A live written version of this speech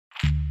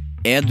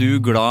du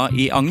glad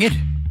I anger?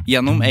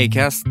 Gjennom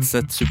Acast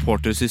sitt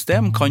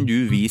supportersystem kan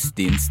du vise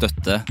din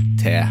støtte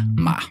til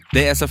meg.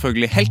 Det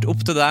selvfølgelig helt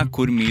opp til deg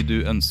hvor mye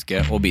du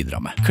ønsker å bidra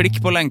med.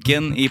 Klikk på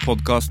lenken I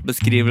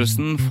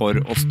podcastbeskrivelsen for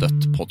å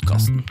støtte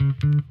podcasten.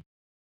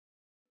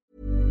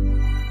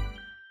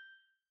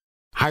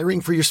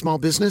 Hiring for your small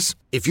business?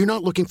 If you're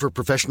not looking for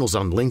professionals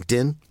on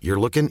LinkedIn, you're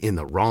looking in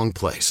the wrong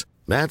place.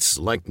 That's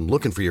like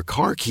looking for your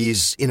car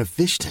keys in a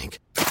fish tank.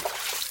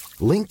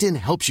 LinkedIn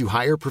helps you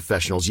hire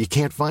professionals you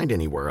can't find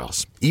anywhere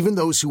else, even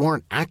those who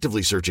aren't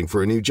actively searching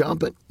for a new job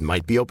but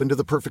might be open to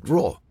the perfect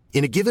role.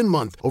 In a given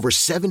month, over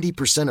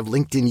 70% of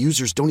LinkedIn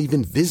users don't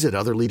even visit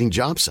other leading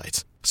job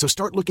sites. So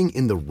start looking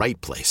in the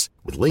right place.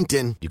 With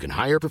LinkedIn, you can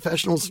hire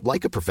professionals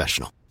like a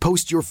professional.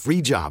 Post your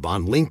free job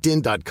on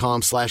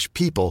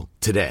linkedin.com/people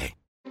today.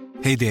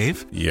 Hey,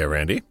 Dave. Yeah,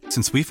 Randy.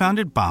 Since we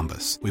founded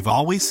Bombas, we've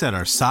always said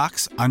our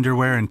socks,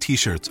 underwear, and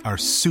T-shirts are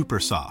super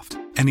soft.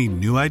 Any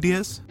new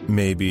ideas?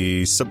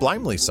 Maybe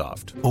sublimely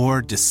soft.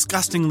 Or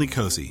disgustingly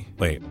cozy.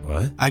 Wait,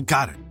 what? I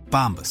got it.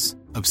 Bombas.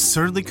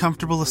 Absurdly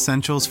comfortable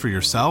essentials for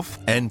yourself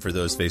and for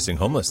those facing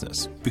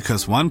homelessness.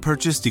 Because one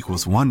purchased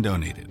equals one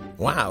donated.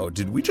 Wow,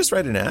 did we just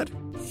write an ad?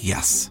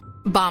 Yes.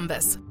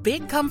 Bombas.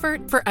 Big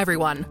comfort for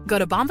everyone. Go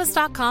to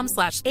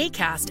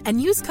bombas.com/ACAST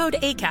and use code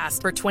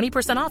ACAST for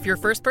 20% off your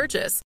first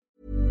purchase.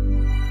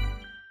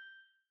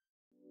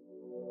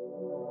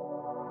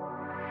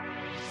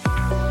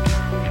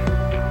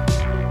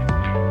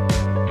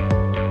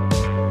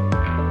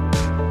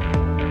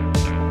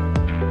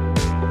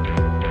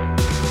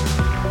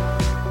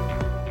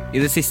 I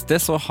det siste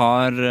så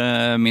har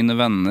mine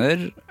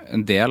venner,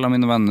 en del av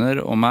mine venner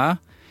og meg,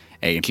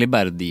 egentlig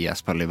bare de jeg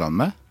spiller I band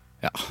med.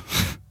 Ja,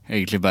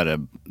 egentlig bare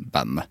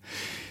bandet.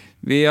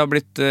 Vi har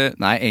blitt,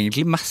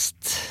 egentlig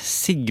mest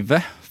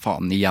Sigve.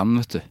 Faen, igjen,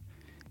 vet du.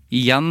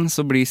 Igjen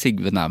så blir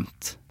Sigve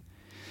nevnt.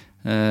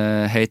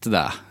 Hei til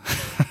deg.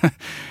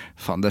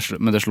 Faen,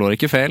 men det slår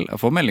ikke feil.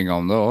 Jeg får meldinger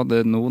om det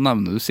også. Nå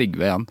nevner du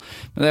Sigve igjen.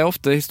 Men det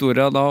ofte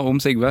historier da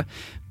om Sigve.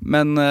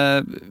 Men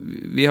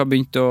vi har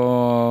begynt å...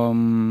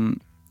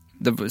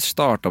 Det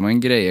startet med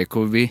en greie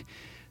hvor vi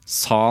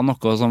sa noe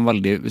sånn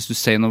veldig, hvis du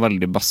sier noe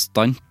veldig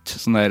bastant,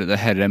 sånn der,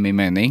 det her min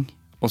mening,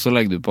 og så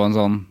legger du på en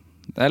sånn,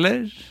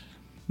 eller?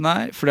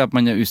 Nei, fordi at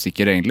man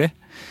usikker egentlig,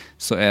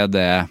 så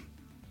det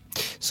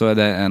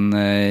en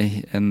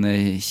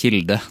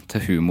kilde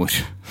til humor.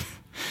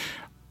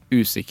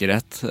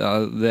 Usikkerhet,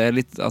 ja, det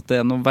litt, at det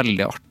noe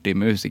veldig artig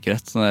med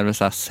usikkerhet, sånn der hvis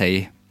jeg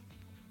sier,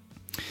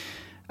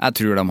 jeg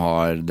tror de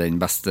har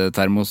den beste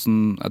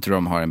termosen,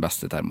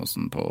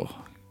 på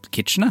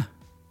kitchenet,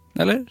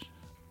 eller?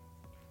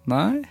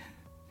 Nei?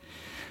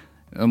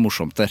 Det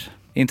morsomt der.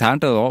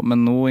 Internt det også,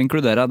 men nå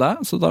inkluderer jeg deg,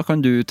 så da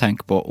kan du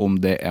tenke på om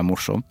det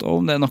morsomt,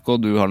 og om det noe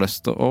du har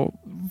lyst til å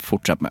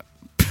fortsette med.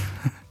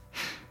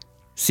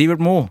 Sivert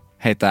Mo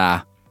heter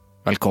jeg.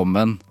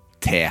 Velkommen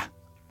til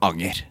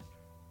Anger.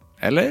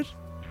 Eller?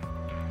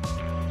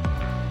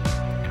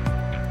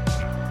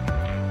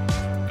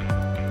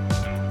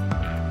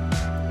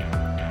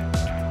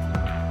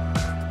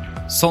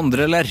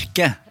 Sondre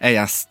Lerche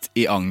gjest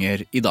I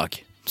Anger I dag.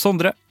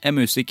 Sondre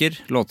musiker,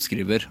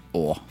 låtskriver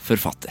og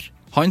forfatter.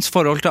 Hans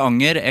forhold til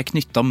anger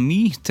knyttet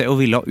mye til å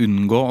ville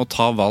unngå å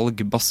ta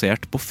valg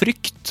basert på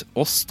frykt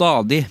og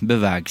stadig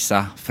bevege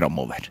seg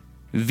fremover.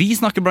 Vi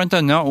snakker blant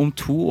annet om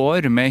 2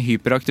 år med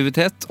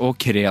hyperaktivitet og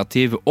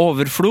kreativ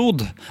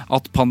overflod,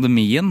 at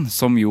pandemien,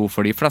 som jo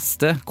for de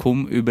fleste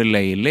kom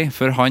ubeleilig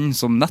for han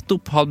som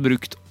nettopp hadde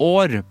brukt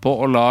år på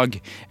å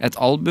lage et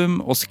album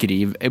og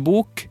skrive en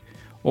bok,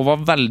 og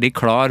var veldig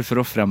klar for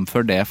å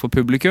fremføre det for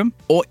publikum,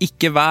 og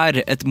ikke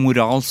være et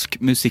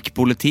moralsk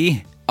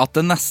musikkpoliti, at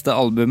det neste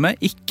albumet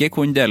ikke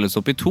kunne deles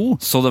opp I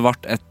 2, så det ble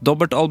et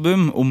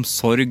dobbeltalbum om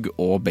sorg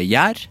og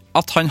begjær,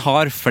 at han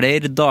har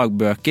flere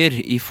dagbøker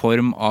I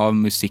form av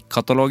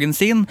musikkatalogen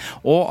sin,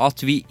 og at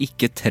vi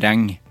ikke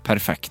trenger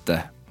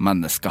perfekte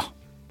mennesker.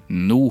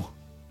 Nå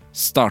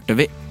starter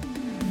vi!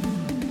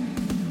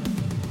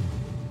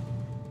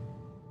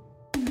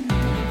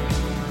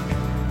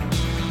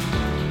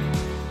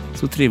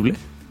 Så trivelig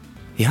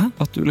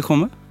at du ville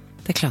komme.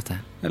 Det klart det.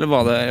 Eller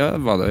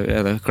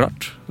det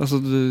klart? Altså,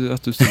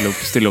 at du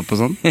stiller opp på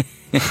sånn?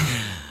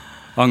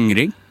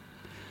 Angring?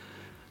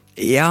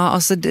 Ja,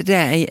 altså,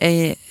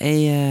 jeg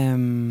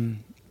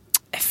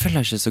følger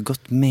ikke så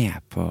godt med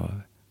på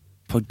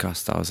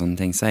podcaster og sånne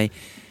ting, så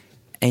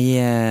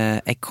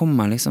jeg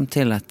kommer liksom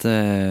til et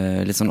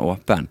litt sånn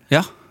åpen.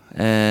 Ja.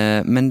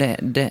 Men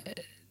det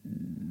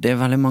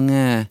veldig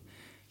mange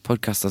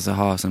podcaster som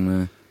har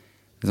sånn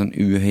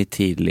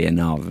uhøytidelige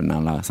navn,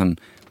 eller sånn,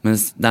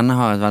 mens denne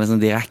har et veldig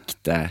sånn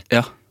direkte,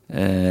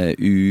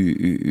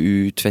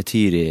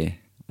 utvetydig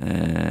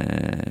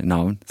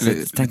navn. Så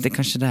jeg tenkte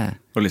kanskje det...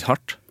 Og litt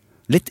hardt?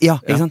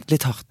 Ikke sant?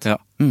 Litt hardt. Ja.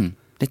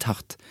 Litt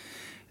hardt.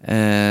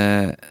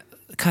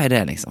 Hva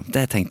det liksom?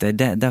 Det tenkte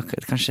jeg,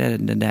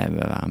 kanskje det jeg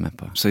vil være med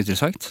på. Så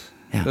interessant.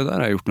 Ja. Det der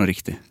har jeg gjort noe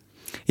riktig.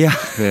 Ja.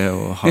 Ved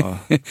å ha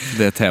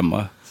det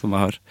temaet som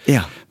jeg har.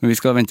 Ja. Men vi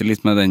skal vente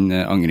litt med den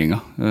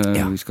angringen.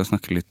 Vi skal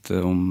snakke litt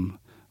om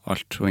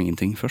alt og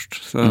ingenting først.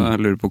 Så jeg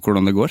lurer på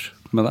hvordan det går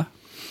med deg.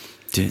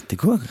 Du, det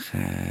går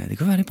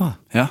veldig bra.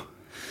 Ja.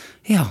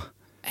 Ja,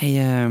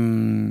 jeg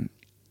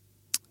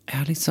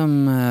har liksom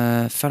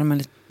føler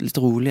meg litt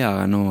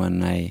roligere nå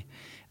enn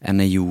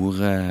jeg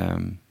gjorde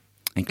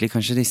egentlig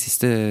kanskje de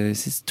siste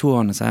 2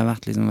 årene, så har jeg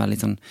vært liksom veldig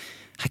sånn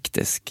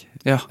hektisk.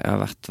 Ja. Jeg har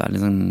vært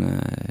veldig sånn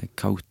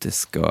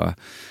kaotisk, og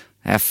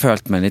jeg har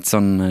følt meg litt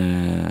sånn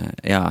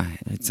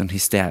litt sånn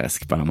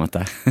hysterisk på en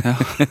måte. Ja.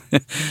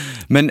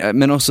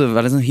 men også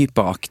veldig sånn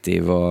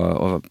hyperaktiv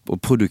og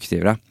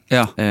produktiv da.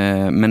 Ja.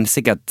 Men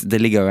sikkert det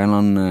ligger jo en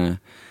eller annen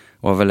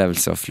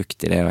overlevelse og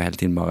flukt i det, og hele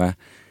tiden bare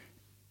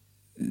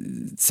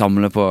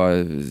samle på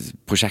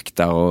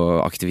prosjekter og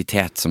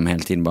aktivitet som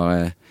hele tiden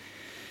bare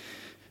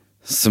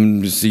som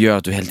gjør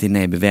at du hele tiden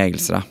er i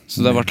bevegelse da.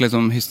 Så det har vært litt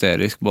sånn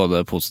hysterisk,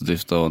 både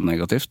positivt og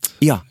negativt?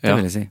 Ja, det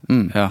vil jeg si.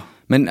 Ja.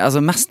 Men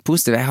altså mest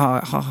positivt, jeg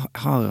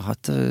har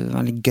hatt det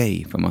veldig gøy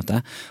på en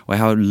måte, og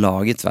jeg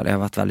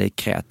har vært veldig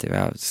kreativ,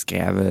 jeg har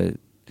skrevet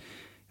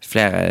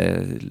flere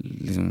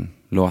liksom,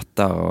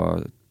 låter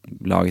og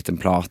laget en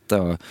plate,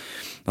 og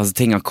altså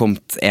ting har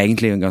kommet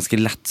egentlig ganske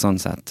lett sånn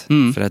sett,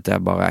 for det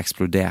har bare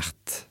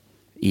eksplodert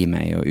i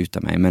meg og ut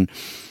av meg,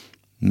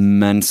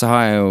 men så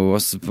har jeg jo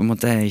også på en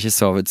måte ikke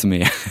sovet så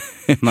mye.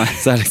 Nei.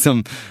 Så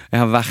jeg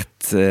har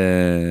vært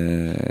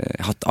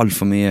hatt alt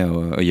for mye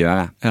å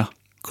gjøre. Ja.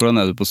 Hvordan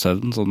er du på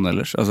søvn sånn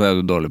ellers? Altså er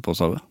du dårlig på å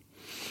sove?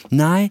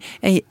 Nei,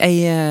 jeg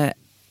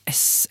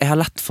har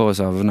lett for å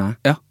sovne.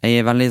 Ja.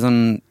 Jeg er veldig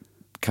sånn,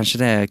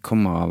 kanskje det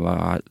kommer av å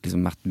ha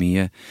liksom vært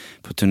mye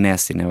på turné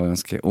siden jeg var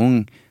ganske ung,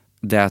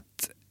 det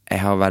at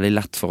jeg har veldig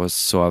lett for å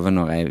sove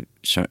når jeg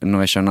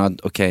skjønner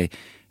at ok,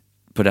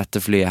 på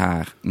dette flyet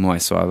her må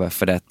jeg sove,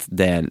 for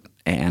det er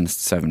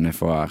eneste søvn jeg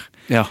får.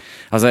 Ja,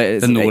 altså,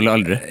 det er nå eller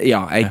aldri. Ja,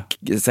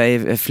 så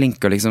jeg er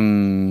flink å liksom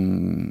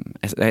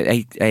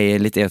jeg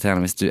er litt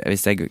irriterende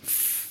hvis jeg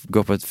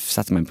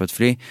setter meg på et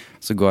fly,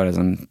 så går det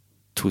sånn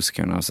 2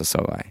 sekunder og så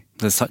sover jeg.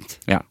 Det er sant?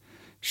 Ja.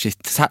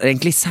 Shit.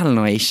 Egentlig selv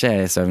når jeg ikke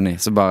er søvnig,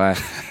 så bare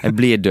jeg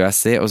blir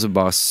døsig og så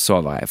bare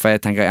sover jeg, for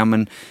jeg tenker, ja,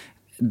 men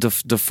da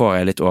får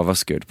jeg litt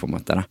overskudd på en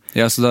måte da.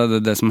 Ja, så da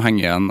er det som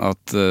henger igjen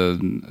at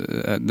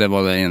det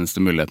var det eneste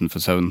muligheten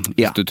for søvn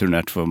hvis du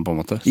turnerte på en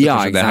måte. Så ja,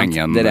 ikke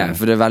sant, det er det,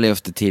 for det er veldig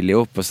ofte tidlig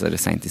opp og så er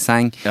det sent i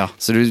seng,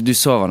 så du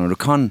sover når du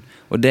kan,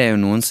 og det er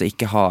jo noen som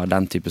ikke har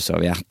den type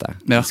sovehjerte.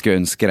 Jeg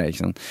skulle ønske det,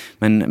 ikke sant?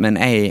 Men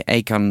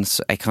jeg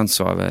kan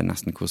sove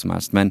nesten hvor som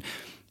helst,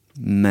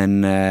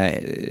 men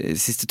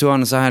siste 2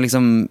 årene så har jeg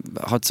liksom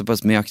hatt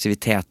såpass mye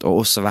aktivitet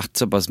og også vært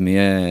såpass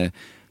mye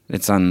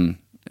litt sånn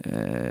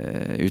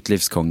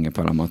utlivskonge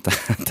på en måte.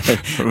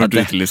 Har du vært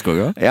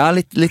utlivskonge? Ja,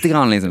 litt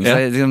grann liksom. Så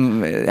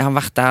jeg har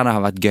vært der det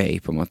har vært gøy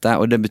på en måte,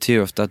 og det betyr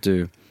jo ofte at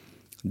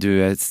du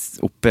er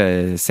oppe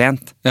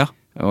sent,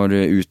 og du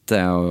er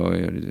ute og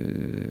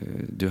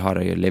du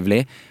har det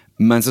livlig,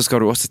 men så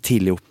skal du også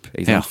tidlig opp,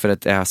 ikke sant? For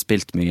jeg har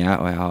spilt mye,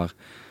 og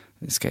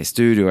jeg skal i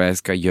studio, og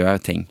jeg skal gjøre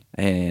ting,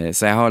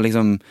 så jeg har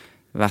liksom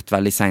vært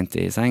veldig sent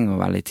i seng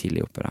og veldig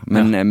tidlig oppe da.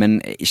 Men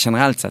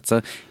generelt sett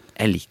så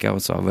jeg liker å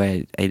sove,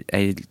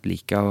 jeg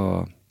liker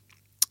å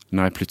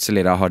når jeg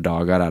plutselig da har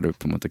dager der du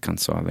på en måte kan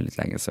sove litt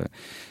lenge,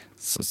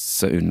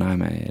 så unner jeg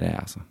meg det,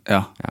 altså.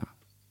 Ja.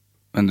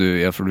 Men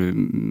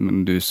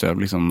du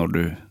sover liksom når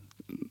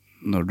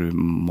du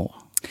må?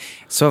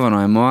 Sover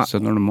når jeg må,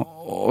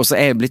 og så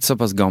er jeg blitt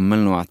såpass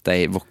gammel nå at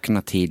jeg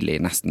våkner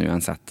tidlig nesten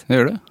uansett. Det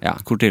gjør du? Ja.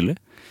 Hvor tidlig?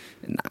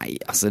 Nei,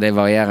 altså det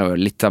varierer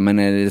jo litt da,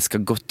 men det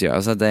skal godt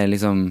gjøre, så at jeg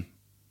liksom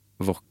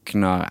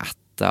våkner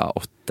etter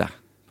 8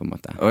 på en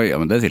måte. Oi, ja,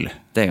 men det er tidlig.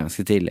 Det er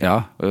ganske tidlig. Ja.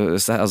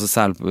 Altså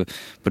selv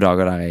på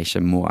dager der jeg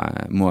ikke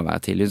må være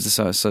tidlig,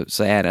 så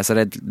er det. Så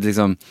det er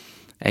liksom,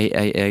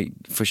 jeg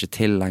får ikke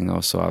til lenger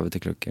å sove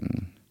til klokken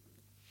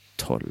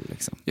 12,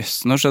 liksom. Yes,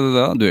 når skjedde det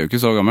da? Du er jo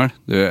ikke så gammel.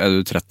 Er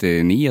du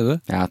 39, er du?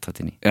 Ja,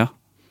 39.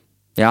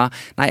 Ja,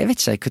 nei, jeg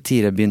vet ikke hvor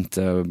tid det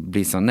begynte å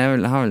bli sånn.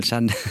 Det har vel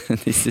skjedd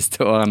de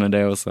siste årene,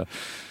 det også.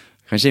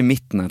 Kanskje i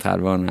midten av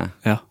 30-årene.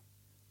 Ja.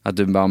 At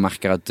du bare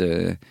merker at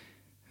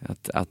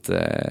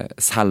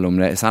selv om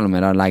jeg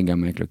da legger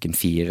meg klokken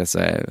 4,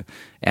 så er det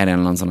en eller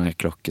annen sånn her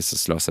klokke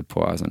som slår seg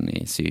på sånn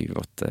i 7,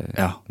 8,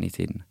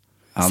 9-tiden.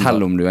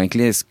 Selv om du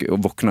egentlig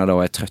våkner da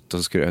og er trøtt, og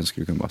så skulle du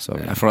ønske du kunne bare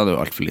sove. For da er det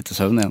jo alt for lite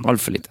søvn igjen.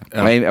 Alt for lite.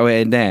 Ja. Og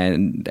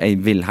jeg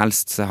vil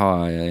helst ha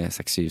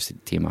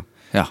 6-7 timer.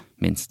 Ja.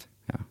 Minst.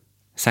 Ja.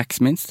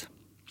 6 minst?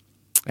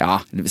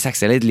 Ja,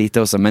 6 er litt lite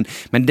også, men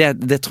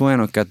det tror jeg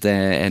nok at det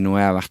er noe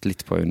jeg har vært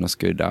litt på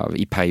underskudd av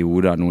i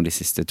perioder nå de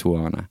siste 2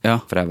 årene. Ja.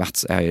 For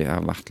jeg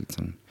har vært litt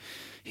sånn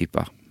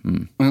hyper.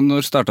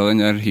 Når startet den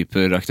der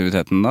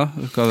hyperaktiviteten da?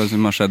 Hva er det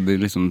som har skjedd de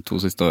liksom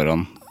 2 siste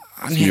årene?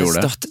 Det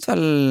startet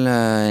vel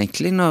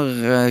egentlig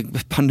når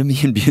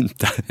pandemien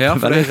begynte. Ja,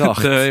 for det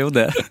er jo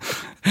det.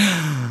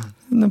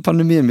 når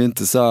pandemien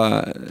begynte, så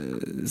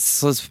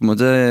på en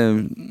måte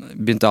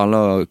begynte alle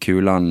å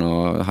kule an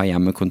og ha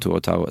hjemmekontor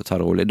og ta det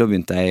rolig. Da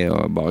begynte jeg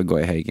å bare gå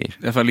i høygir.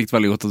 Jeg likte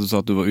veldig godt at du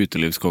sa at du var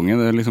utelivskonge.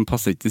 Det liksom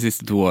passer ikke de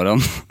siste 2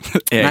 årene.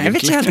 Nei, jeg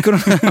vet ikke helt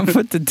hvordan jeg har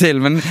fått det til,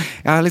 men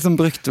jeg har liksom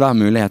brukt hver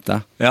mulighet da.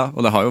 Ja,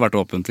 og det har jo vært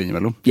åpent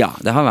innimellom. Ja,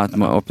 det har vært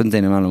åpent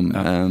innimellom.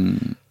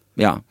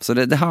 Ja, så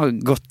det har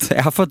gått.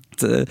 Jeg har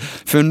fått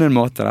funnet en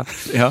måte da.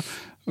 Ja.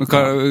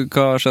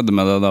 Hva skjedde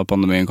med det da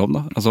pandemien kom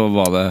da? Altså,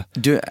 var det...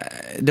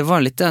 Det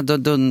var litt det,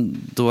 da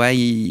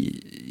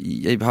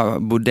jeg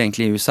bodde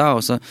egentlig i USA,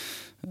 og så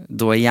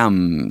dro jeg hjem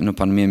når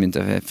pandemien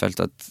begynte, jeg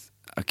følte at,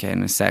 ok,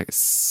 nå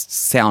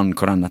ser an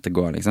hvordan dette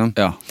går, liksom.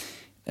 Ja.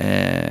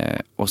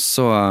 Og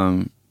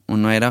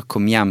når jeg da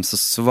kom hjem,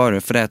 så var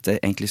det fordi at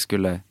jeg egentlig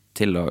skulle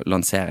til å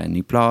lansere en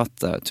ny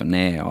plate,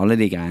 turné og alle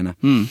de greiene.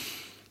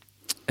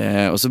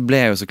 Og så ble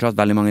jo så klart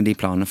veldig mange av de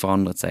planene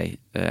forandret seg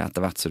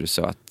etter hvert, så du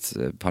så at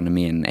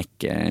pandemien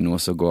ikke er noe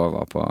som går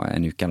over på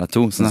en uke eller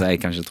 2, sånn som jeg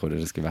kanskje trodde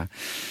det skulle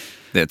være.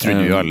 Det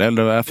trodde jo alle,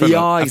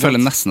 jeg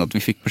føler nesten at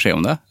vi fikk beskjed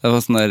om det. Det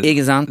var sånn der,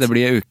 ikke sant? Det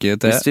blir en uke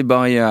til. Hvis vi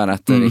bare gjør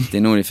dette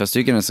riktig nå de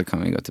første ukene, så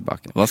kan vi gå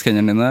tilbake. Hva skal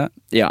hendene dine?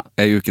 Ja.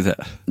 En uke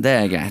til. Det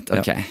er greit,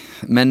 ok. Ja.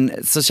 Men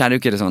så skjedde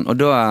jo ikke det sånn, og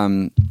da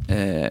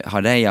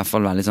hadde jeg i hvert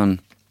fall veldig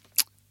sånn,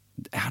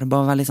 jeg hadde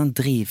bare veldig sånn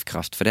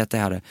drivkraft, fordi at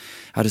jeg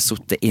hadde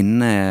suttet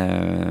inne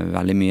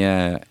veldig mye,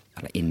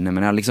 eller inne,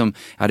 men jeg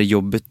hadde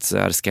jobbet,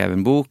 jeg hadde skrevet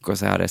en bok, og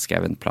så hadde jeg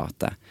skrevet en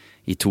plate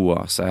i 2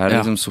 år, så jeg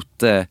hadde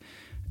suttet,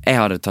 jeg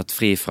hadde tatt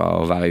fri fra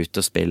å være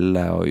ute og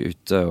spille, og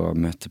ute og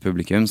møte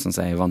publikum, sånn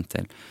som jeg er vant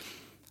til.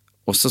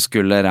 Og så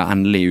skulle det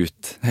endelig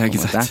ut. Ikke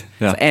sant?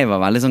 Ja. Så jeg var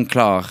veldig sånn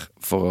klar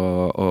for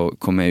å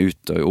komme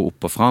ut og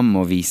opp og frem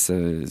og vise,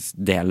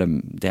 dele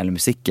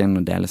musikken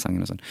og dele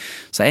sangen og sånn.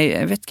 Så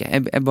jeg vet ikke,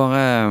 jeg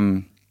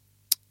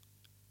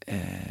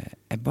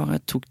bare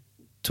tok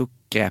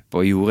grep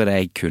og gjorde det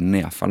jeg kunne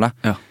i hvert fall da.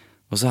 Ja.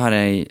 Og så hadde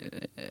jeg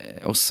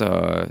også,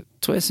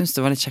 tror jeg synes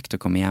det var litt kjekt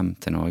å komme hjem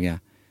til Norge.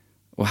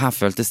 Og her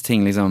føltes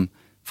ting liksom,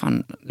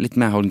 litt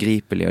mer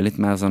håndgripelig og litt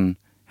mer sånn,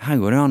 her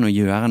går det an å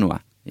gjøre noe.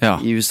 Ja.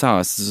 I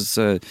USA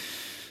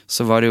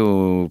så var det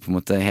jo på en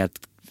måte helt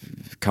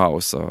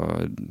kaos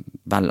og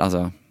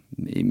altså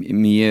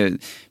mye,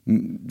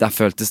 der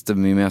føltes det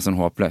mye mer sånn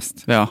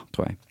håpløst,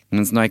 tror jeg.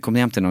 Mens når jeg kom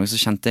hjem til Norge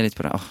så kjente jeg litt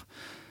på det,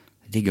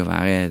 det digger å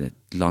være i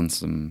et land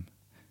som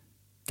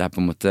det er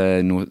på en måte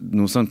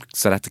noe sånt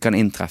så dette kan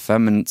inntreffe,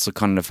 men så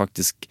kan det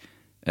faktisk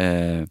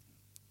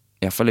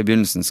i hvert fall i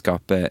begynnelsen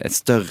skape et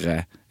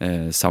større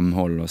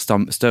samhold og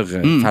større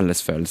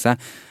fellesfølelse,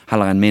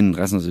 heller enn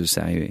mindre, sånn som du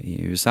ser i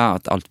USA,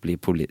 at alt blir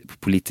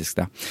politisk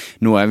da.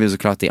 Nå er vi jo så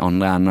klart i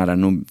andre enden av det,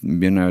 nå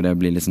begynner jo det å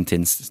bli liksom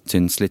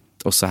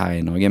tynnslitt også her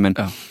i Norge, men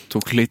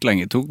tok litt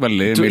lenge, tok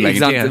veldig mye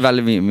lengre tid.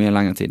 Veldig mye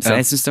lengre tid, så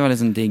jeg synes det var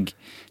litt sånn digg.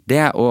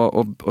 Det,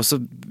 og så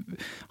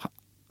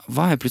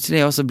var jeg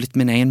plutselig også blitt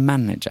min egen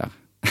manager.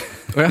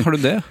 Ja, har du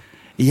det?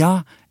 Ja,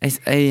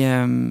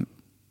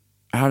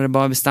 jeg hadde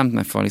bare bestemt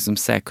meg for å liksom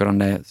se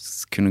hvordan det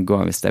kunne gå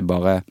hvis jeg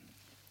bare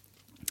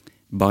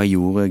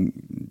gjorde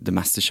det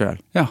meste selv.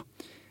 Ja.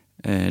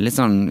 Litt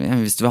sånn,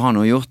 hvis du vil ha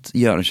noe gjort,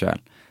 gjør det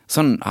selv.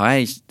 Sånn har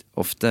jeg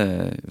ofte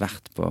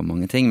vært på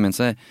mange ting, men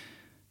så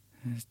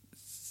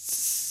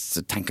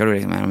tenker du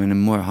liksom, men jeg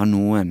må jo ha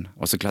noen,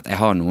 og så klart, jeg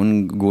har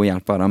noen gode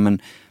hjelpere da,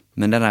 men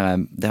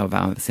det å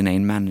være sin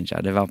egen manager,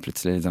 det var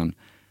plutselig litt sånn,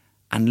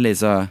 endelig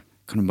så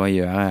kan du bare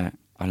gjøre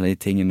alle de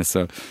tingene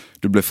så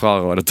du ble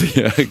frarådet til å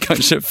gjøre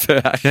kanskje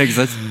før.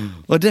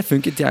 Og det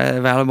funket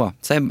veldig bra.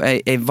 Så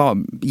jeg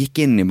gikk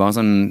inn i bare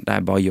sånn, der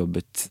jeg bare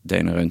jobbet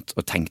døgnet rundt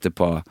og tenkte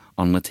på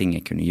andre ting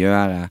jeg kunne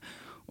gjøre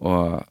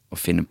og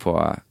finne på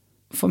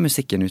få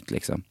musikken ut,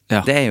 liksom.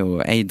 Ja. Det er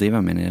jo, jeg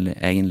driver min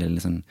egen lille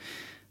sånn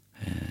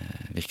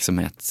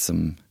virksomhet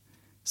som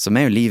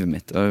er jo livet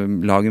mitt. Å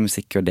lage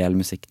musikk og dele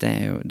musikk, det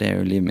er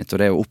jo livet mitt.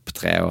 Og det er å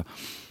opptre og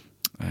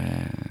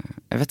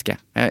jeg vet ikke,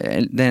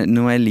 det er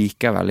noe jeg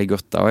liker veldig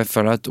godt da, og jeg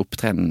føler at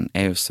opptreden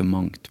er jo så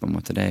mangt på en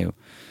måte, det er jo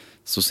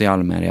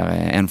sosiale medier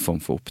er en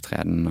form for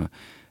opptreden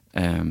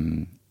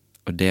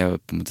og det å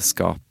på en måte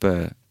skape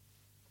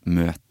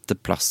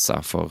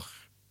møteplasser for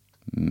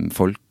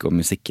folk og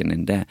musikken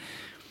din,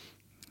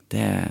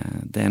 det er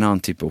en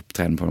annen type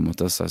opptreden på en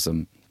måte også,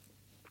 som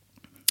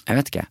jeg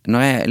vet ikke,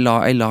 når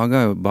jeg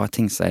lager jo bare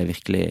ting som jeg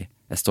virkelig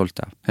er stolt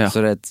av,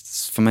 så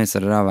for meg så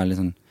er det da veldig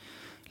sånn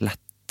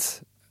lett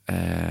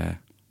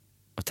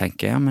og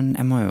tenke, ja, men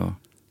jeg må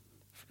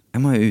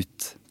jo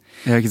ut.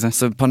 Ja, ikke sant?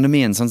 Så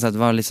pandemien sånn sett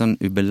var litt sånn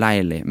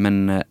ubeleilig,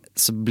 men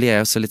så blir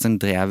jeg også litt sånn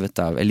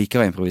drevet av, jeg liker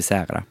å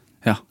improvisere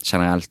det,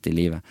 generelt i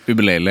livet.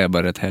 Ubeleilig er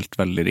bare et helt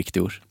veldig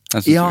riktig ord.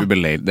 Jeg synes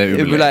ubeleilig, det er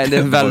ubeleilig. Det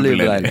er veldig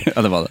ubeleilig.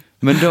 Ja, det var det.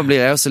 Men da blir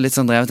jeg også litt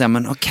sånn drevet av,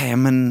 men ok,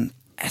 men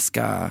jeg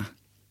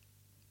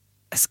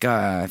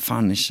skal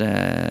faen ikke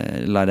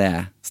la det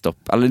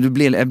stoppe. Eller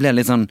jeg blir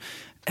litt sånn,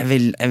 jeg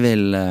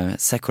vil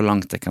se hvor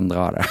langt jeg kan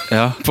dra det,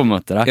 på en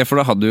måte da. Ja, for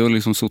da hadde du jo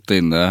liksom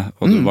suttet inne,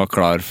 og du var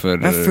klar for...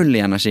 Jeg er full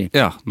i energi.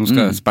 Ja, nå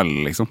skal jeg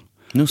spille liksom.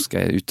 Nå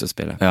skal jeg ut og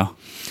spille. Ja.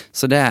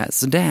 Så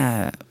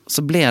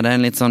blir det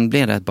en litt sånn,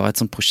 blir det bare et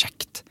sånt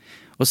prosjekt.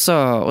 Og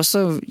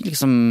så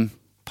liksom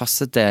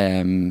passet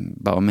det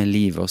bare med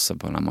livet også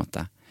på en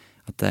måte.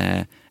 At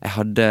jeg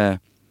hadde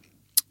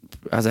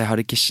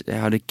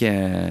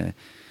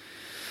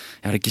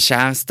ikke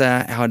kjæreste,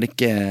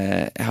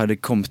 jeg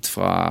hadde kommet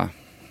fra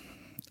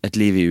et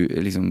liv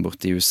liksom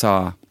borte i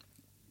USA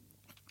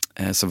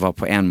som var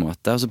på en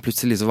måte, og så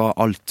plutselig så var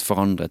alt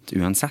forandret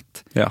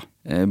uansett. Ja.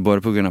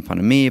 Både på grunn av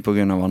pandemi, på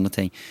grunn av andre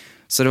ting.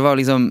 Så det var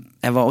liksom,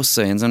 jeg var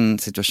også i en sånn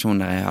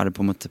situasjon der jeg hadde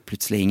på en måte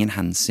plutselig ingen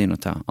hensyn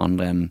å ta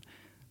andre enn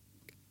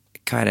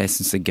hva det jeg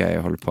synes gøy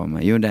å holde på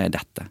med? Jo, det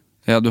dette.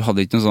 Ja, du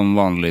hadde ikke noe sånn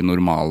vanlig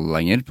normal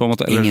lenger, på en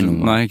måte? Eller? Ingen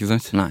normal. Nei, ikke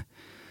sant? Nei.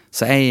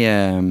 Så jeg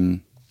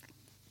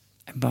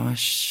bare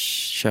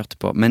kjørte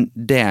på. Men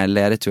det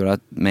ledet jo da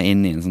meg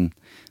inn i en sånn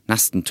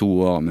nesten 2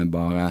 år med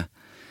bare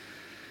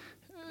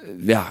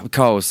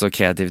kaos og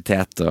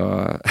kreativitet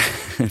og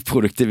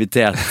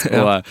produktivitet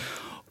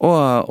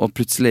og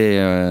plutselig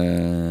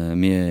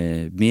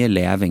mye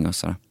leving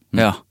også da.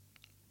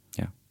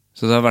 Ja.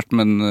 Så det har vært,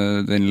 men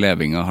den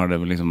levinga, har det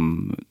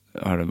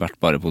vært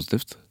bare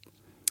positivt?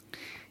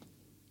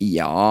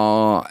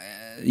 Ja,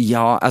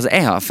 altså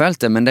jeg har følt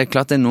det, men det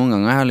klart det noen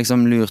ganger jeg har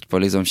liksom lurt på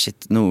liksom,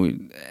 shit, nå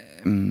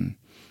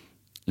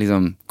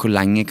liksom, hvor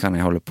lenge kan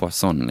jeg holde på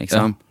sånn,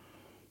 liksom?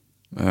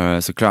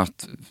 Så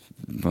klart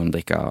man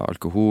drikker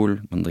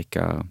alkohol, man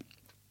drikker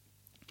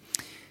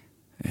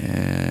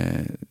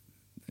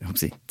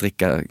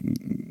drikker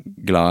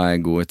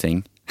glade, gode ting.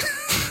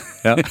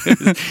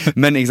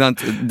 Men ikke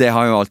sant, det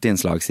har jo alltid en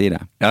slagside.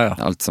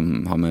 Alt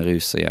som har med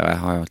rus å gjøre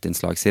har jo alltid en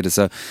slagside,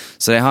 så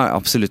jeg har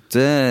absolutt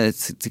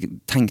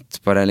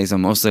tenkt på det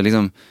liksom, også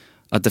liksom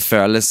at det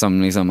føles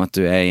som liksom at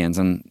du i en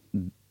sånn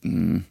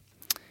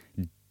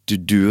du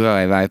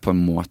durer i vei på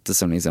en måte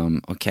som liksom,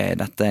 ok,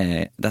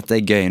 dette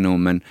gøy nå,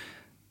 men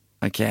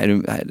ok,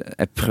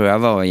 jeg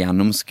prøver å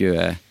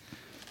gjennomskue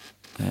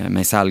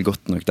meg selv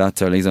godt nok da,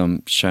 til å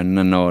liksom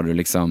skjønne når du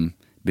liksom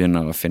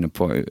begynner å finne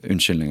på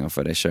unnskyldninger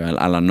for deg selv,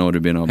 eller når du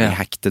begynner å bli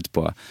hektet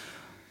på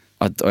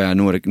at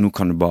nå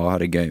kan du bare ha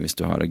det gøy hvis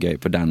du har det gøy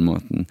på den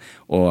måten,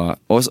 og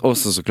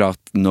også så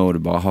klart når du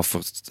bare har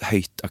for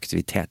høyt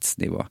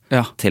aktivitetsnivå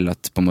til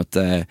at på en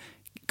måte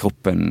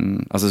kroppen,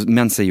 altså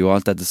mens jeg gjorde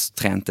alt dette, så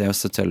trente jeg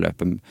også til å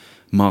løpe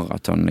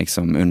maraton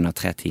liksom under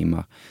 3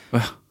 timer.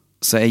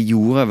 Så jeg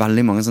gjorde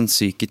veldig mange sånne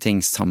syke ting,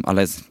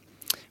 eller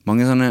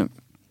mange sånne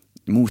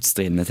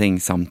motstridende ting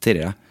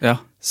samtidig,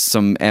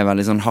 som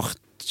veldig sånn hardt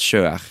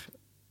kjør.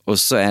 Og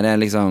så det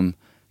liksom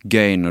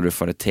gøy når du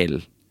får det til,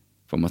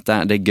 på en måte.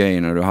 Det gøy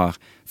når du har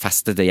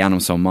festet det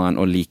gjennom sommeren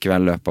og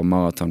likevel løper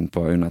maraton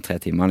på under 3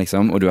 timer,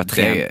 liksom, og du har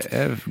trent.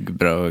 Det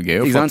bra og gøy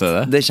å fatte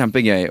det. Det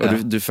kjempegøy, og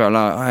du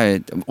føler,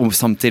 og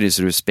samtidig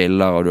så du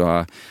spiller, og du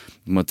har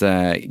på en måte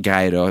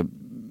greid å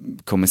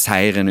komme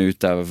seirende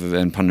ut av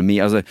en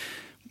pandemi, altså.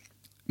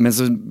 Men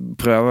så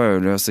prøver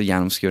du også å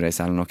gjennomskue deg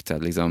selv nok til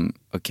at liksom,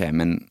 ok,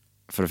 men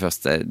for det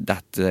første,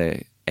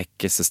 dette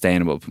ikke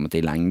sustainable på en måte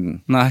i lengden.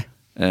 Nei.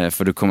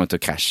 For du kommer til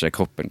å krasje,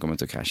 kroppen kommer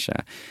til å krasje.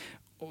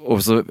 Og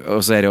så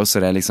det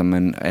også det liksom,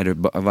 men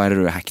hva det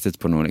du hektet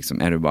på nå liksom?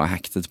 Du bare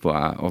hektet på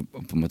å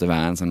på en måte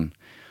være en sånn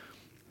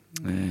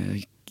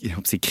jeg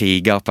håper å si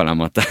kriger på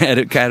en måte?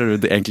 Hva det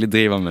du egentlig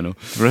driver med nå?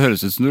 For det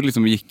høres ut som du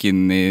liksom gikk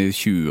inn i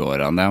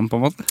 20-årene på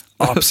en måte.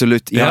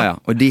 Absolutt, ja.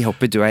 Og de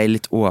hoppet jo jeg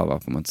litt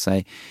over på en måte, så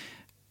jeg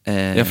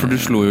ja, for du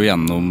slo jo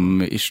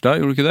gjennom Irsta,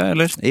 gjorde du ikke det,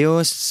 eller? Jo,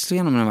 jeg slo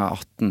gjennom da jeg var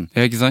 18.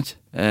 Ja, ikke sant?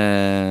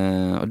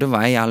 Og da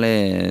var jeg jævlig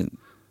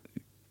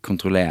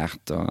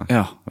kontrollert,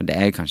 og det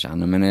jeg kanskje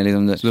ennå, men jeg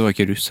liksom... Så du var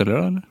ikke russ eller,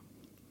 eller?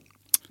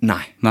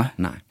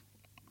 Nei.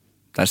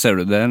 Der ser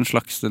du, det en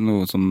slags, det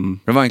noe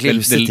som... Det var egentlig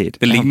russetid.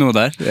 Det ligger noe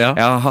der, ja.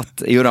 Jeg har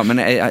hatt, jo da, men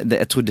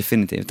jeg tror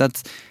definitivt at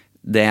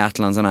det et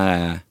eller annet sånn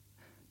her...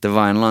 Det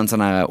var en eller annen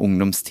sånn her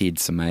ungdomstid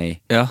som jeg...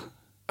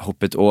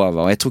 hoppet over,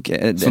 og jeg tror ikke...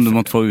 Som du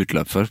måtte få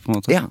utløp for, på en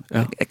måte? Ja.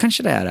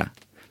 Kanskje det det.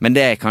 Men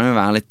det kan jo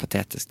være litt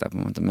patetisk der, på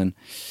en måte, men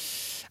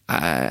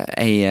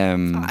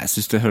jeg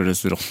synes det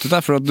høres rått ut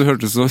der, for at det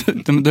hørtes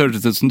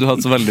ut som du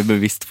hadde så veldig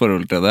bevisst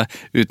forhold til det,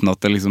 uten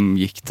at det liksom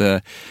gikk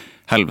til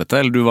helvete,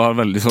 eller du var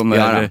veldig sånn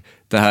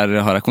det her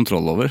har jeg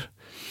kontroll over.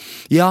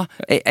 Ja,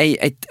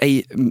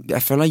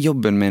 jeg føler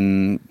jobben min,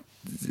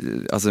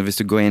 altså hvis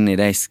du går inn i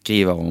det jeg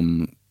skriver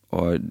om,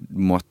 og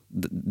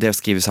det å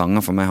skrive sanger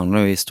for meg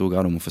handler jo i stor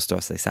grad om å forstå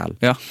seg selv.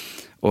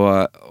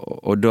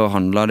 Og da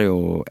handler det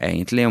jo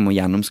egentlig om å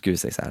gjennomskue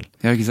seg selv.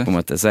 Ja, ikke sant? På en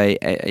måte. Så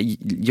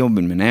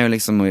jobben min jo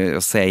liksom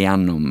å se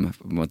igjennom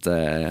på en måte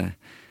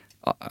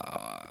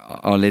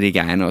alle de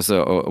greiene,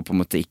 og på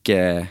en måte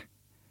ikke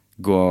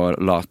gå og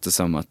late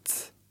som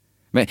at...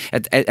 Men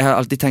jeg har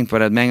alltid tenkt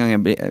på det, at med en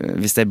gang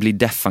hvis jeg blir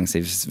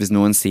defensiv, hvis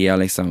noen sier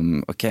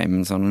liksom, ok,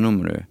 men sånn, nå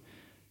må du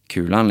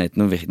kule han litt,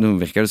 nå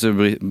virker det så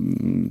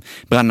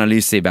brenner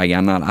lyset i begge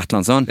ender, eller et eller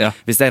annet sånt.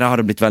 Hvis jeg da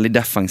hadde blitt veldig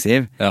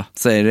defensiv,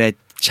 så det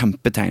et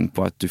kjempetegn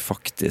på at du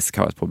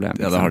faktisk har et problem.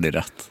 Ja, da har de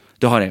rett.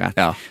 Da har de rett.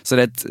 Så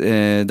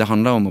det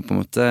handler om å på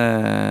en måte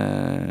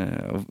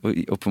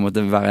å på en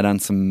måte være den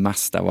som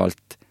mest av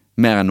alt,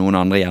 mer enn noen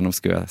andre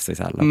gjennomskuer seg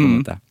selv, på en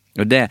måte.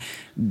 Og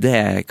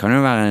det kan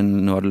jo være en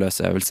nådeløs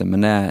øvelse,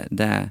 men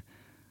det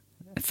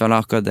Jeg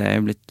føler akkurat det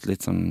jeg blitt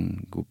litt sånn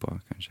god på,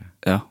 kanskje.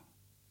 Ja.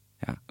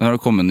 Har det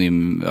kommet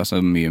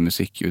mye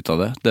musikk ut av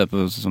det? Det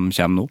som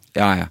kommer nå?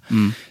 Ja.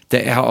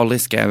 Jeg har aldri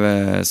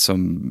skrevet så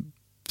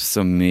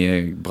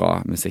mye bra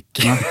musikk.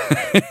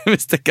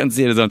 Hvis jeg kan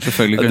si det sånn.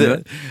 Selvfølgelig kan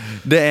det.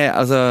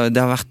 Det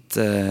har vært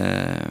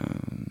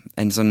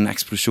en sånn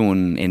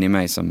eksplosjon inni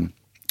meg som...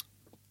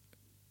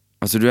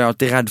 Altså, du er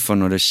alltid redd for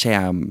når det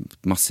skjer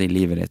masse i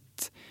livet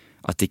ditt,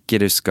 at ikke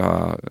du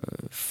skal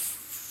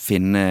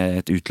finne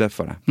et utløp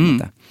for det. På en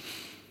måte.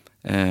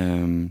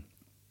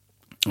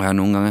 Og jeg har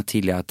noen ganger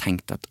tidligere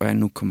tenkt at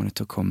nå kommer det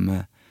til å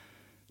komme,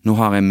 nå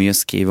har jeg mye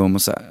å skrive om,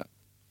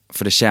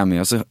 for det skjer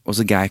mye, og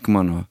så greier ikke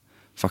man å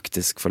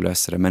faktisk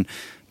forløse det.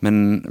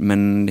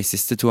 Men de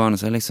siste 2 årene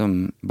så har jeg liksom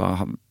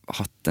bare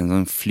hatt en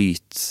sånn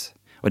flyt,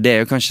 og det er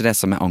jo kanskje det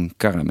som er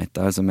ankeret mitt,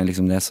 som er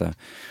liksom det som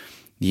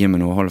gir meg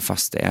noe å holde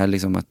fast i, er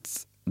liksom at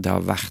det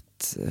har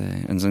vært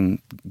en sånn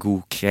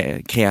god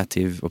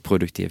kreativ og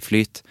produktiv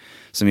flyt,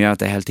 som gjør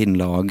at jeg hele tiden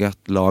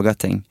lager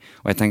ting,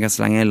 og jeg tenker at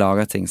så lenge jeg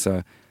lager ting,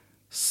 så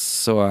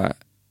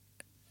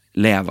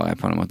lever jeg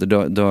på en måte. Da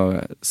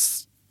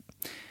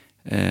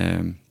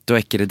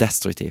er ikke det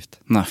destruktivt.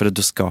 Nei. For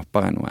da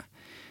skaper jeg noe.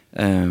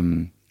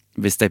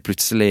 Hvis jeg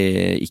plutselig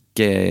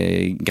ikke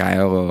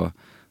greier å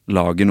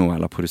lage noe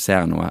eller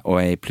produsere noe, og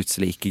jeg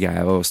plutselig ikke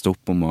greier å stå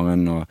opp om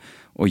morgenen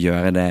og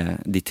gjøre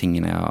de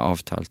tingene jeg har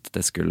avtalt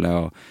det skulle,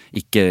 og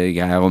ikke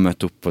greier å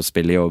møte opp og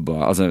spille jobb,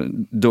 da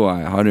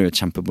har du et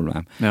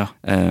kjempeproblem. Ja.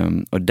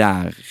 Og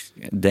der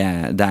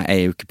er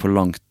jeg jo ikke på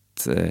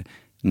langt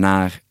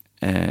nær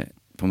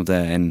på en måte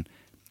en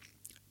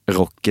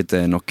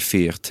rockete nok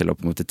fyr til å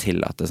på en måte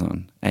tillate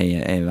sånn.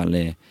 Jeg er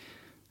veldig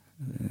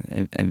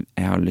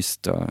jeg har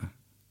lyst til å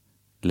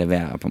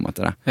levere på en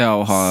måte det. Ja,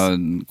 og ha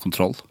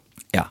kontroll.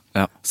 Ja.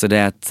 Så det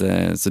er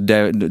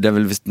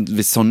vel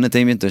hvis sånne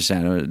ting begynte å skje,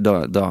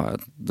 da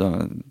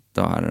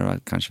hadde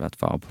det kanskje vært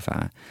fare på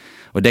ferde.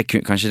 Og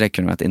kanskje det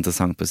kunne vært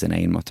interessant på sin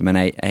egen måte, men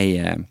jeg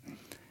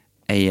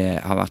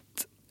har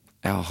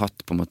hatt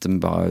på en måte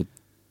bare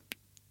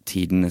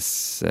tidenes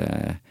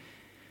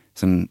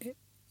sånn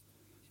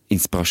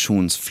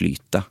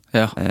inspirasjonsflyt da,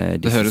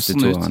 de siste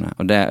 2 årene.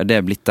 Og det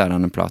er blitt av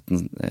denne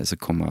platen som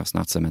kommer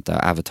snart, som heter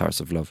Avatars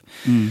of Love,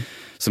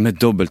 som er et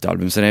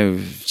dobbeltalbum, så det er jo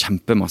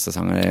kjempemasse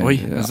sanger. Oi,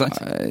 er det sant?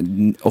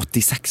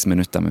 86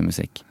 minutter med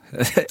musikk.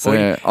 Så det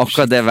er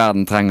akkurat det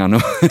verden trenger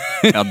nå.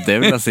 Ja, det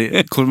vil jeg si.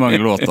 Hvor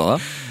mange låter da?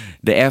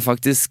 Det er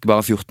faktisk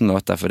bare 14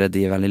 låter, for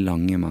de er veldig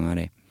lange, mange av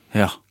de.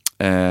 Ja.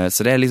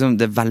 Så det er liksom,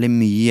 det er veldig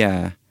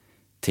mye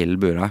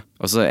tilbud da.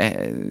 Og så jeg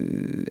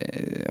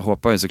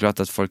håper jo så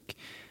klart at folk,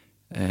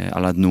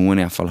 eller at noen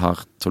i hvert fall har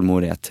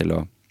tålmodighet til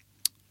og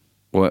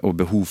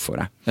behov for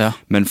det. Ja.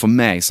 Men for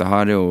meg så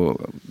har det jo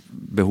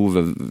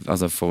behovet,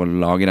 altså for å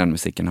lage den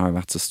musikken har jo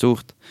vært så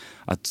stort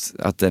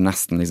at det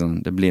nesten liksom,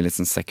 det blir litt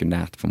sånn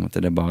sekundært på en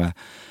måte. Det bare,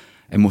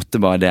 jeg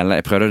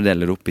prøvde å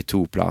dele det opp i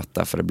 2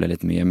 plater, for det ble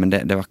litt mye, men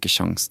det var ikke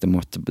sjans. Det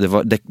ble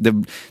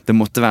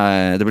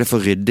for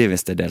ryddig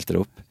hvis jeg delte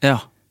det opp. Ja.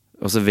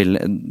 Og så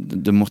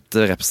det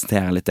måtte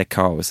representere litt det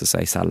kaoset som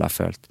jeg selv har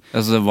følt.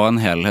 Altså det var en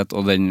helhet,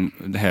 og den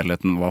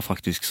helheten var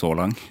faktisk så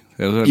lang.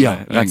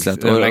 Ja, rett og slett.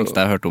 Det lengste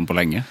jeg har hørt om på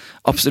lenge.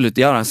 Absolutt,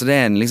 ja da, så det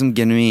er en liksom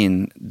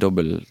genuin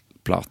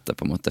dobbeltplate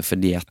på en måte,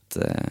 fordi at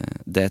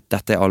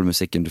dette er all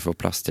musikken du får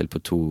plass til på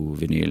 2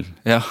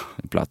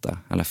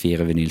 vinylplater, eller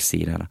 4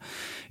 vinylsider da,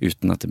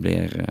 uten at det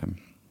blir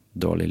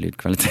dårlig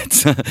lydkvalitet.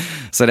 Så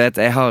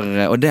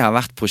og det har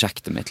vært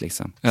prosjektet mitt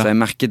liksom. Ja. Så jeg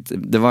merket,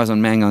 det var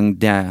sånn med en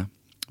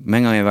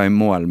gang jeg var i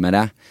mål med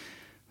det,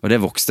 og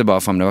det vokste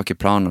bare frem, det var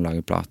ikke planen å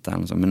lage plate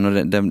eller noe sånt, men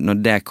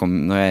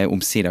når jeg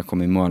omsider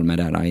kom i mål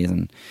med det da,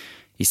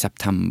 i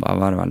september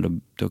var det vel,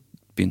 da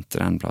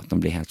begynte den platen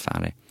å bli helt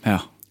ferdig. Ja.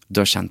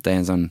 Da kjente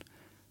jeg en sånn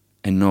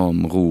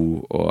enorm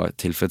ro og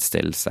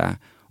tilfredsstillelse,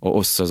 og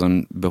også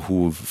sånn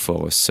behov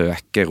for å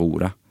søke ro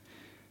da.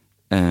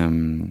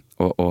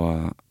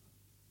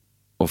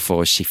 Og for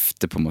å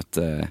skifte på en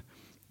måte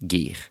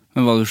gir.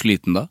 Men var du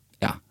sliten da?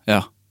 Ja.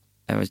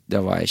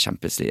 Da var jeg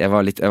kjempesliten.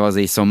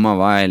 I sommer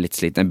var jeg litt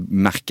sliten. Jeg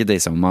merket det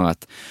i sommer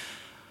at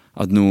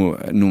nå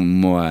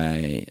må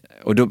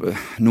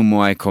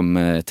jeg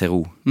komme til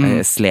ro.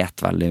 Jeg slet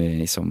veldig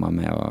i sommer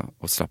med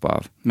å slappe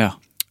av. Ja.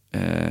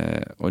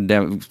 Og det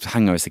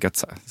henger jo sikkert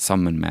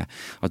sammen med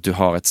at du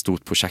har et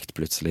stort prosjekt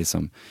plutselig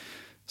som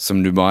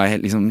du bare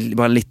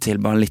litt til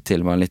med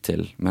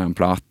den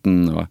platen,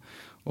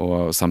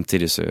 og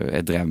samtidig så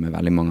jeg drev med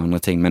veldig mange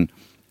andre ting, men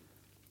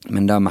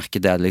da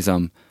merket jeg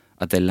liksom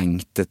at jeg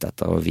lengtet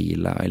etter å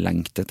hvile, og jeg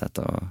lengtet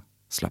etter å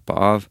slappe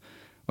av,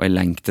 og jeg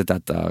lengtet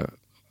etter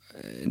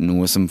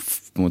noe som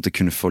på en måte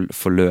kunne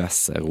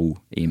forløse ro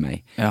i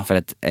meg. Ja.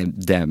 For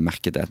det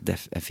merket jeg at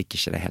jeg fikk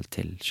ikke det helt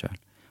til selv.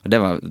 Og det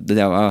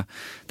var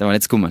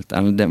litt skummelt,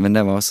 men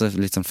det var også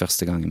litt sånn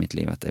første gang i mitt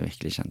liv at jeg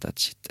virkelig kjente at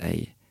shit,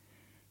 jeg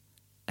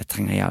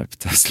trenger hjelp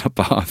til å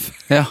slappe av.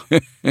 Ja.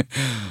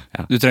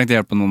 Ja. Du trengte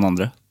hjelp av noen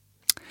andre?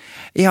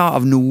 Ja,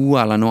 av noe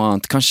eller noe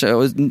annet. Kanskje,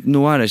 og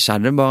noe av det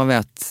skjedde bare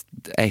ved at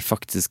jeg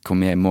faktisk kom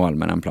i mål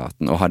med den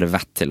platen, og hadde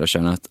vett til å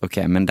skjønne at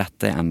ok, men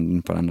dette er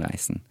enden på den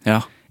reisen.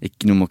 Ja.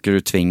 nå må ikke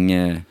du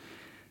tvinge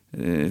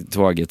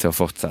toget til å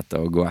fortsette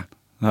å gå.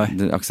 Nei.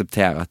 Du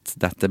aksepterer at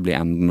dette blir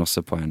enden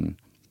også på en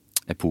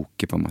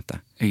epoke, på en måte.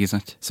 Ikke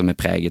sant? Som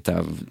preget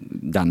av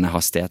denne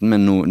hastigheten,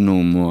 men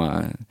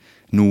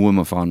noe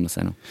må forandre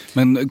seg nå.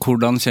 Men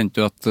hvordan kjente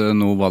du at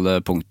nå var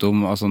det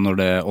punktum, altså når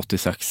det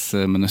 86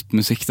 minutt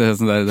musikk, det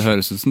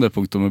høres ut som det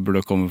punktumet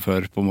burde komme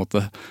før, på en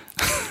måte.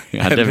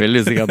 Ja, det vil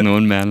jo sikkert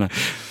noen mene.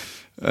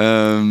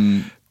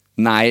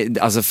 Nei,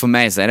 altså for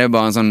meg så det jo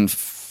bare en sånn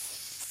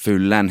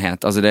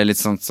fullenhet. Altså det litt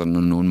sånn som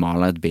når noen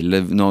maler et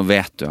bilde. Nå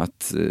vet du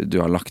at du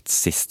har lagt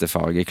siste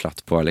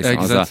fargeklatt på, liksom.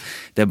 Altså,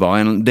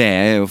 det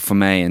jo for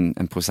meg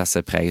en prosess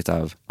preget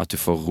av at du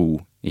får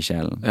ro i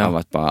sjelen. Av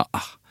at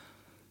bare,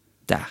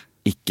 der,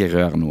 ikke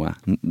rør noe.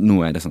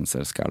 Nå det sånn som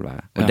det skal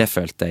være. Og det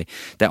følte jeg.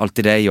 Det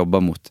alltid det jeg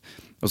jobber mot.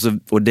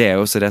 Og det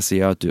også det som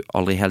gjør at du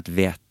aldri helt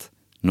vet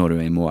når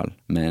du i mål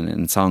med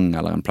en sang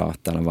eller en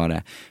plate eller hva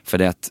det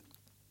for det at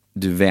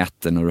du vet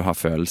det når du har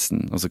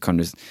følelsen, og så kan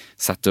du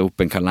sette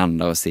opp en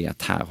kalender og si at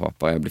her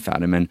håper jeg å bli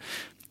ferdig, men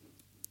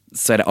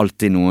så det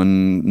alltid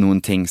noen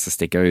ting som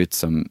stikker ut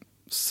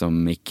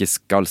som ikke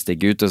skal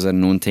stikke ut, og så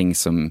det noen ting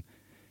som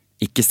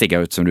ikke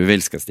stikker ut som du vil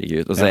skal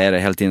stikke ut, og så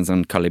det hele tiden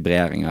sånn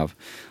kalibrering av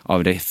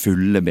det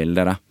fulle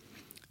bildet da.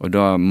 Og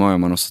da må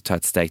jo man også ta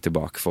et steg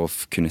tilbake for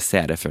å kunne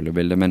se det fulle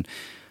bildet, men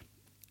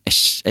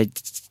jeg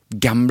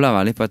gambler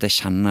veldig på at jeg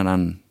kjenner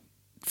den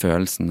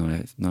følelsen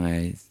når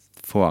jeg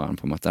får den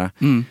på en måte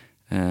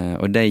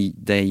og det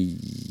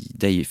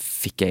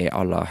fikk jeg i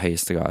aller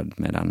høyeste grad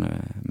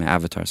med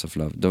Avatars of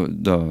Love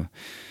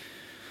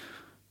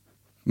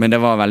men det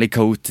var veldig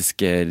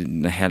kaotiske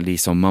hele de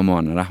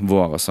sommermånedene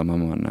vår og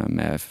sommermåneder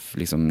med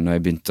liksom, når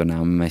jeg begynte å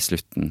nærme meg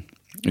slutten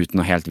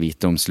uten å helt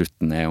vite om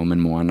slutten om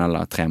en måned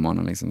eller 3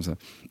 måneder liksom, så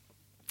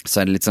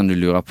det litt sånn du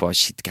lurer på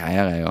shit,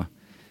 greier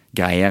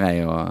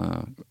jeg å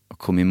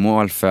komme i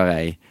mål før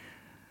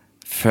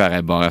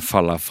jeg bare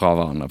faller fra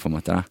hverandre på en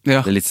måte da.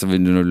 Det litt som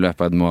når du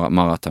løper et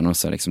maraton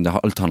også liksom.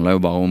 Alt handler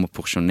jo bare om å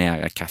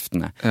porsjonere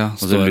kreftene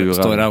står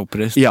jeg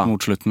opprist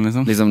mot slutten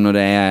liksom når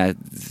det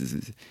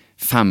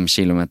 5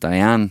 kilometer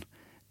igjen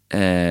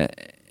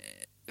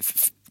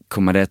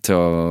kommer det til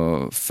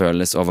å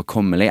føles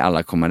overkommelig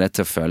eller kommer det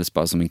til å føles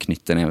bare som en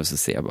knytte ned og så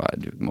sier jeg bare,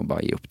 du må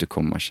bare gi opp, du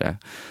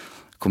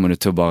kommer du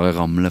til å bare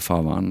ramle fra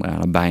hverandre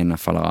eller beina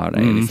faller av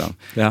deg liksom.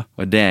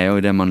 Og det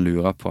jo det man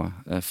lurer på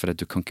for at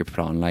du kan ikke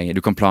planlegge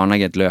du kan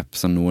planlegge et løp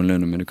sånn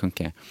noenlunde men du kan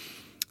ikke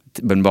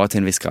men bare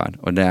til en viss grad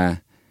og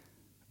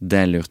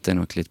det lurte jeg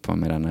nok litt på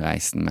med denne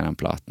reisen med den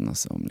platen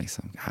også, om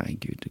liksom,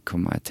 herregud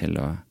kommer jeg til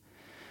å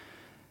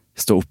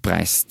stå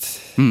oppreist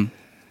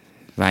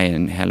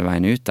hele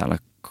veien ut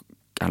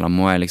eller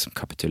må jeg liksom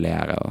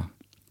kapitulere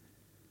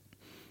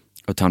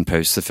og ta en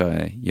pause før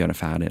jeg gjør det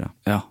ferdig da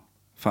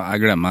For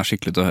jeg gleder meg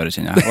skikkelig til å høre,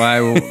 kjenner jeg.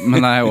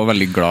 Men jeg jo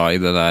veldig glad i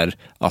det der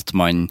at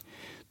man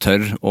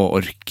tør og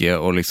orker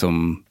å liksom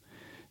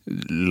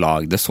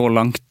lage det så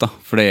langt, da.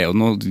 For det jo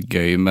noe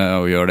gøy med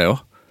å gjøre det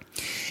også.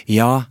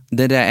 Ja,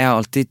 det jeg har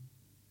alltid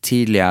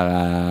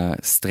tidligere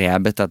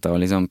strebet etter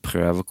å liksom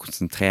prøve å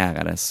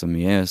konsentrere det så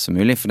mye som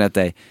mulig, fordi at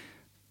jeg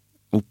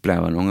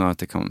opplever noen ganger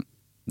at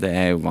det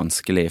jo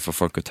vanskelig for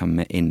folk å ta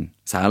med inn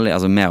særlig,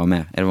 altså mer og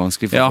mer det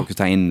vanskelig for folk å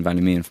ta inn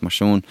veldig mye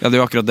informasjon det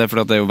jo akkurat det,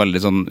 for det jo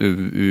veldig sånn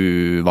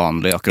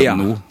uvanlig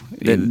akkurat nå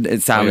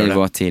særlig i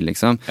vår tid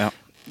liksom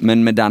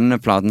men med denne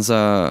platen så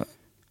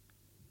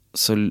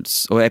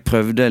og jeg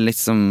prøvde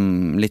litt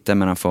det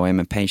med den forrige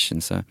med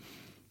Patience så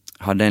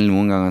hadde jeg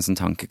noen ganger en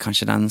sånn tanke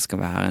kanskje den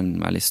skal være en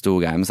veldig stor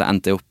greie men så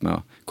endte jeg opp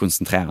med å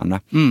konsentrere den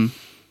da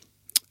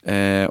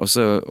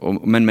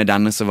men med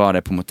denne så var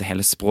det på en måte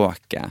hele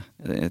språket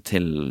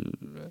til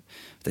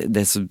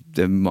det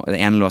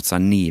en låt som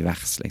har 9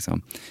 vers liksom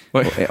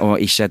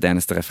og ikke et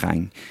eneste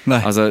refreng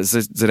altså,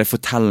 så det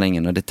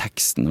fortellingen og det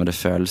teksten og det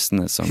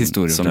følelsene som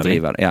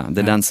driver det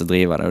det den som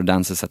driver det og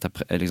den som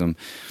setter liksom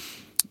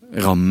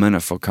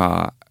rammene for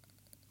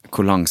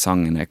hvor lang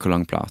sangen hvor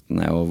lang platen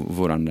og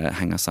hvordan det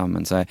henger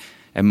sammen så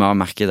jeg må ha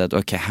merket at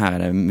ok,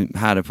 her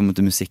det på en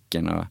måte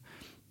musikken og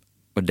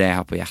det jeg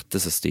har på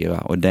hjertet som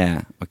styrer og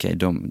det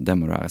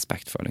må du ha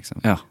respekt for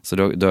liksom. Så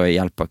da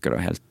hjelper ikke det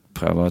å helt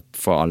prøve å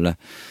få alle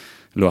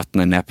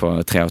låtene ned på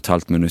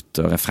 3,5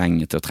 minutter og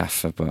refrenget til å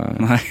treffe på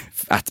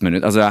 1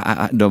 minutt altså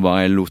da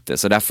bare lot det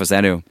så derfor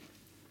så det jo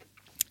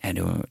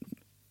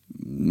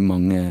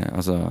mange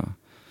altså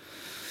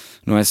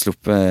nå har jeg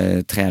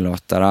sluppet 3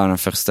 låter da,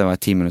 den første var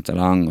 10 minutter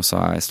lang og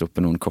så har jeg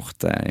sluppet noen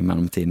korte i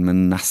mellomtiden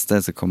men neste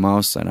som kommer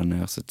også den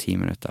høres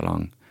 10 minutter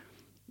lang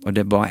og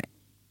det var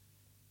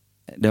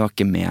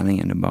ikke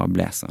meningen, det bare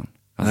ble sånn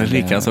altså, det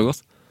liker jeg så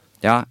godt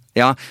ja,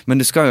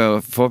 men du skal jo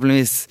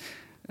forhåpentligvis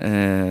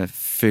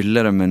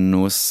fylle det med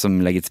noe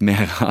som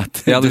legitimerer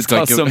at det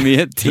tar så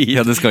mye tid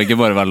det skal ikke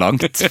bare være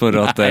langt for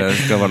at det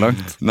skal være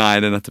langt nei,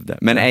 det nettopp det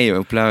men jeg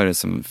opplever det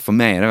som, for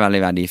meg det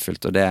veldig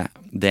verdifullt og det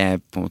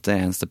på en måte det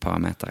eneste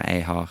parameteret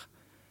jeg har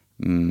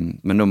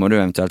men da må du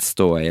eventuelt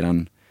stå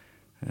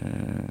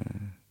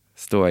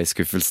i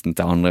skuffelsen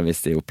til andre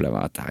hvis de opplever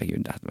at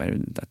herregud,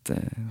 dette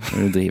hva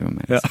du driver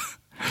med liksom.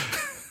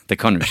 Det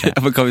kan jo skje.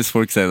 Men hva hvis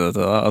folk sier det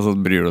til deg? Altså,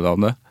 bryr du deg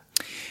om det?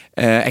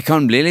 Jeg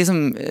kan bli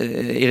liksom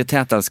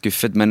irritert eller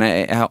skuffet, men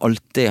jeg har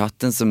alltid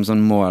hatt en som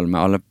sånn mål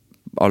med alle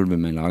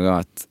album jeg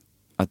lager,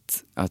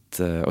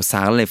 og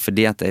særlig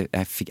fordi at jeg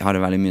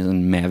hadde veldig mye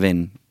sånn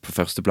medvind på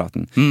første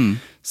platen,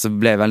 så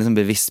ble jeg veldig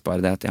sånn bevisst på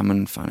det, at ja,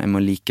 men faen, jeg må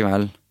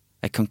likevel,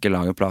 jeg kan ikke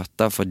lage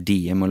plater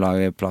fordi jeg må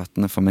lage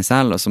platene for meg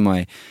selv, og så må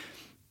jeg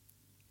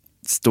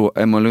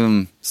må liksom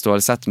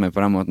stålsette meg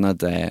på den måten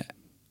at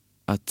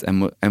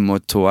jeg må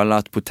tåle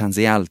at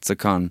potensielt så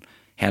kan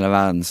hele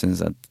verden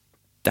synes at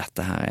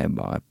dette her er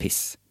bare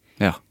piss.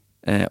 Ja.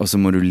 Og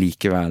så må du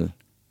likevel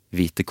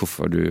vite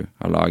hvorfor du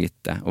har laget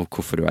det, og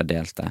hvorfor du har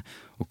delt det,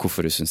 og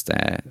hvorfor du synes det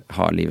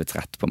har livets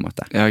rett, på en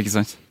måte. Ja, ikke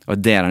sant? Og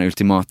det er den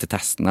ultimate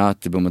testen, da,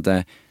 at på en måte,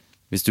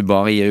 hvis du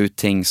bare gir ut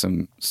ting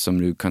som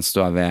du kan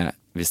stå ved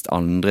hvis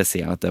andre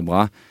sier at det er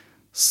bra,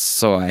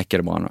 så er ikke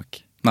det bra nok.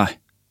 Nei.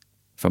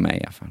 For meg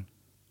i hvert fall.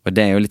 Og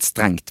det er jo litt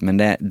strengt, men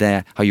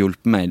det har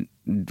hjulpet meg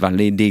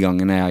veldig de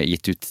gangene jeg har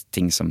gitt ut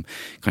ting som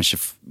kanskje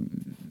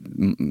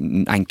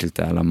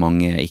enkelte eller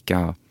mange ikke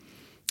har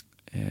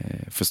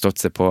forstått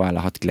seg på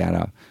eller hatt glede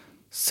av,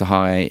 så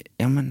har jeg,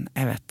 ja, men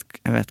jeg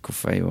vet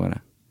hvorfor jeg gjorde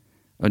det.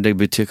 Og det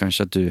betyr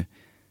kanskje at du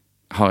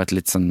har et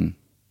litt sånn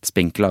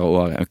spinklere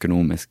år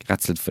økonomisk,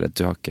 rett og slett fordi at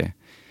du har ikke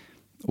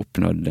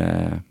oppnådd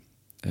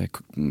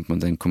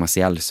en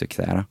kommersiell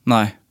suksess, da.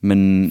 Nei,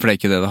 men, for det er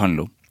ikke det det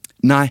handler om.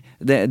 Nei,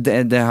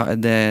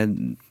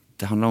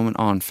 det handler om en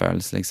annen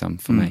følelse, liksom,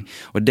 for meg.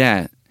 Og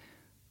der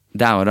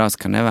og da så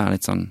kan det være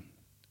litt sånn,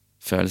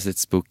 føles litt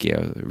spooky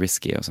og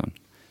risky og sånn.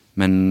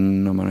 Men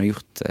når man har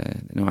gjort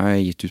nå har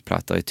jeg gitt ut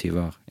plater i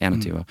 20 år,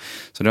 21 år,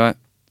 så da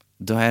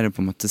er det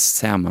på en måte,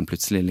 ser man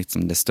plutselig litt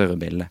som det større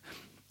bildet.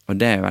 Og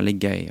det er veldig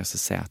gøy å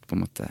se at på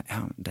en måte,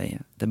 ja,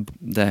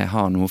 det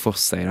har noe for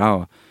seg da,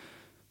 å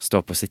stå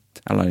på sitt,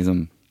 eller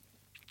liksom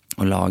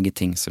å lage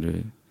ting som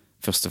du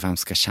først og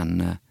fremst skal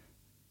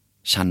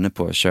kjenne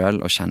på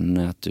selv, og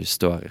kjenne at du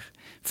står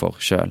for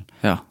selv.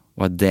 Ja.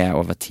 Og at det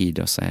over tid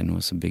også er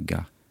noe som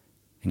bygger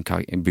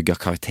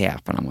karakter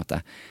på en måte.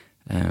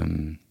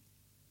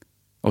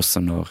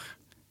 Også når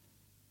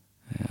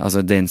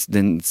altså det er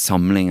en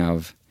samling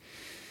av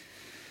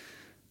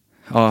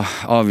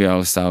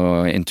avgjørelser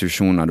og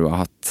intuisjoner du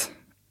har hatt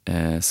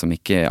som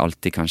ikke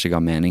alltid kanskje ga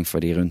mening for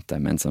de rundt deg,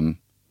 men som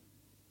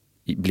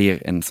blir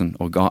en sånn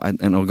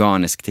en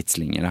organisk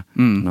tidslinje da,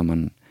 når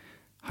man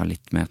har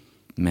litt mer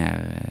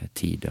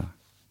tid og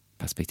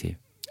perspektiv.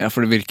 Ja, for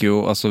det virker jo,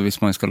 altså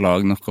hvis man skal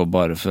lage noe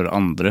bare for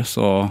andre,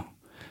 så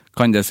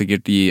kan det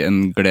sikkert gi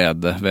en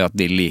glede ved at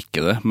de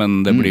liker det,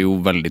 men det blir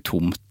jo veldig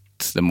tomt.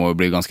 Det må jo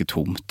bli ganske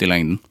tomt i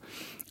lengden.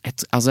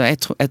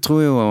 Jeg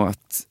tror jo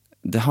at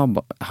det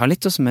har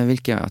litt også med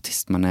hvilken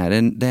artist man er.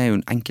 Det er jo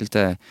en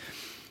enkelte,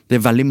 det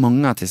er veldig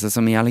mange artister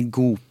som er jævlig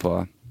god på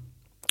å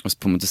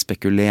på en måte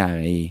spekulere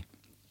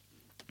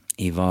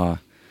i hva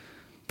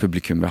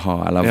publikum vil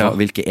ha, eller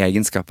hvilke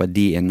egenskaper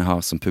de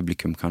innehar som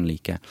publikum kan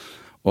like.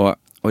 Og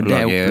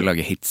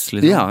lage hits,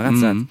 liksom. Ja, rett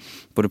og slett.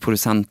 Både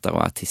produsenter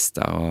og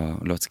artister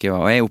og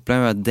låtskriver. Og jeg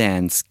opplever at det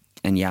er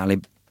en jævlig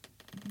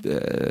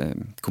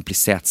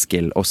komplisert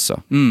skill også.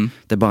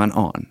 Det er bare en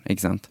annen,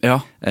 ikke sant? Ja.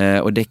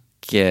 Og det er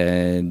ikke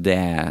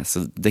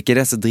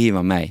det som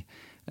driver meg.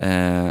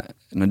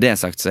 Når det er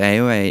sagt, så har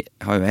jo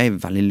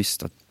jeg veldig lyst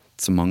til at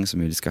så mange som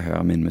mulig skal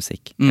høre min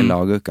musikk. Jeg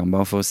lager jo ikke den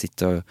bare for å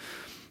sitte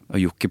og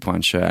jukke på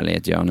en selv i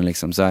et hjørne,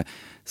 liksom. Så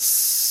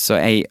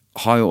jeg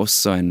har jo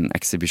også en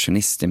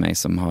ekshibisjonist i meg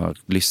som har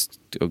lyst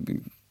til å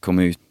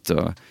komme ut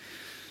og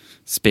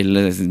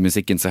spille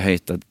musikken så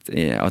høyt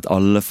at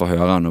alle får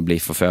høre den og bli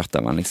forført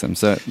av den, liksom.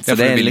 Så for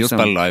det du vil liksom,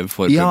 jo spille live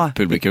for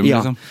publikum,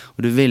 liksom. Ja, og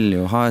du vil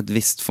jo ha et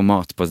visst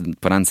format på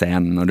den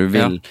scenen, og du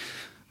vil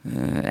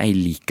jeg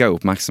liker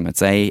jo oppmerksomhet,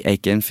 så jeg er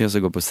ikke en fyr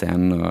som går på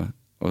scenen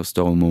og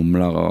står og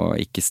mumler og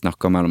ikke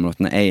snakker mellom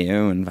låtene.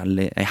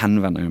 Jeg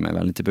henvender meg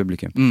veldig til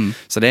publikum.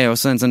 Så det er jo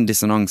også en sånn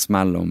dissonans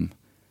mellom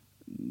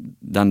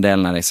den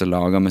delen av deg som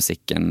lager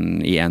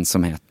musikken i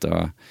ensomhet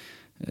og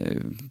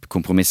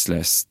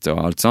kompromissløst og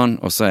alt sånn,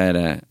 og så er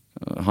det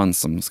han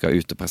som skal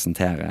ut og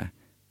presentere,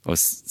 og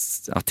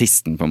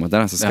artisten på en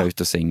måte, som skal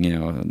ut og synge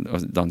og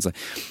danse.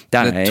 Det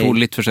er to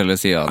litt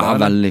forskjellige sider av det. Ja,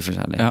 veldig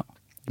forskjellige. Ja.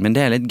 Men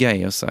det er litt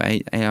gøy også.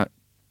 Jeg har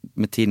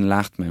med tiden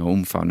lært meg å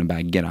omfavne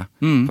begge da,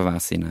 på hver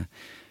sine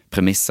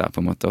premisser på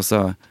en måte, og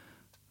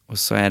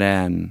så er det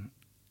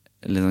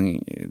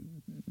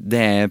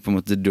det er på en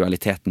måte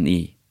dualiteten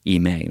i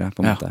meg da,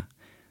 på en måte.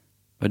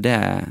 Og det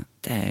er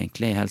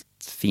egentlig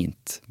helt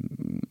fint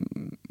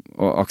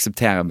å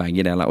akseptere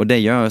begge deler, og det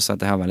gjør også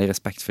at jeg har veldig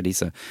respekt for de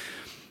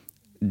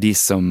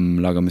som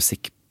lager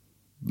musikk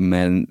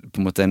med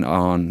på en måte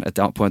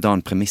på et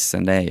annet premiss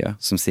enn det jeg gjør,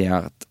 som sier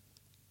at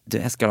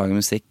jeg skal lage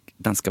musikk,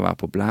 den skal være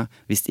populær.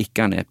 Hvis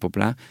ikke den er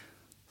populær,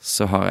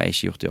 så har jeg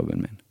ikke gjort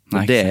jobben min.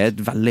 Og det er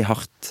et veldig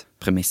hardt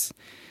premiss.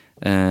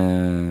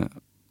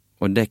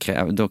 Og det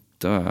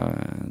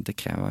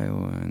krever jo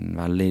en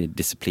veldig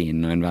disiplin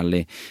og en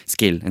veldig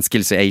skill. En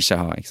skill som jeg ikke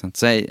har, ikke sant?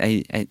 Så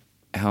jeg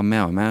har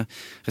mer og mer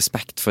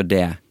respekt for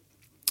det.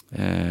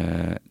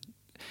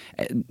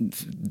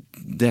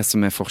 det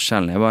som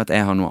forskjellen bare at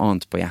jeg har noe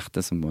annet på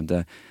hjertet som på en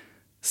måte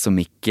som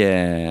ikke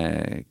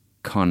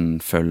kan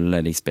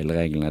følge de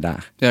spillereglene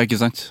der. Ja, ikke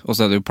sant? Og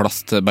så det jo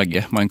plass til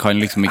begge. Man kan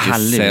liksom ikke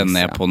se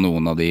ned på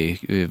noen av de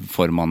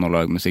formene å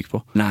lage musikk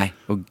på. Nei,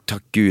 og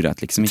takk Gud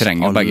at liksom ikke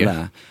trenger alle begge.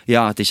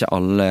 Ja, at ikke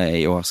alle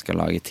i år skal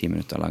lage 10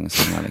 minutter lange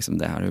sanger,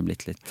 liksom. Det hadde jo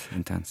blitt litt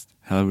intenst.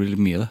 Ja, det blir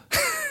litt mye det.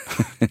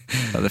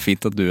 Ja, det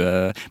fint at du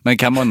Men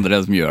hvem andre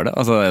det som gjør det?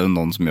 Altså, det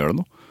noen som gjør det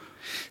nå?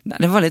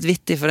 Nei, det var litt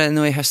vittig, for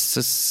nå i høst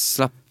så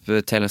slapp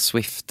Taylor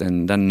Swift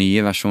den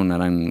nye versjonen av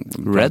den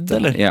Red,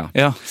 eller?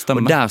 Ja,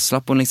 stemmer. Og der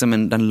slapp hun liksom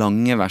den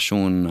lange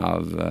versjonen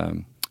av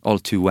All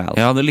Too Well.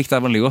 Ja, det likte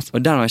jeg veldig godt.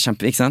 Og den var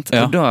kjempe, ikke sant?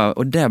 Ja.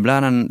 Og det ble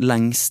den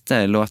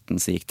lengste låten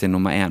som gikk til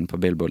nummer 1 på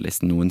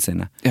Billboard-listen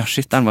noensinne. Ja,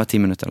 shit. Den var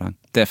 10 minutter lang.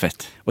 Det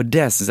fett. Og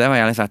det synes jeg var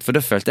jævlig fett, for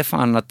da følte jeg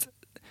faen at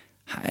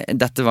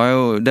dette var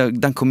jo,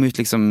 den kom ut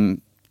liksom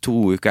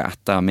 2 uker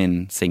etter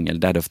min single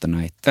Dead of the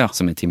Night,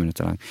 som 10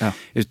 minutter lang. Ja.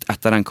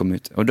 Etter den kom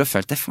ut. Og da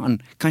følte jeg, faen,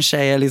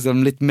 kanskje jeg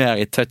liksom litt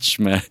mer i touch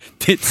med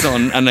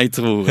tidsånd enn jeg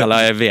tror,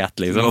 eller jeg vet,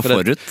 liksom. Du var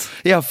forut?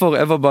 Ja,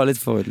 jeg var bare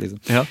litt forut,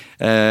 liksom. Ja.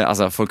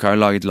 Altså, folk har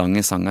jo laget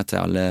lange sanger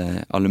til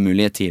alle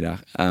mulige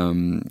tider,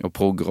 og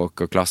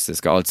progrock og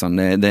klassisk og alt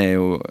sånt. Det er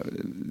jo,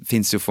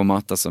 finnes jo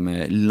formater som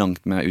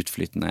langt mer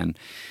utflytende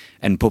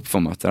enn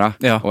popformatet, da.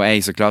 Ja. Og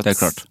jeg så klart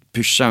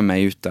pusher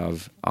meg ut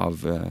av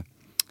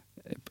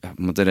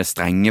det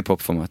strenge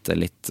popformatet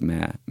litt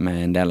med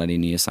en del av de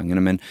nye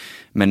sangene,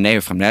 men det er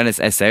jo fremdeles,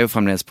 jeg ser jo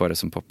fremdeles på det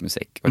som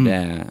popmusikk, og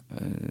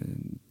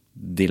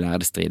de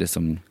lærde strides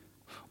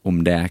om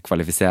det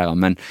kvalifiserer,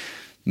 men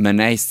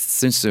jeg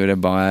synes jo det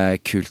er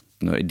bare kult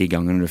de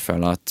gangene du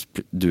føler at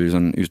du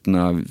sånn, uten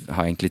å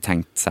ha egentlig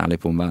tenkt særlig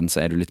på omverden,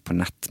 så er du litt på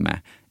nett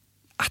med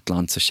et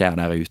eller annet som skjer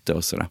der ute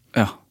også da.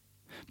 Ja,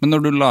 men når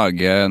du har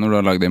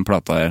laget din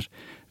plata her,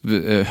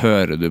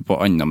 hører du på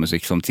annen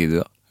musikk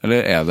samtidig da?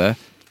 Eller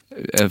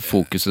er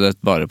fokuset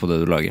ditt bare på det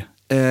du lager?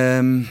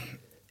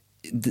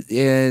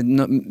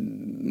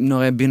 Når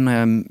jeg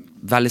begynner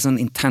veldig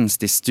sånn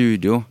intenst i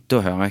studio,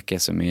 da hører jeg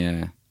ikke så mye,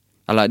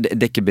 eller det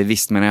er ikke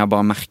bevisst, men jeg har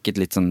bare merket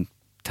litt sånn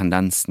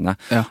tendensen da,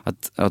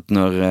 at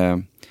når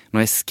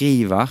jeg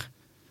skriver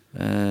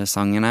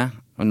sangene,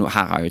 og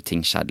her har jo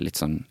ting skjedd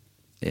litt sånn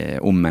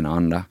om en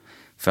annen da,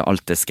 for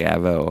alt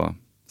skrevet og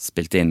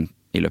spilt inn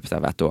i løpet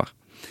av et år.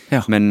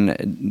 Ja. Men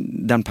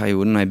den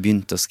perioden når jeg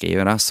begynte å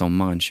skrive da,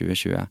 sommeren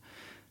 2020,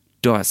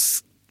 da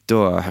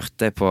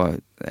hørte jeg på,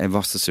 jeg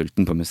var så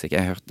sulten på musikk,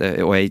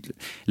 og jeg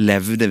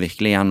levde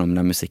virkelig gjennom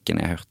den musikken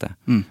jeg hørte.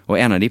 Og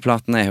en av de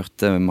platene jeg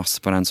hørte masse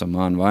på den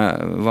sommeren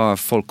var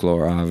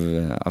Folklore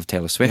av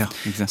Taylor Swift,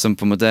 som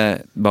på en måte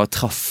bare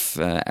traff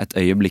et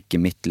øyeblikk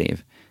i mitt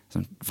liv.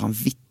 Sånn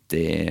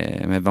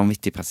med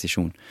vanvittig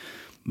presisjon.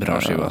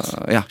 Bra skive, altså.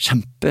 Ja,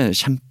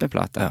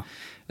 kjempeplate. Ja.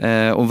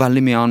 Og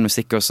veldig mye annen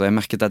musikk også. Jeg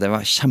merket at jeg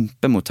var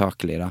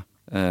kjempemottakelig da.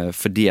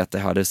 Fordi at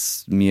jeg hadde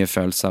mye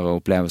følelser og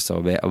opplevelser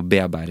å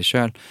bearbeide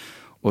selv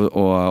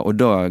og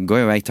da går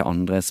jo jeg til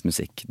andres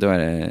musikk da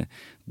er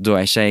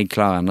ikke jeg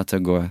klar enda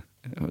til å gå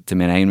til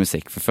min egen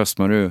musikk, for først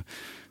må du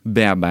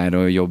bearbeide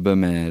og jobbe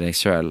med deg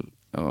selv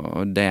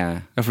og det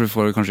ja, for du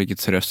får kanskje ikke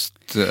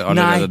trøst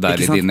allerede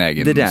der i din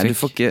egen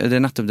musikk det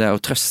er nettopp det,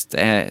 og trøst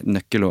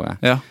nøkkelordet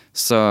ja.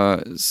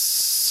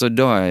 Så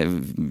da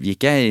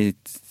gikk jeg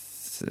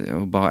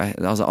og bare,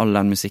 altså all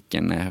den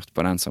musikken jeg hørte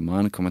på den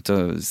sommeren kommer til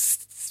å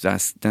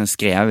den er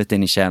skrevet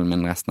inn i sjelen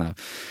min resten av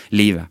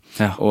livet.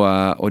 Ja.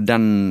 Og det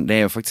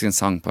er jo faktisk en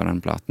sang på den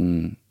platen,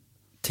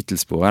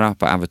 titelsporet da,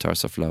 på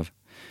Avatars of Love,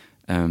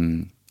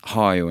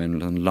 har jo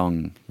en lang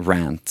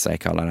rant, så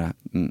jeg kaller det,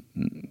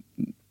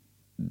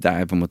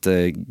 der jeg på en måte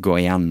går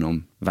igjennom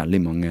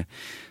veldig mange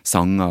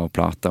sanger og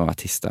plater og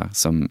artister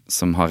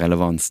som har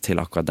relevans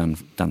til akkurat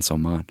den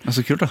sommeren. Det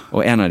så kult da.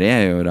 Og en av de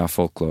er jo da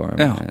Folklore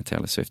med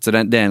Taylor Swift. Så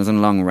det er en sånn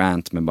lang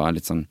rant med bare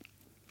litt sånn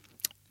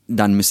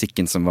den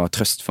musikken som var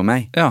trøst for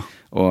meg,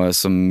 og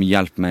som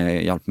hjalp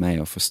meg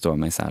å forstå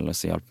meg selv, og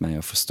så hjalp meg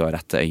å forstå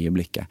dette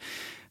øyeblikket,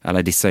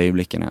 eller disse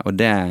øyeblikkene.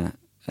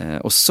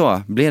 Og så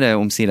blir det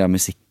omsider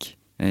musikk.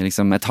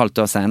 Liksom et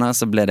halvt år senere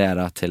så ble det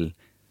da til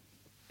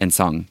en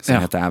sang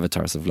som heter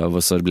Avatars of Love,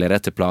 og så ble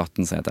det til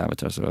platen som heter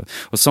Avatars of Love.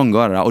 Og sånn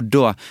går det da. Og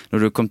da, når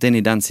du har kommet inn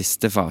i den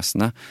siste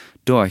fasen,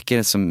 da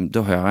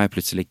hører jeg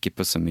plutselig ikke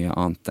på så mye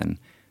annet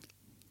enn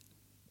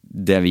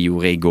det vi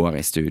gjorde i går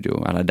i studio,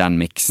 eller den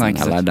mixen,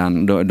 eller da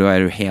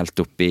er du helt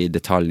oppe i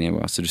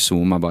detaljnivå, så du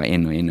zoomer bare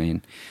inn og inn og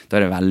inn. Da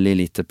er det veldig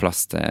lite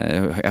plass til,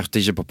 jeg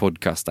hørte ikke på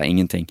podcaster,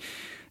 ingenting.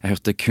 Jeg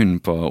hørte kun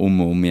på om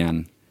og om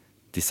igjen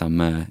de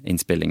samme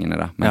innspillingene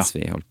da, mens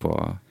vi holdt på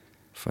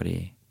for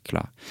de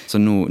klar.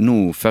 Så nå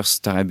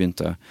først har jeg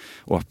begynt å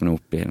åpne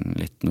opp i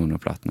litt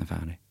når platene er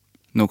ferdig.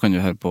 Nå kan du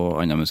høre på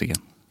annen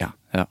musikken? Ja.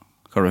 Hva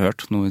har du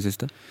hørt nå i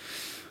siste?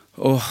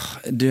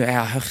 Jeg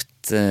har hørt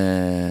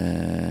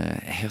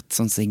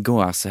sånn som i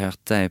går så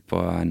hørte jeg på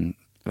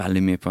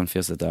veldig mye på en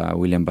fyr som heter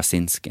William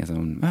Basinski, en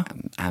sånn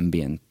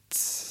ambient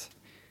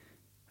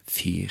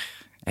fyr.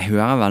 Jeg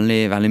hører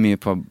veldig, veldig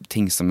mye på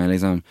ting som er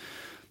liksom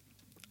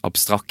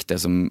abstrakte,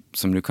 som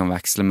du kan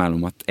veksle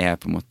mellom at er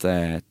på en måte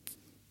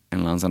en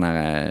eller annen sånn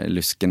her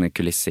luskende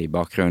kulisse i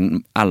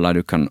bakgrunnen, eller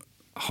du kan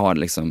ha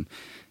det liksom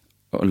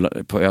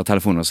på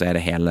øretelefoner, så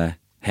det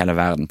hele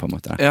verden på en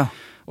måte. Ja.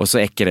 Og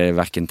så ikke det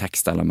hverken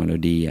tekst eller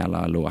melodi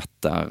eller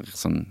låter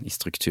sånn i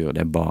struktur,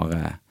 det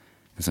bare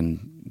en sånn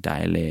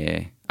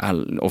deilig,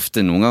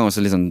 ofte noen ganger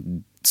også litt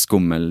sånn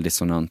skummel,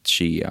 dissonant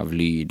sky av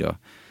lyd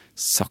og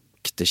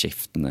sakte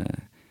skiftende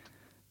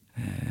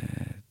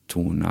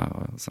toner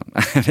og sånn.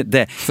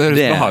 det høres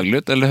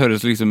behagelig ut, eller det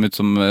høres liksom ut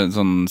som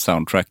sånn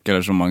soundtrack,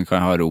 eller som man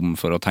kan ha rom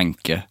for å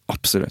tenke.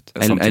 Absolutt.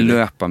 Jeg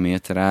løper mye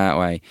til det,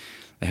 og jeg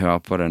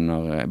hører på det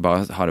når jeg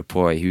bare har det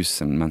på i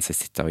huset mens jeg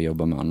sitter og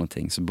jobber med andre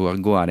ting, så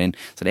bare går det inn.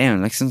 Så det jo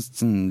en liksom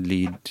sånn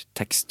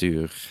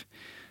lydtekstur,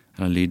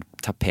 eller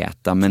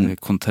lydtapeter, men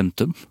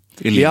Contentum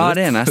i livet. Ja,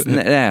 det nesten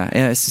det.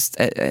 Jeg synes,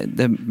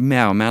 det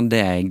mer og mer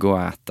det jeg går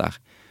etter.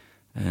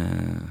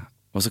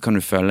 Og så kan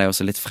du føle deg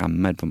også litt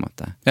fremmed på en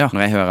måte. Ja.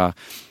 Når jeg hører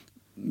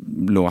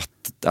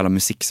låt, eller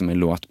musikk som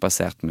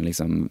låtbasert med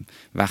liksom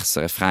vers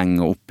og refreng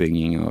og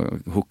oppbygging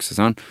og hooks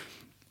og sånn,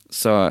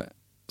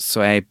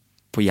 så jeg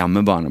på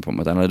hjemmebane på en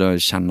måte, eller da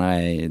kjenner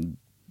jeg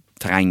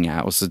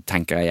terrenget, og så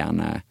tenker jeg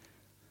gjerne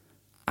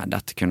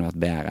dette kunne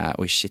vært bedre,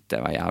 oi shit,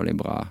 det var jævlig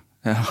bra,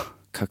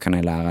 hva kan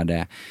jeg lære av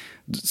det?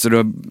 Så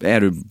da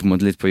du på en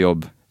måte litt på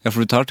jobb. Ja, for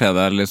du tar til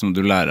deg liksom,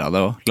 du lærer av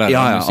det også.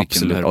 Ja,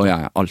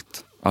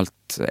 absolutt,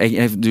 alt.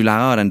 Du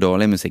lærer av den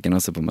dårlige musikken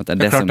også på en måte,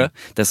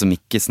 det som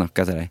ikke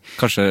snakker til deg.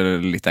 Kanskje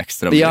litt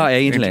ekstra. Ja,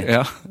 egentlig.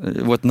 Ja.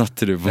 What not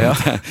to do på en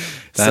måte.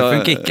 Det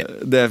funker ikke.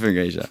 Det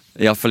funker ikke.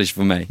 I hvert fall ikke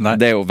for meg. Nei.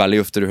 Det jo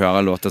veldig ofte du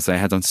hører låter som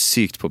helt sånn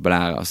sykt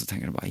populære, og så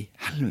tenker du bare,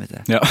 i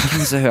helvete,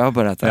 hvem som hører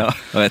på dette? Ja,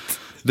 jeg vet.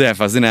 Det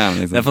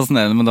fascinerende liksom. Det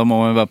fascinerende, men da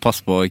må man bare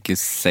passe på å ikke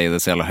si det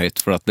så jævla høyt,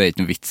 for at det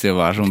ikke noe vits i å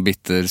være sånn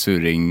bitter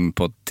suring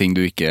på ting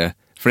du ikke...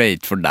 For det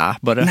ikke for deg,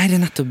 bare. Nei, det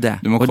nettopp det.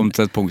 Du må komme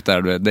til et punkt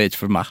der det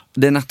ikke for meg.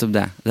 Det nettopp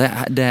det.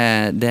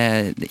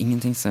 Det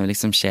ingenting som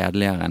liksom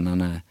kjedeligere enn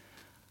denne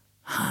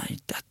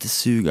dette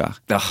suger.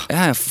 Ja,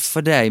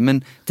 for deg,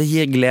 men det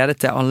gir glede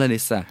til alle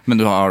disse.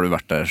 Men har du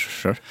vært der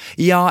selv?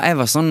 Ja, jeg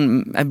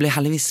ble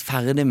heldigvis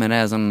ferdig med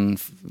det sånn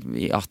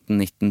i 18,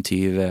 19,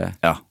 20,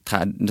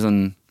 30,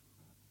 sånn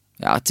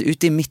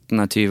ute i midten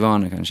av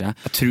 20-årene kanskje.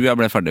 Jeg tror jeg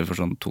ble ferdig for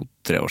sånn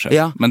 2-3 år siden.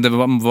 Ja. Men det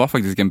var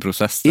faktisk en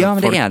prosess. Ja,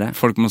 men det det.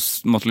 Folk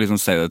måtte liksom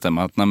si det til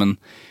meg at nei, men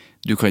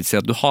du kan ikke si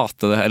at du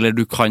hater det, eller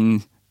du kan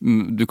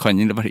i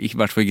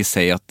hvert fall ikke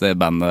si at det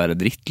bandet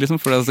dritt, liksom,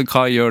 for altså,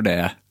 hva gjør det?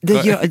 Det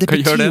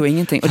betyr jo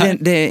ingenting,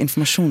 og det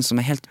informasjon som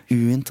helt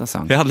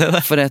uinteressant. Ja,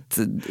 det. For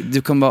du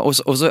kan bare, og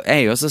så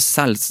jeg jo også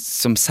selv,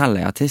 som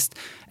selv artist,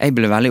 jeg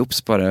ble veldig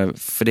obs på det,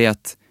 fordi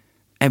at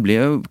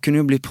kunne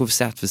jo bli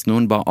provosert hvis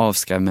noen bare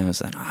avskrev meg og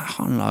sa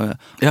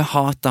jeg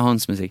hater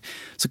hans musikk.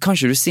 Så kan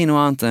ikke du si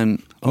noe annet enn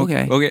ok.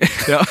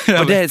 Ja,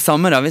 og det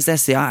samme da, hvis jeg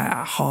sier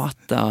jeg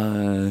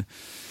hater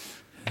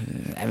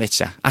jeg vet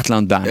ikke, et eller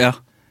annet band. Ja,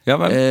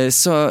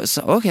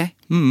 så ok.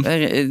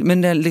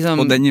 Men det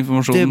liksom, og den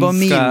informasjonen det bare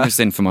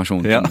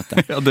minusinformasjon på en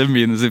måte. Ja, det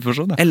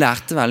minusinformasjon. Jeg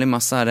lærte veldig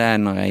masse av det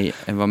når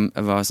jeg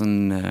var sånn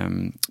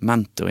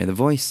mentor i The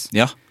Voice.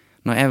 Ja.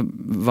 Når jeg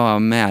var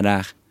med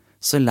der,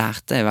 så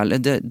lærte jeg veldig,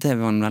 det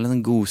var en veldig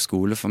god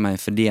skole for meg,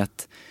 fordi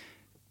at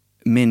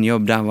min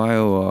jobb der var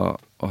jo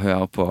å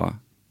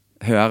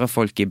høre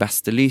folk i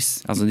beste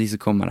lys, altså de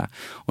som kommer der.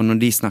 Og når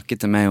de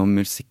snakket til meg om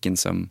musikken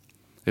som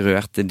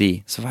rørte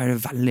de, så var det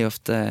veldig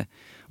ofte,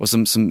 og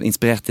som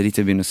inspirerte de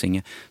til å begynne å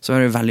synge, så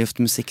var det veldig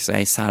ofte musikk som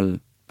jeg selv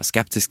var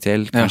skeptisk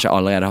til, kanskje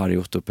allerede hadde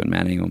gjort opp en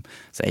mening om,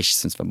 så jeg ikke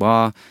syntes var bra,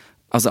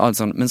 altså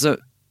alt sånt. Men så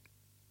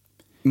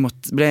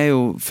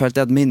følte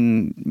jeg at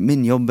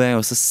min jobb er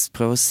å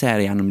prøve å se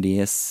det gjennom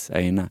deres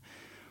øyne,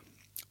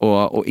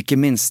 og ikke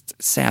minst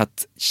se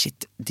at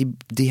shit,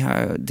 de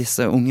har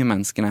disse unge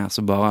menneskene her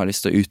som bare har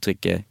lyst til å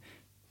uttrykke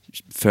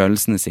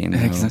følelsene sine,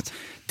 og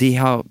de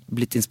har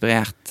blitt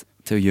inspirert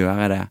til å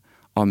gjøre det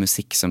av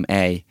musikk som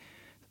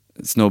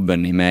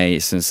snobben i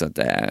meg synes at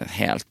det er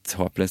helt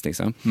håpløst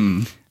liksom.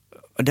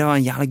 Og det var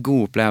en jævlig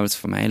god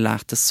opplevelse for meg. Jeg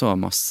lærte så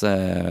masse,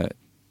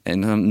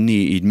 en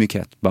ny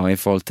ydmykhet bare i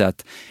forhold til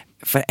at,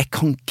 for jeg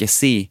kan ikke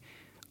si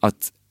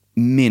at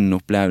min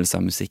opplevelse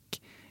av musikk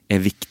er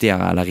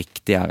viktigere eller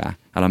riktigere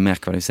eller mer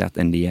kvalifisert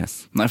enn deres.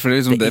 Nei, for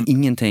liksom, det er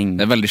ingenting.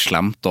 Det er veldig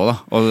slemt også da,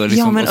 og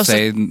liksom å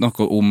si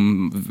noe om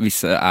hvis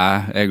jeg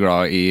er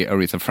glad i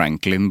Aretha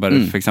Franklin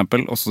bare for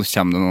eksempel, og så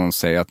kommer det noen og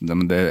sier at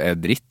det er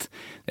dritt.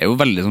 Det er jo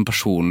veldig sånn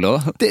personlig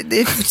da.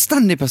 Det er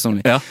fullstendig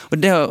personlig. Ja. Og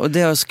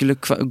det å skulle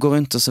gå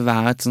rundt og så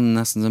være et sånn,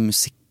 nesten sånn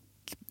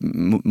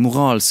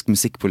moralsk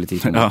musikkpoliti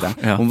på en måte,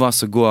 om hva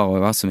som går og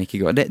hva som ikke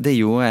går, det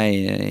gjorde jeg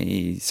i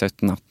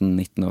 17, 18,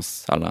 19 års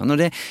alderen, og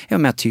det er jo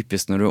mer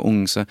typisk når du er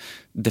ung, så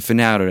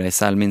definerer du deg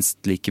selv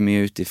minst like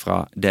mye ut ifra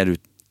det du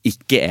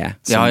ikke er,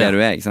 som det du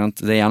er, ikke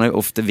sant? Det er gjerne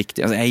ofte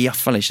viktig, altså jeg er i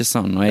hvert fall ikke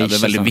sånn, og det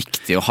er veldig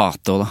viktig å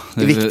hate også da,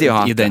 det er viktig å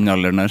hate. I den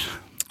alderen der.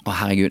 Å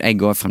herregud,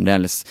 jeg går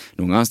fremdeles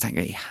noen ganger så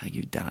tenker jeg,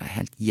 herregud, det er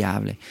helt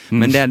jævlig,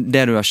 men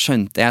det du har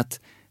skjønt er at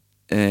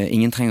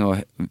ingen som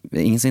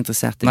er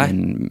interessert i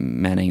min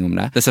mening om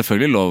det. Det er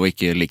selvfølgelig lov å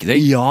ikke like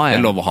ting. Ja. Det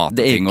er lov å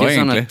hate ting også,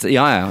 egentlig.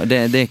 Det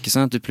er ikke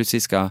sånn at du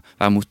plutselig skal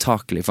være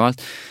mottakelig for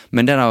alt.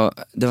 Men det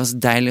var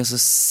så deilig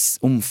å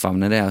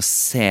omfavne det, å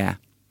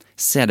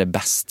se det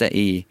beste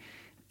i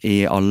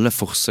alle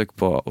forsøk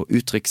på å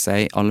uttrykke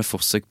seg, alle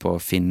forsøk på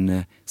å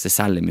finne seg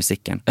selv i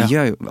musikken.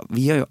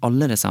 Vi gjør jo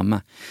alle det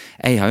samme.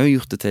 Jeg har jo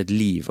gjort det til et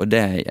liv, og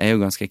det er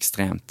jo ganske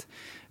ekstremt.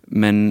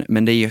 Men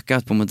det gjør ikke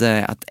at, på en måte,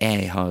 at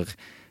jeg har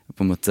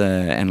på en måte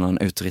en eller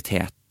annen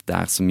autoritet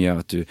der som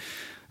gjør at du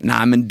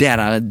nei, men det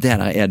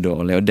der er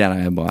dårlig, og det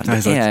der er bra.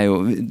 Det er jo,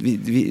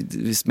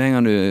 hvis med en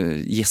gang du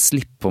gir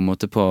slipp på en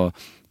måte på å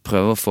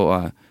prøve å få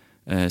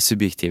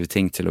subjektive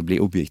ting til å bli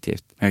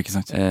objektivt, ikke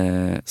sant?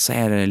 Så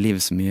er det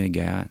livet så mye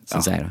gøyere,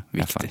 synes jeg da.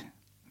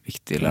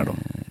 Viktig lærdom.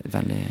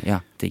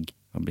 Veldig, digg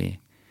å bli.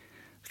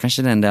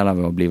 Kanskje det er en del av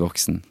å bli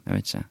voksen, jeg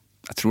vet ikke.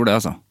 Jeg tror det,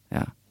 altså.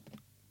 Ja.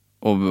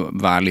 Og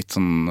være litt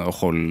sånn,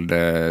 holde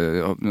det,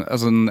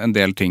 altså en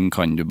del ting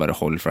kan du bare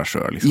holde for deg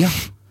selv, liksom.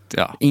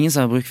 Ja. Ingen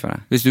som har bruk for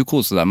det. Hvis du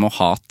koser deg med å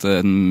hate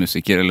en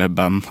musiker eller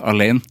band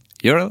alene,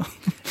 gjør det da.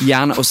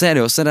 Gjerne, og så er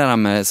det også det der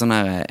med sånn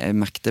her, jeg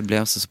merker det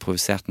blir også så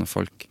provosert når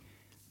folk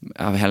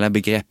av hele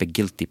begrepet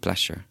guilty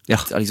pleasure.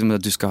 Liksom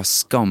at du skal ha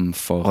skam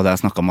for og det har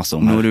jeg snakket masse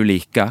om noe du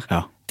liker.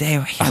 Det er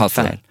jo helt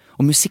feil.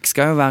 Og musikk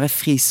skal jo være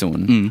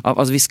frizonen.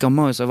 Altså vi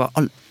skammer oss over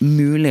all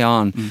mulig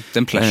annen det er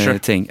en pleasure.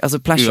 Ting.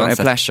 Altså pleasure er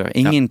pleasure.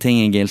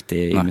 Ingenting er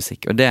guilty i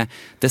musikk. Og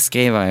det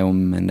skriver jeg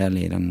om en del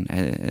i den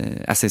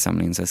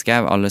essaysamlingen som jeg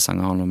skrev. Alle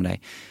sanger handler om deg.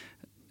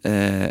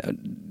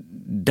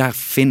 Der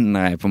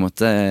finner jeg på en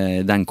måte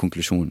den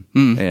konklusjonen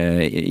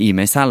i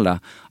meg selv da.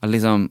 At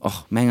liksom,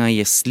 med en gang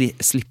jeg gir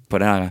slipp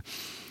på det der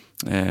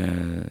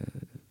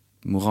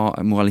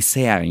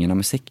moraliseringen av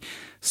musikk,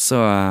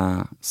 så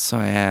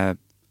er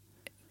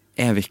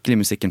virkelig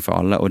musikken for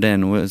alle, og det er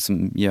noe som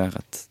gjør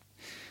at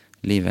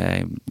livet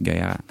er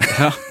gøyere.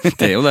 Ja,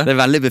 det er jo det. Det er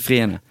veldig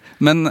befriende.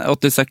 Men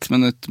 86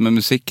 minutter med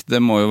musikk,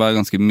 det må jo være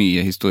ganske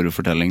mye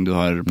historiefortelling du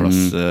har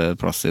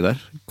plass i der.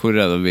 Hvor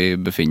er det vi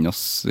befinner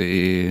oss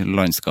i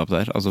landskap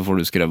der? Altså har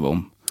du skrevet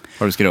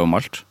om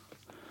alt?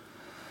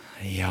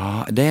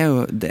 Ja, det er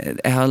jo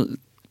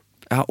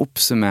jeg har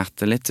oppsummert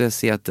det litt til å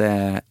si at det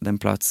er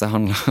en plate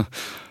som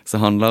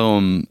handler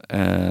om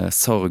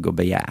sorg og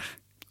begjær.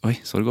 Oi,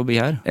 sorg og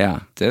begjær. Ja.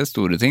 Det er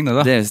store ting, det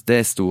da. Det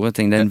er store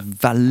ting. Det er en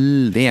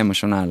veldig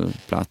emosjonell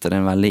plate. Det er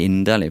en veldig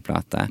inderlig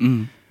plate.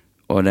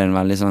 Og det er en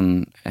veldig sånn,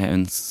 jeg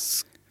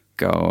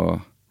ønsker å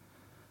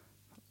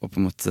på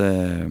en måte,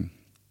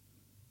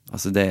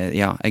 altså det,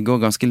 jeg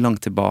går ganske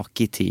langt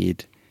tilbake i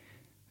tid.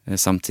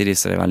 Samtidig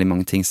så er det veldig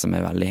mange ting som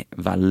er veldig,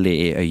 veldig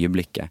i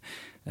øyeblikket.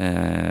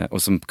 Og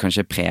som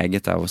kanskje er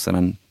preget av også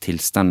den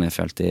tilstanden jeg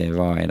følte jeg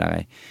var i,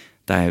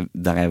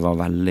 der jeg var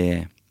veldig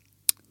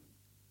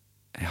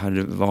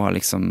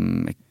jeg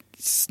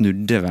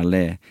snudde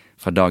veldig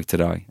fra dag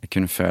til dag. Jeg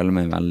kunne føle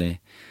meg veldig,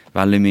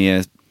 veldig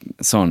mye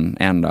sånn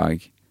en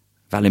dag,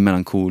 veldig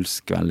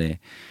melankolsk, veldig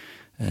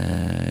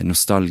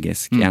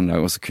nostalgisk en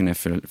dag, og så kunne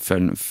jeg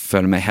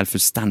føle meg helt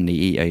fullstendig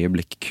i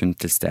øyeblikket, kun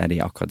til stede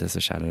i akkurat det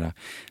som skjedde der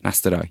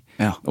neste dag.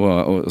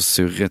 Og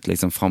surret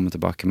liksom fram og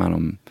tilbake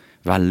mellom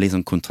veldig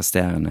sånn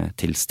kontrasterende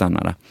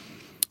tilstander da.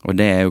 Og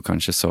det er jo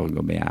kanskje sorg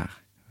og begjær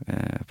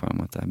på en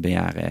måte.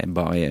 Begjær er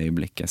bare i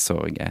øyeblikket,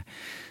 sorg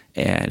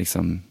er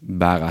liksom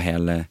bærer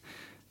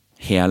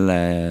hele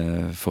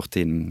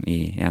fortiden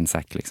i en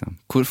sekk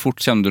liksom. Hvor fort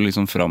kommer du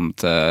liksom fram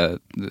til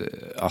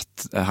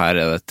at her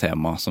er det et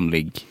tema som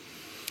ligger?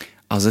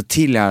 Altså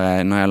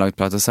tidligere når jeg har laget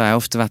plater, så har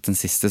jeg ofte vært den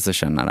siste som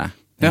skjønner det.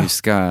 Jeg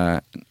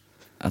husker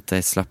at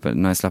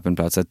når jeg slapp en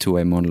plate, så er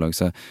 2A Monolog,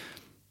 så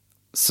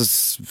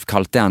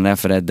kalte jeg han det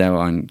fordi det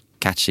var en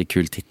catchy,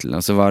 kul titel.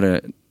 Og så var det,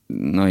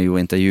 når jeg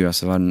gjorde intervjuer,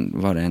 så var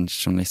det en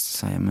journalist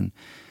som sa, men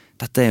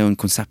dette er jo en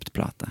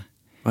konseptplate.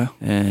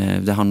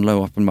 Det handler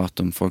jo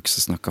åpenbart om folk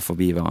som snakker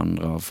forbi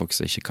hverandre, og folk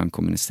som ikke kan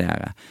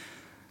kommunisere.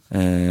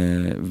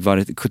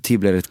 Hvor tid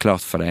ble det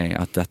klart for deg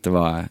at dette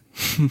var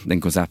den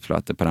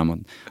konseptplate på den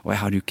måten? Og jeg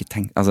hadde jo ikke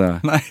tenkt,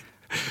 altså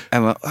jeg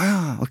var,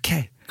 ok.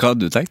 Hva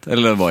hadde du tenkt?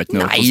 Eller det var ikke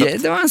noe konsept?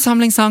 Nei, det var en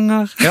samling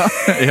sanger.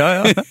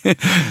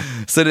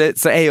 Så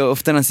jeg er jo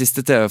ofte den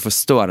siste til å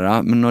forstå det da,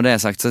 men når det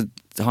er sagt,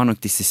 så har nok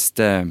de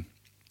siste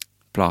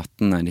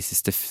platene,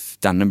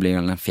 denne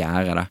blir den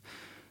 4. da,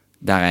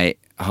 der jeg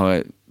har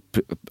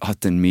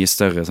hatt en mye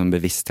større sånn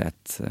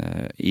bevissthet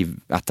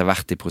etter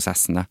hvert i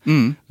prosessen da,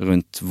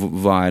 rundt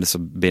hva er det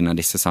som binder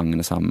disse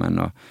sangene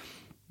sammen,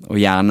 og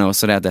gjerne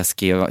også det at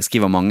jeg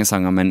skriver mange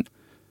sanger, men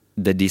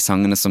det er de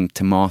sangene som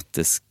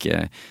tematisk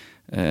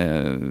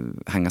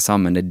henger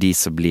sammen, det er de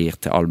som blir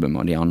til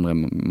albumet, og de andre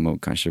må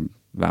kanskje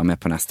være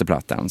med på neste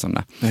plate eller noe sånt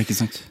da. Det er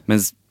ikke sant.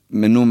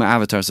 Men nå med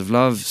Avatars of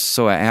Love,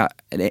 så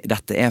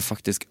dette er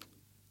faktisk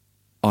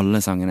alle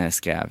sangene jeg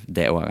skrev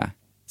det året.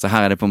 Så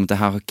her er det på en måte,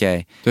 her har ikke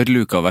jeg... Du har ikke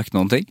luket vekk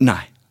noen ting?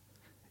 Nei.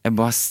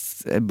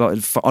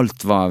 For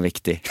alt var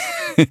viktig.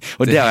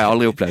 Og det har jeg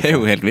aldri opplevd. Det er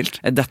jo helt vilt.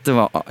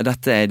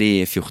 Dette er de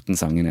 14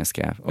 sangene jeg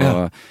skrev.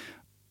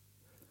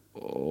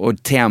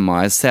 Og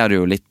temaet ser du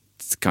jo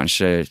litt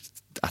kanskje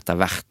etter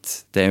hvert.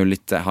 Det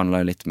handler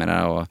jo litt med det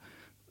der å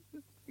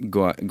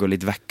gå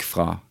litt vekk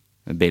fra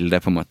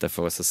bildet på en måte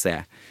for å se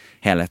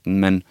helheten,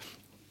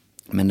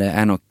 men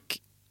det nok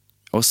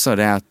også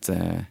det at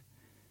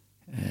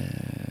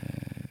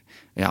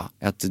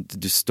at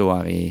du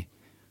står i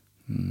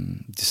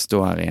en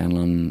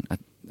eller annen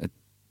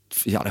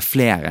det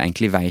flere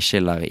egentlig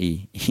veiskiller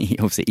i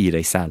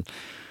deg selv,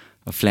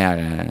 og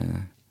flere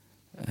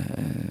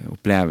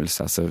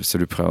opplevelser så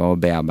du prøver å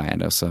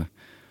bearbeide,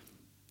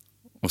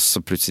 og så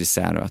plutselig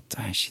ser du at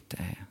shit,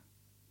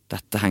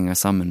 dette henger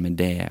sammen med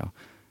det, og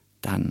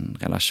den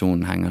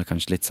relasjonen henger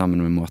kanskje litt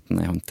sammen med måten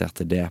jeg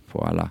håndterte det på,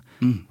 eller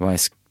hva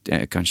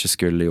jeg kanskje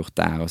skulle gjort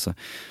der, og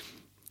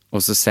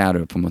så ser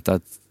du på en måte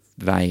at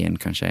veien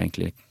kanskje er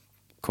egentlig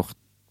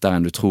kortere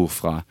enn du tror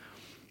fra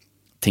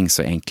ting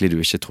som egentlig du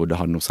ikke trodde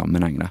hadde noe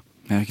sammenheng da.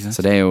 Ja, ikke sant?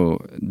 Så det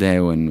er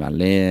jo en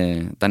veldig,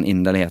 den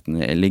inderligheten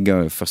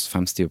ligger jo først og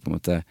fremst i på en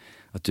måte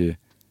at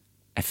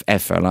jeg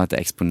føler at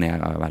jeg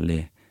eksponerer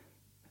veldig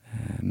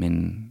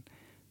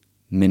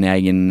mine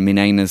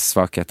egne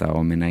svakheter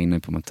og mine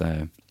egne på en måte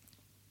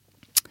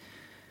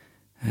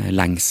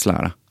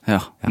lengsler da. Ja,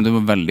 men det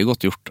var veldig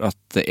godt gjort at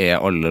det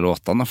alle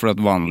låtene, for at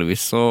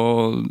vanligvis så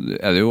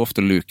det jo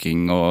ofte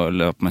luking og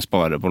at man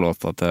sparer på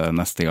låta til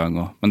neste gang,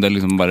 men det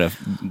liksom bare,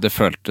 det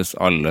føltes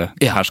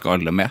her skal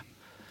alle med.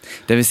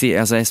 Det vil si,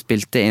 altså jeg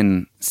spilte inn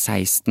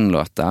 16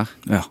 låter,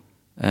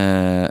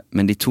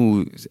 men de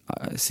 2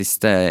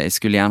 siste, jeg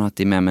skulle gjerne hatt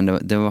de med, men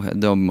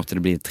da måtte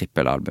det bli et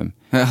trippelalbum.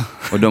 Ja,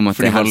 og da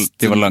måtte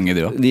de var lange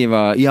de også.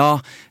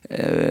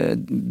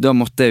 Da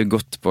måtte jeg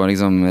gått på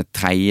liksom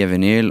 3.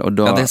 vinyl, og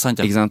da, det sant,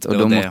 ikke sant?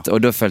 Og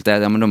da følte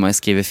jeg, men da må jeg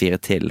skrive 4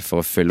 til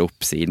for å fylle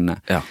opp sidene.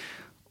 Ja.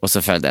 Og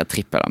så følte jeg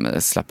trippel, men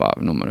slapp av,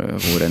 nå må du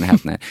roe den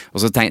helt ned.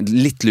 Og så tenkte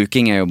litt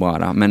luking jo bra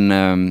da, men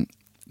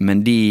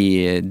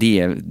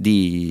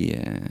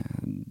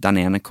den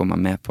ene kommer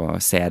med på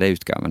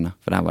CD-utgavene,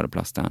 for der var det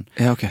plass til den.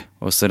 Ja, ok.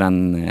 Og så den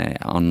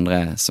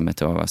andre som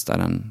til overs,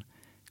 den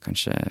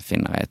kanskje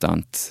finner jeg et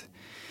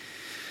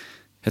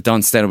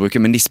annet sted å bruke,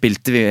 men jeg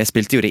spilte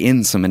jo det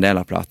inn som en del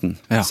av platen,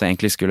 så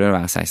egentlig skulle det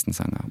være 16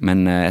 sanger,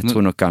 men jeg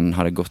tror nok han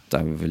hadde gått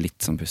av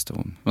litt som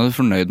pusterom. Men du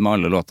fornøyd med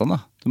alle låtene da?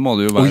 Det må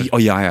du jo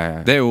være. Ja.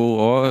 Det jo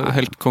også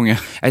helt konge.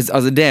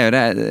 Altså det jo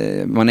det,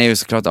 man jo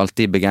så klart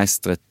alltid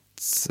begeistret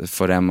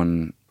for det man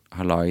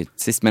har laget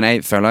sist, men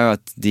jeg føler jo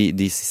at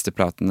de siste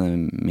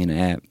platene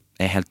mine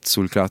helt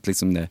solklart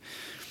liksom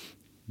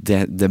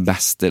det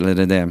beste, eller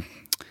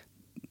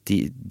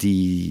de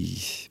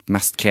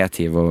mest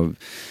kreative og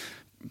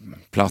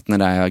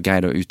platene der jeg har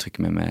greid å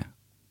uttrykke meg med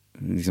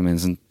liksom en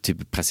sånn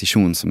type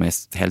presisjon som jeg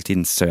hele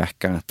tiden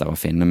søker etter å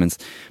finne, mens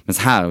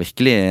her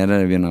virkelig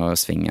det begynner å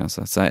svinge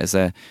altså. Så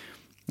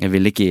jeg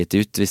ville ikke gitt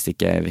ut hvis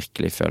ikke jeg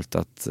virkelig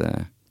følte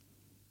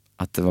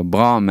at det var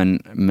bra, men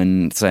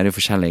så det jo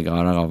forskjellige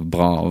grader av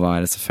bra, og hva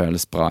det som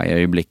føles bra i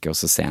øyeblikket, og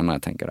så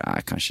senere tenker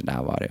jeg, kanskje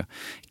der var det jo,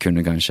 jeg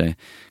kunne kanskje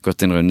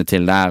gått en runde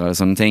til der, og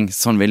sånne ting.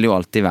 Sånn vil det jo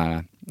alltid være.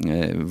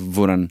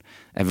 Hvordan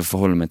jeg vil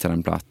forholde meg til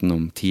den platen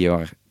om 10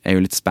 år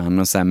jo litt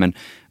spennende å se, men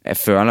jeg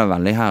føler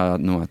veldig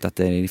her nå at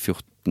dette de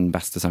 14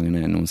 beste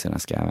sangene jeg noensinne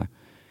har skrevet.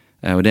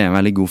 Og det en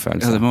veldig god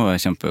følelse. Ja, det må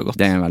være kjempegodt.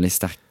 Det en veldig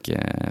sterk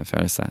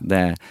følelse.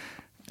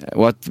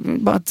 Og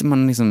at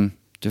man liksom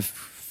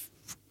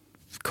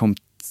kom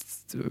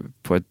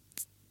på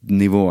et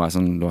nivå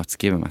sånn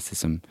låtskrivermessig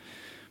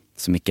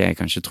som ikke jeg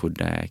kanskje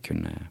trodde jeg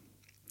kunne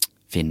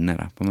finne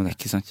det, på en måte.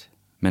 Ikke sant?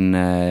 Men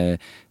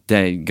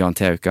det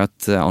garanterer jo ikke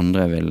at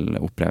andre vil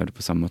oppleve det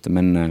på samme måte,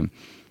 men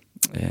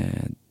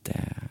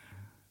det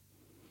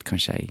kan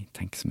ikke jeg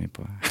tenke så mye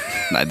på.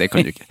 Nei, det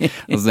kan du ikke.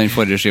 Altså, den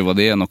forrige skiva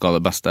di noe av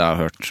det beste jeg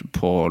har hørt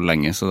på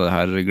lenge, så det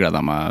her gleder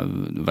jeg meg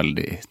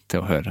veldig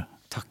til å høre.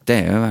 Takk, det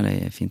jo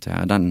veldig fint å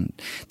høre.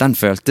 Den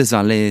føltes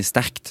veldig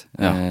sterkt,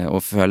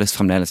 og føles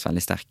fremdeles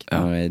veldig sterk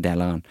når jeg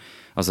deler den.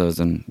 Altså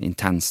sånn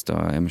intenst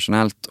og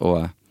emosjonelt,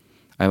 og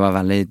jeg var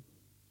veldig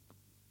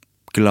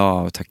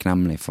glad og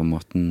takknemlig for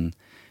måten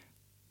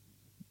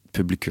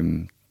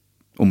publikum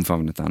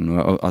omfavnet den,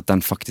 og at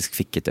den faktisk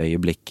fikk et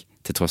øyeblikk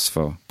til tross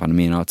for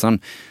pandemien og alt sånn.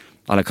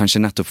 Eller kanskje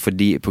nettopp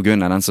fordi, på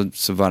grunn av den,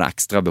 så var det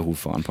ekstra behov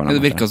for den på den måten.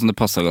 Det virket som det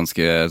passet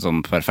ganske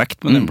sånn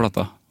perfekt med den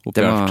plata.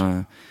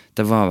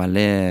 Det var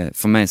veldig,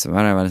 for meg så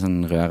var det veldig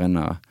sånn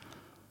rørende, og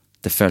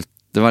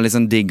det var litt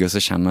sånn digg å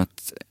kjenne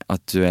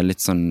at du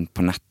litt sånn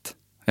på nett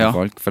med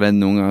folk, for det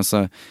noen ganger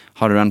så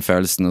har du den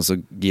følelsen, og så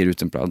gir du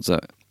ut en plate, så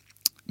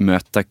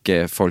møter ikke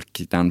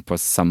folk den på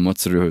samme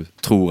måte som du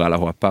tror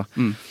eller håper.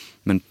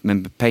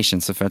 Men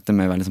Patience så følte jeg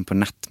meg veldig sånn på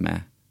nett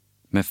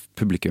med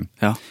publikum.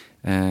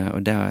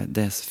 Og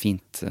det så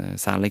fint,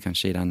 særlig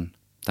kanskje i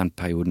den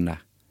perioden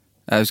der.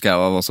 Jeg husker jeg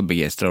var så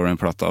begeistret over den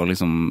plata, og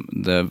liksom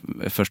det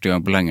første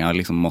gang på lenge jeg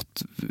liksom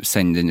måtte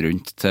sende den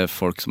rundt til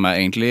folk som jeg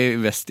egentlig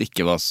visste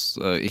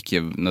ikke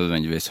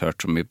nødvendigvis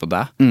hørt så mye på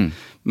deg.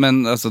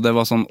 Men altså, det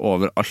var sånn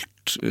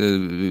overalt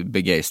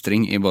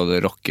begeistring i både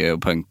rocke- og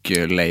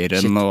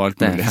punk-leiren og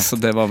alt mulig, så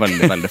det var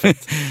veldig, veldig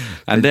fett.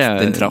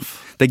 Den traff.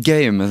 Det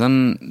gøy med sånn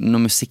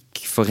når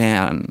musikk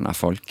forener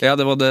folk. Ja,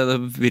 det var det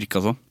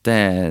virket sånn. Det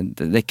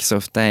er ikke så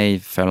ofte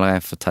jeg føler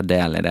jeg får ta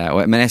del i det.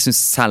 Men jeg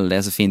synes selv det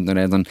er så fint når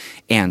det er sånn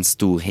en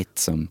stor hit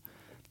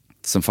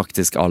som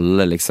faktisk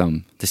alle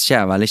liksom. Det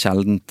skjer veldig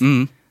sjeldent.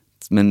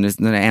 Men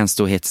når det er en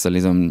stor hit så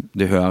liksom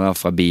du hører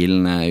fra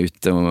bilene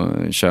ute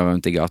og kjører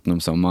rundt i gaten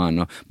om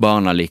sommeren, og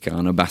barna liker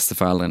den, og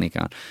besteforeldrene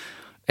liker den.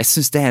 Jeg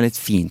synes det er litt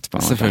fint på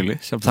en måte. Selvfølgelig,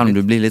 Sånn,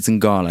 du blir litt sånn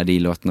gal av de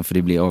låtene for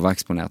de blir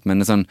overeksponert. Men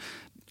det er sånn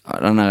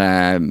den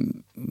der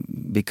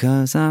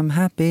Because I'm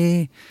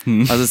happy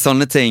Altså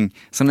sånne ting,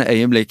 sånne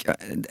øyeblikk.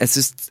 Jeg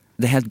synes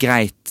det er helt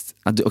greit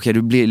at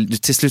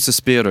til slutt så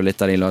spyr du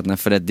litt av de låtene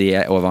fordi de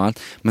er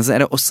overalt. Men så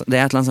er det også, det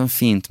er et eller annet sånn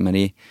fint med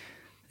de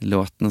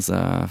låtene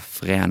som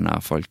forener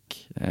folk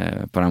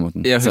på den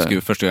måten. Jeg husker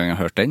jo første gang jeg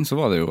hørte den, så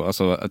var det jo,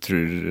 jeg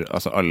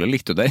tror alle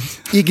likte den.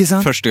 Ikke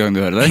sant? Første gang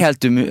du hører den.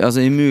 Helt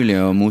umulig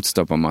å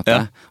motstå på en måte.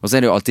 Og så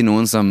er det jo alltid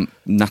noen som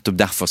nettopp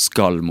derfor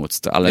skal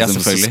motstå, eller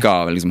som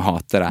skal liksom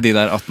hate det. De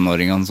der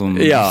 18-åringene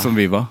som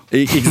vi var.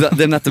 Ikke sant?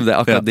 Det er nettopp det,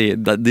 akkurat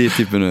de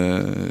typene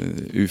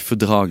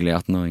ufordragelige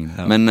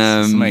 18-åringene. Men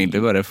som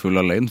egentlig bare er full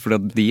av løgn, for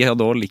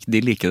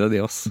de liker det,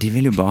 de også. De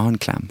vil jo bare ha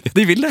en klem.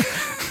 De vil det.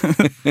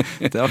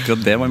 Det er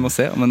akkurat det man må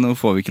se, men nå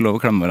får vi ikke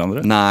lov å klemme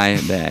hverandre. Nei,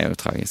 det er jo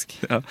tragisk.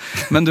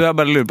 Men du, jeg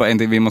bare lurer på en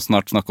ting, vi må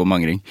snart snakke om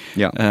mangring.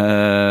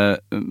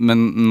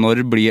 Men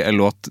når blir en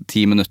låt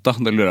 10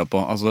 minutter? Det lurer jeg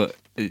på. Altså,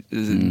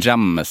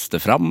 jammes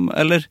det fram,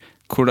 eller?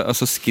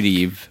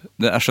 Skriv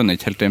det, jeg skjønner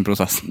ikke helt den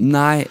prosessen.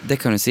 Nei, det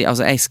kan du si.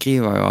 Altså, jeg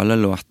skriver jo alle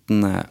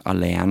låtene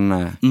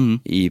alene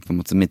i på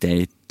en måte mitt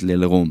eget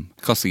lille rom.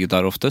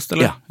 Kassegitar oftest,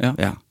 eller?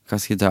 Ja.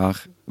 Kassegitar,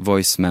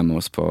 voice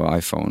memos på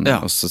iPhone,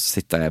 og så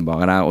sitter jeg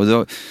bare der. Og da,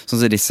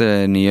 sånn som disse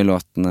nye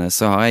låtene,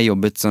 så har jeg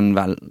jobbet sånn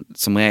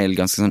som regel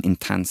ganske sånn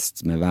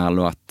intenst med hver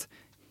låt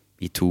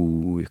i 2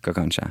 uker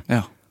kanskje.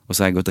 Og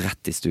så har jeg gått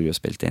rett i studio og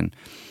spilt inn.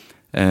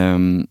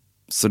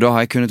 Så da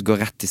har jeg kunnet gå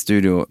rett i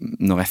studio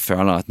når jeg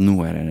føler at nå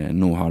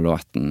har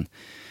låten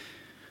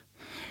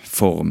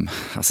form.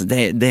 Altså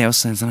det er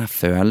også en sånn her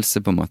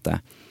følelse på en måte.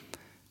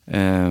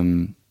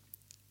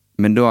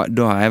 Men da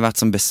har jeg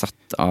vært sånn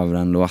besatt av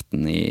den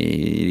låten i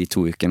de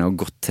 2 ukene og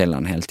gått til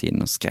den hele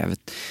tiden og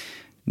skrevet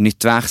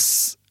nytt vers.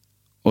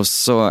 Og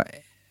så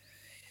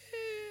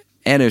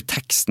er det jo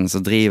teksten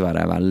som driver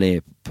det veldig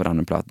på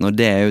denne platen, og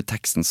det er jo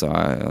teksten som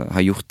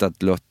har gjort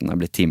at låten har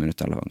blitt 10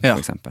 minutter lang, for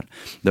eksempel.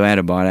 Da er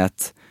det bare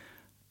at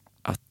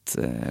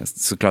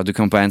så klart du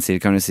kan på en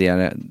side kan du si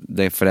at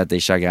det er fordi at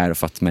jeg ikke har greid å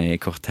fatte meg i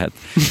korthet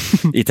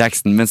i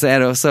teksten, men så er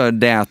det også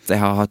det at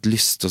jeg har hatt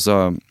lyst til å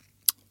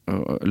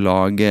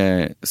lage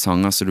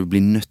sanger så du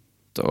blir nødt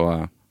til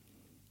å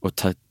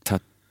ta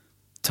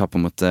på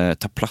en måte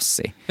ta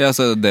plass i. Ja,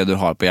 så det du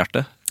har på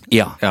hjertet?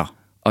 Ja.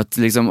 At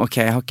liksom, ok,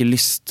 jeg har ikke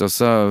lyst til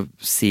å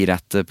si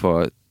dette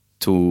på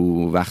 2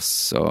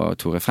 vers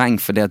og 2 refreng,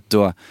 fordi at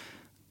da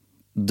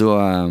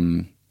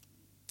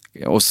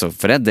også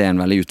fordi det er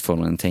en veldig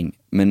utfordrende ting,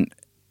 men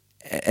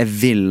jeg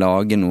vil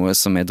lage noe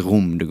som er et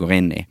rom du går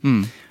inn i.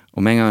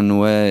 Og med en gang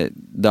noe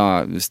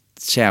da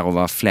skjer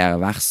over flere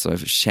vers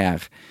og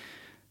skjer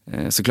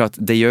så klart,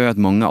 det gjør jo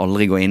at mange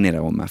aldri går inn i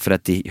det rommet, for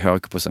at de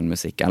hører ikke på sånn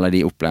musikk, eller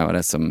de opplever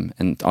det som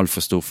en alt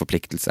for stor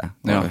forpliktelse.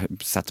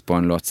 Sett på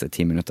en låt seg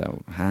 10 minutter.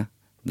 Hæ?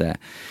 Det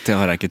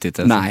har jeg ikke tid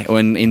til. Nei, og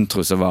en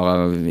intro som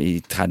varer i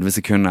 30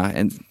 sekunder.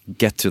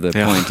 Get to the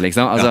point,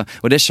 liksom. Altså,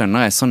 og det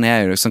skjønner jeg,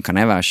 sånn kan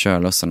jeg være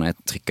selv også når jeg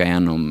trykker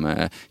gjennom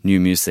New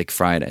Music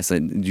Friday. Så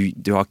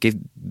du har ikke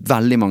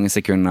veldig mange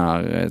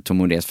sekunder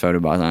tålmodighet før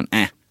du bare sånn,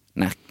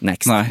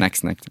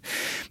 next.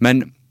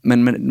 Men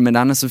med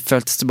denne så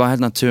føltes det bare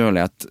helt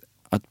naturlig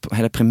at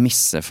hele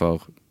premisset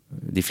for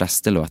de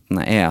fleste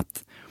låtene er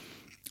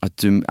at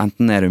du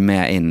enten er du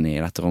med inn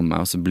i dette rommet,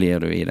 og så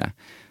blir du i det.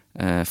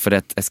 Fordi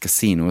at jeg skal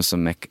si noe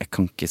som jeg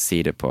kan ikke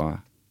si det på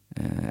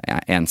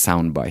en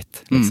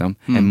soundbite, liksom.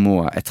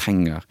 Jeg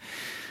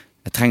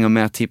trenger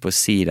mer tid på å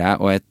si det,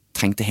 og jeg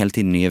trengte hele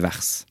tiden nye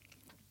vers.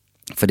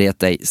 Fordi at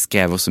jeg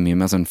skrev også mye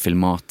mer sånn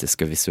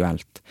filmatisk og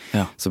visuelt.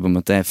 Så på en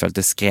måte jeg følte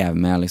jeg skrev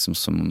mer liksom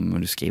som når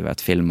du skriver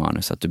et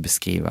filmmanus, at du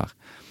beskriver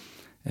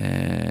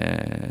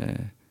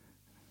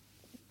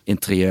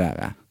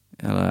interiøret.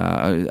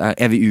 Eller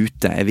er vi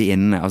ute, er vi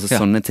inne? Altså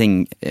sånne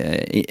ting.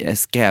 Jeg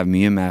skrev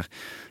mye mer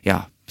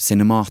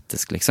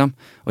cinematisk, liksom.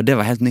 Og det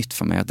var helt nytt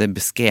for meg, at jeg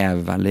beskrev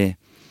veldig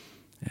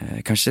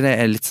kanskje det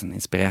er litt sånn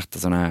inspirert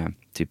av sånne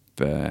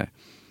type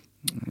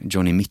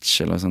Johnny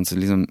Mitchell og sånn, så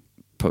liksom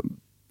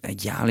er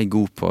jævlig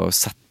god på å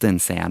sette en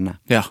scene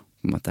på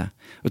en måte.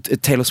 Og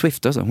Taylor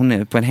Swift også, hun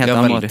er på en helt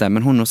annen måte,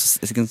 men hun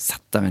også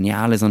setter en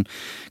jævlig sånn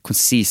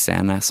konsis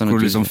scene sånn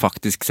hvor du liksom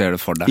faktisk ser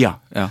det for deg.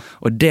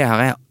 Og det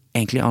har jeg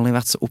egentlig aldri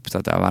vært så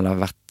opptatt av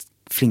eller vært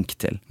flink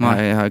til.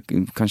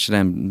 Kanskje det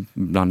er en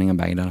blanding av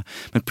begge der,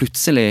 men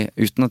plutselig,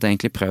 uten at jeg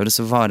egentlig prøvde,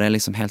 så var det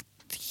liksom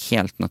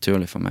helt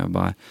naturlig for meg å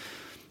bare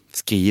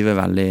skrive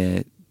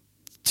veldig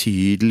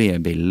tydelige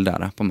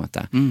bilder da, på en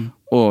måte.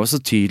 Og også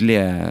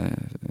tydelige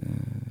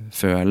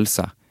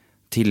følelser.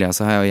 Tidligere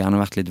så har jeg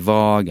gjerne vært litt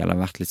vag,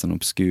 eller vært litt sånn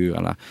obskur,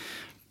 eller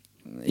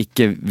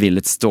ikke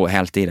villet stå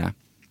helt i det.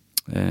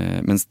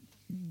 Mens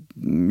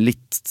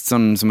litt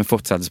sånn som en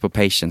fortsettelse på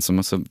Patience, som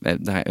også,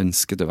 der jeg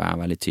ønsket å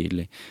være veldig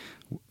tydelig.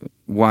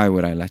 Why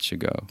would I let you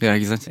go? Ja,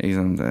 ikke sant?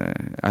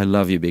 I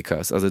love you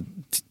because. Altså,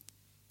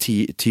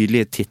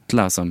 tydelige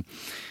titler som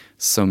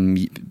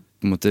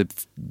på en måte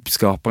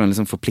skaper en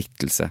liksom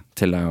forpliktelse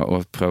til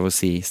å prøve å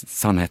si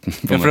sannheten.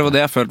 Ja, for det var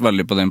det jeg følte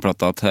veldig på den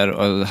plata, at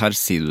her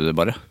sier du det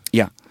bare.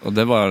 Ja. Og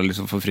det var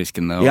liksom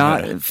forfriskende.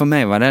 Ja, for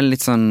meg var det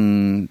litt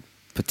sånn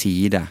på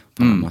tide,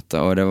 på en måte,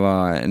 og det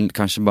var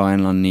kanskje bare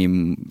en eller annen ny...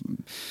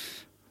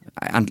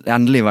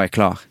 Endelig var jeg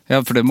klar.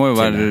 Ja, for det må jo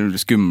være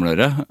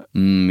skumlere.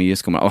 Mye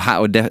skumlere.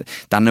 Og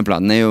denne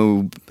platen er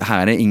jo...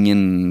 Her er det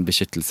ingen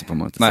beskyttelse, på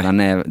en måte. Nei. Så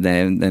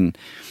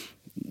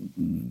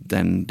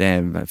det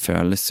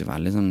føles jo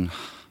veldig sånn...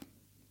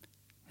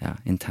 Ja,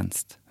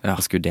 intenst. Ja.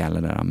 Å skulle dele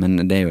det da. Men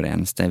det er jo det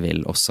eneste jeg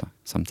vil også,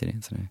 samtidig.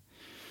 Så det,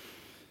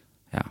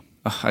 ja.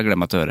 Jeg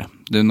gleder meg til å høre.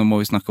 Nå må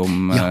vi snakke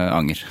om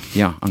anger.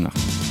 Ja, anger.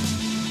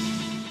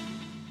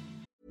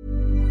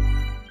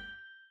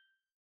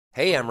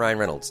 Hey, I'm Ryan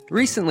Reynolds.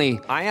 Recently,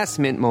 I asked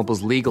Mint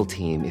Mobile's legal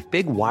team if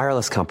big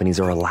wireless companies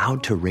are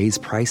allowed to raise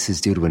prices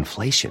due to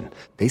inflation.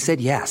 They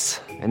said yes.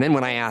 And then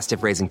when I asked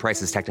if raising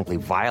prices technically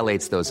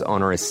violates those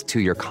onerous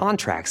 2-year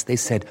contracts, they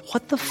said,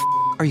 "What the f***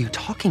 are you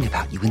talking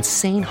about, you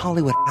insane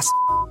Hollywood ass?"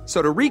 So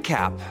to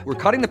recap, we're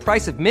cutting the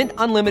price of Mint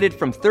Unlimited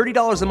from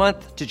 $30 a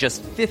month to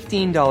just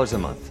 $15 a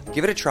month.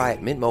 Give it a try at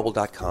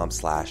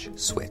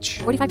mintmobile.com/switch.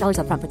 $45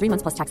 up front for 3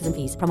 months plus taxes and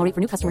fees. Promo rate for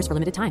new customers for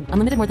limited time.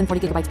 Unlimited more than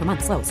 40 gigabytes per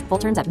month. Slows full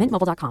terms at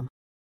mintmobile.com.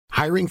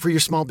 Hiring for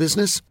your small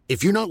business?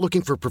 If you're not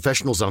looking for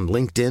professionals on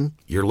LinkedIn,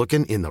 you're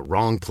looking in the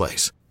wrong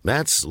place.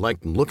 That's like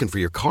looking for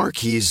your car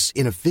keys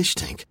in a fish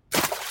tank.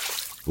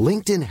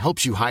 LinkedIn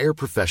helps you hire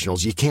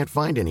professionals you can't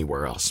find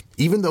anywhere else,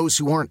 even those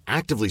who aren't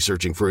actively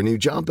searching for a new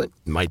job but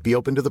might be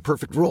open to the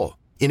perfect role.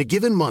 In a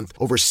given month,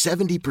 over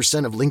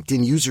 70% of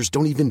LinkedIn users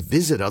don't even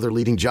visit other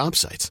leading job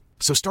sites.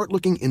 So start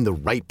looking in the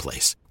right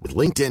place. With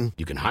LinkedIn,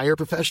 you can hire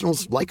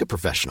professionals like a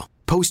professional.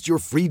 Post your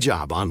free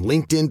job on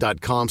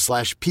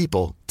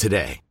linkedin.com/people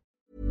today.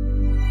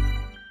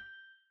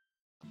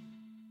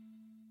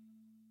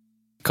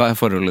 Hva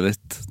forholdet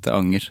ditt til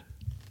anger?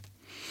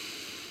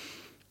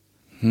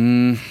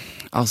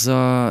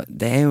 Altså,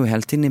 det er jo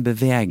hele tiden i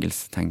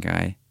bevegelse, tenker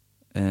jeg.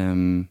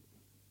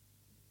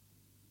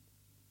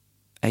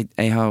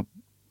 Jeg har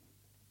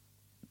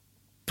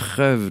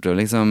prøvd å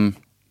liksom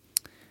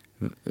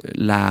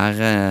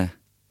lære...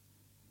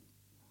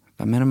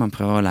 Hva mener man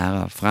prøver å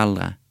lære av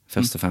foreldre?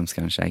 Først og fremst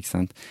kanskje, ikke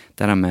sant?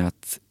 Det der med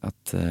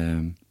at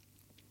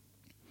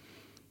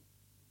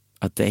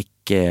det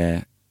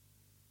ikke...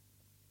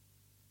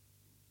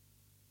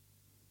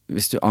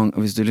 Hvis du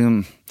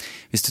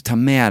tar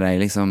med deg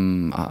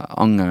liksom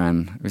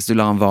angeren, hvis du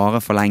lar den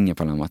vare for lenge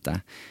på en måte,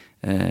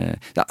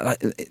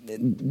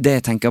 det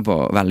jeg tenker på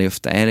veldig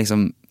ofte er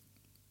liksom,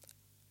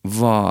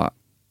 hva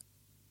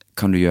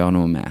kan du gjøre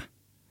noe med?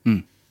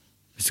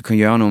 Hvis du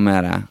kan gjøre noe med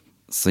det,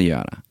 så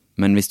gjør det.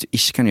 Men hvis du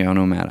ikke kan gjøre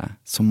noe med det,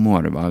 så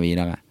må du bare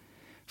videre.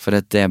 For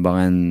det er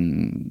bare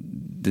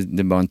det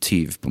er bare en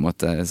tyv på en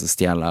måte, som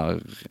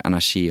stjeler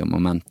energi og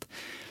moment.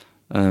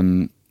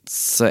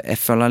 Så jeg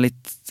føler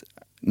litt,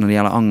 når det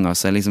gjelder anger,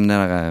 så er liksom det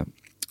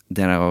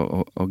der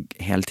å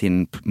hele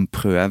tiden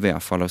prøve i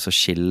hvert fall å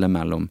skille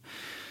mellom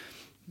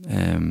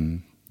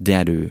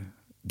det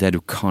du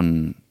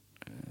kan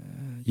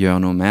gjøre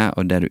noe med,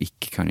 og det du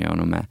ikke kan gjøre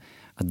noe med.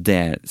 At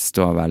det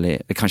står veldig...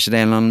 Kanskje det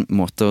er en eller annen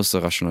måte også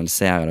å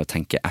rasjonalisere det og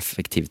tenke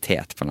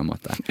effektivitet på en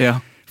måte. Ja.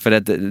 For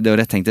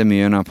det tenkte jeg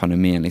mye under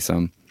pandemien,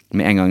 liksom.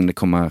 Med en gang det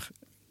kommer,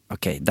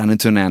 ok, denne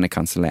turneen er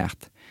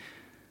kansellert.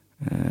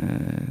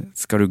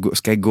 Skal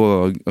jeg gå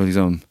og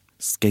liksom...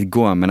 Skal jeg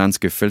gå med den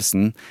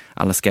skuffelsen,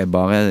 eller skal jeg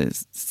bare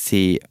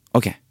si,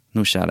 ok,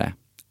 nå skjer det.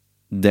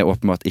 Det er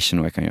åpenbart ikke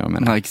noe jeg kan gjøre med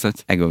det. Nei, ikke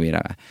sant? Jeg går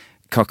videre.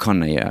 Hva kan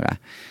jeg gjøre?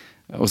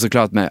 Og så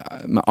klart, med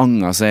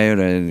anger så er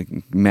jo det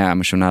mer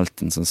emosjonelt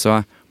enn sånn.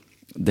 Så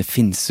det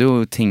finnes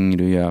jo ting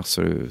du gjør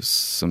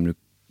som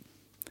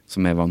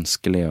er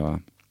vanskelig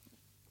å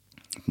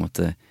på en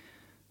måte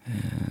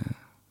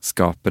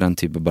skape den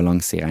type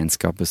balanse i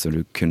regnskapet som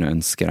du kunne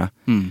ønske da.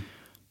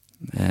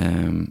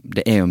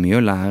 Det er jo mye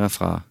å lære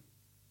fra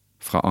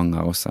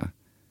anger også.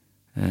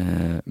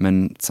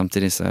 Men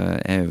samtidig så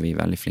er vi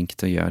veldig flinke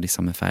til å gjøre de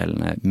samme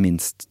feilene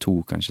minst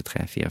 2, kanskje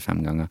 3, 4,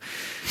 5 ganger.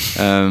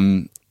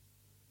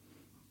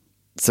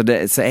 Så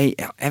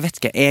jeg vet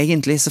ikke,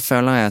 egentlig så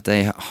føler jeg at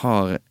jeg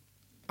har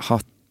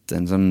hatt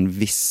en sånn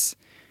viss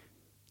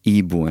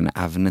iboende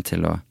evne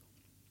til å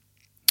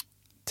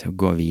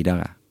gå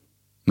videre.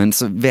 Men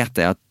så vet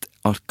jeg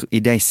at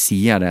i det jeg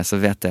sier det, så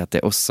vet jeg at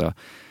jeg også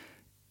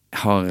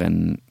har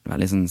en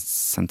veldig sånn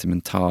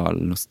sentimental,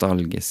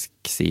 nostalgisk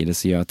side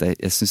som gjør at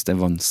jeg synes det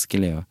er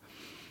vanskelig å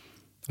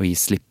gi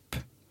slipp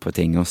på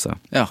ting også.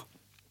 Ja.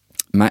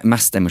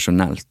 Mest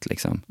emosjonelt,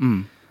 liksom.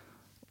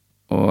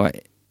 Og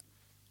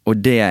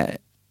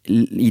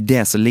i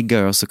det så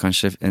ligger jo også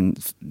kanskje en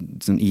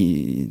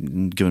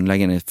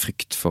grunnleggende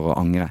frykt for å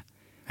angre.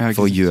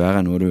 For å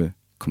gjøre noe du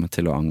kommer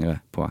til å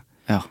angre på.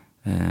 Ja.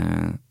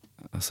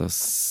 Altså,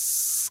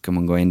 skal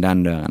man gå inn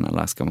den døren,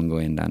 eller skal man gå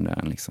inn den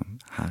døren, liksom,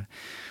 her.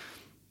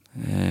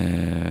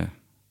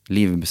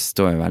 Livet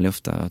består jo veldig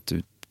ofte av at du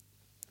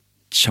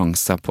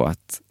sjanser på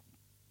at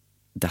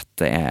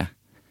dette er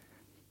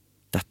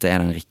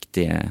den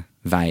riktige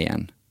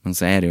veien. Men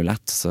så er det jo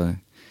lett, så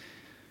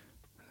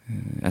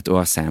et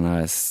år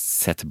senere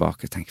se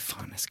tilbake og tenke,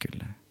 faen, jeg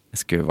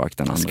skulle valgt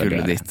den andre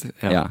døren. Dit,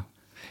 ja.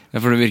 Ja,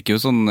 for det virker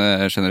jo sånn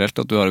generelt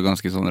at du har et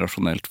ganske sånn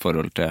rasjonelt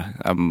forhold til,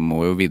 jeg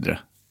må jo videre.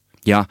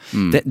 Ja,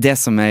 det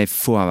som jeg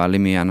får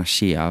veldig mye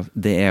energi av,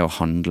 det er å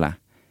handle.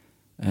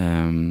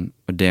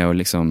 Og det å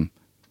liksom,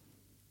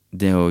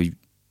 det å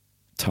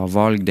ta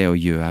valg, det å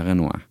gjøre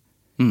noe.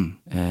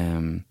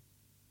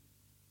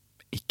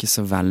 Ikke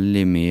så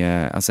veldig mye,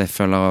 altså jeg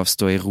føler å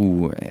stå i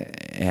ro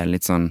er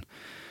litt sånn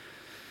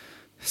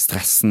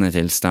stressende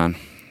tilstand.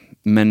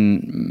 Men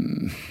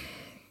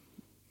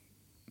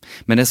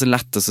det er så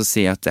lett å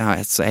si at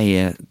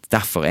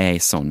derfor er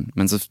jeg sånn.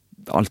 Men så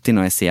alltid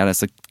når jeg sier det,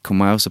 så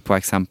kommer jeg også på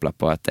eksempler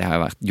på at jeg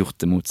har gjort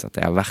det motsatt.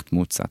 Jeg har vært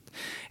motsatt.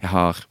 Jeg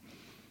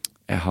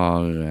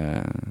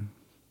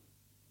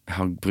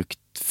har brukt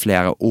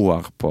flere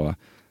år på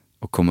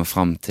å komme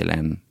fram til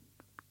en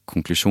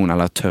konklusjon,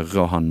 eller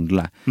tørre å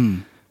handle.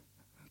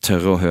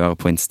 Tørre å høre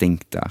på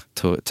instinkter.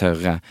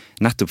 Tørre,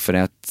 nettopp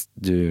fordi at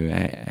du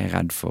er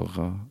redd for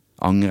å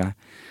angre.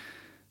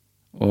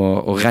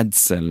 Og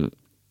redsel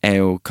er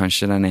jo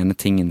kanskje den ene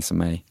tingen som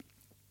jeg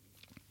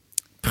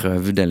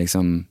prøvde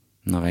liksom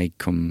når jeg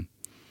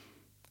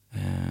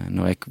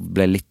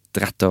ble litt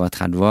rett over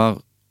 30 år,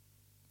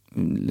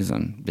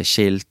 liksom ble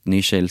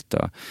nyskilt,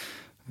 og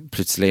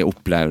plutselig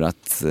opplevde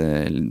at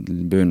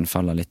bunnen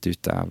faller litt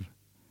ut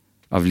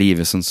av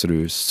livet sånn som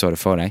du så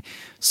det for deg,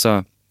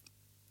 så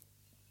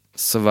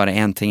var det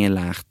en ting jeg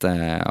lærte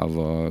av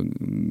å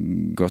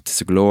gå til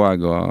psykolog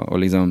og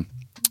liksom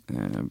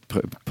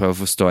prøve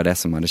å forstå det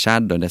som hadde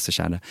skjedd, og det som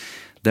skjedde.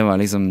 Det var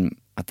liksom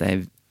at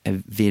jeg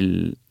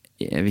vil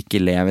ikke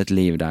leve et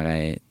liv der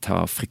jeg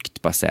tar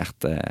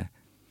fryktbaserte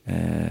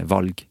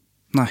valg.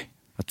 Nei.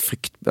 At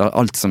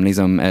alt som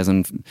liksom er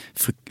sånn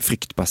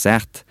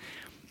fryktbasert,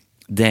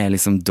 det er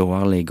liksom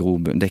dårlig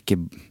grobunn. Det er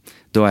ikke,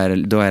 da er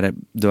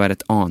det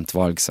et annet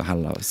valg som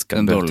heller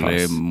skal bør tas. En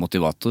dårlig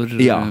motivator,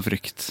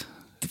 frykt.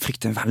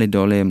 Frykt er en veldig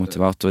dårlig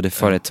motivator. Det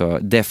får deg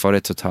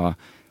til å ta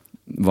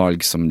valg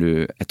som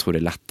jeg tror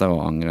det er lettere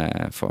å angre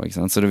for, ikke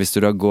sant? Så hvis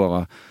du da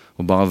går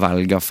og bare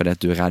velger fordi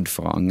at du er redd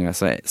for å angre,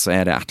 så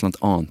er det et eller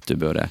annet du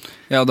burde.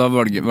 Ja, da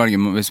velger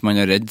man, hvis man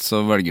er redd,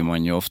 så velger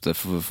man jo ofte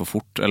for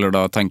fort, eller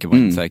da tenker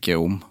man seg ikke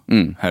om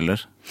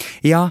heller.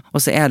 Ja, og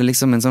så er det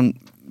liksom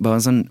bare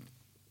en sånn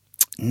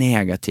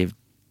negativt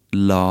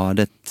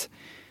ladet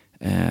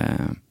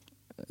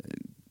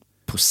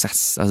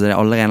prosess. Altså det er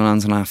allerede en eller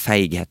annen sånn her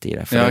feighet i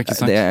det. For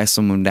det er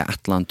som om det er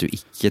et eller annet du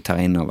ikke tar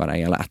inn over deg,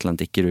 eller et eller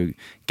annet ikke du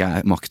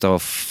makter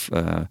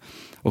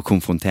å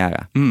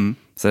konfrontere.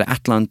 Så det er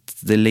et eller annet,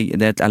 det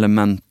er et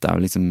element av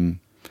liksom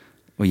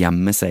å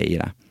gjemme seg i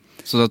det.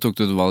 Så da tok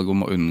du et valg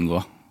om å unngå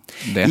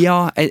det? Ja,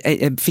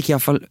 jeg fikk i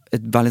hvert fall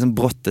et veldig sånn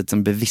brått, et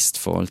sånn bevisst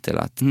forhold til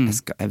at jeg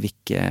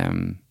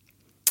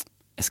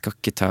skal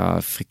ikke ta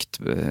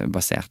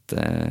fryktbasert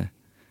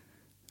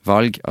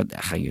valg, og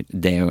herregud,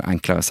 det er jo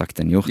enklere sagt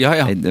enn gjort.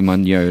 Ja.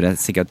 Man gjør jo det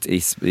sikkert i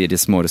det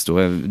små og det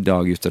store,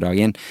 dag ut og dag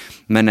inn,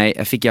 men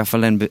jeg fikk i hvert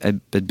fall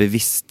et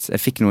bevisst,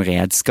 jeg fikk noen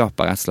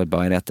redskaper rett og slett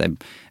bare i det at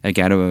jeg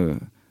greide å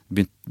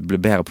bli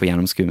bedre på å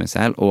gjennomskue meg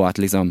selv, og at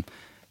liksom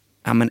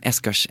men det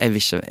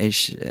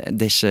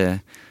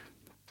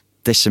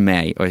er ikke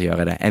meg å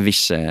gjøre det, jeg vil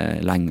ikke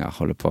lenger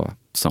holde på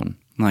sånn.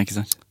 Nei, ikke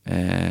sant.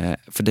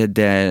 For jeg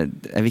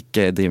vil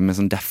ikke drive med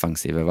sånn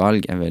defensive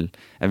valg, jeg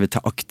vil ta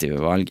aktive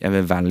valg, jeg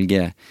vil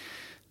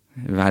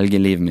velge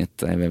livet mitt,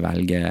 jeg vil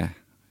velge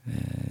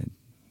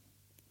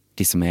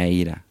de som er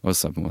i det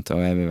også på en måte,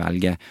 og jeg vil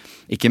velge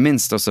ikke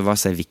minst også hva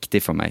som er viktig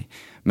for meg,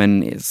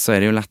 men så er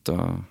det jo lett å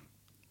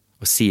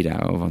si det,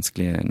 og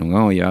vanskelig noen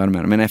ganger å gjøre det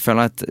med det, men jeg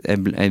føler at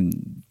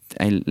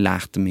jeg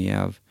lærte mye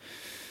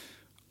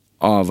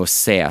av å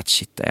se at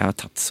shit, jeg har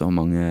tatt så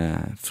mange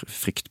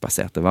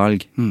fryktbaserte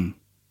valg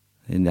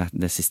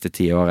det siste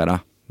 10 året da,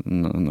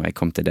 når jeg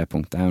kom til det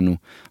punktet, og nå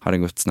har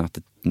det gått snart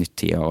et nytt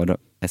 10 år, og da,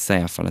 jeg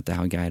ser i hvert fall at jeg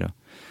har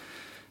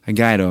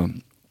greid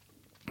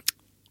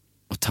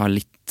å ta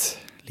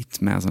litt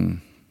mer sånn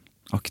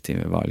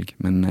aktive valg,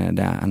 men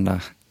det er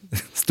enda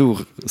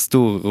store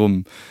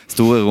rom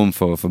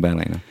for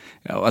forbedringer.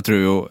 Ja, og jeg tror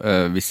jo,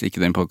 hvis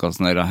ikke den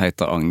podcasten her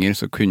heter Anger,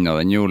 så kunne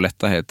den jo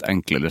lett ha hett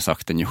enklere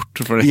sagt enn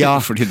gjort,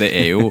 fordi det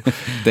er jo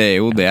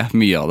det,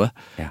 mye av det.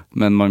 Ja.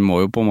 Men man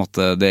må jo på en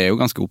måte, det er jo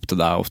ganske opp til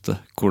deg ofte,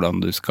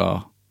 hvordan du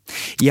skal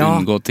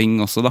unngå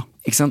ting også da.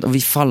 Ikke sant, og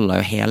vi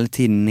faller jo hele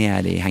tiden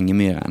ned i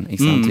hengemyren,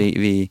 ikke sant,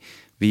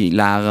 vi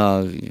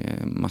lærer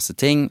masse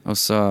ting, og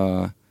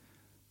så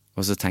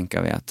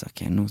tenker vi at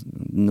ok,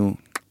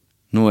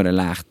 nå er det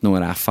lært, nå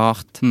er det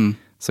erfart,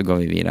 så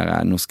går vi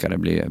videre, nå skal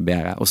det bli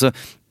bedre. Og så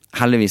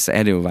heldigvis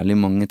er det jo veldig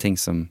mange ting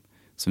som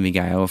som vi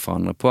greier å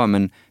forandre på,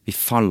 men vi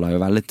faller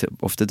jo veldig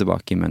ofte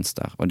tilbake i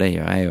mønster, og det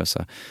gjør jeg jo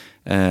også.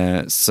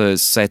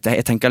 Så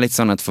jeg tenker litt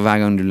sånn at for hver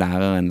gang du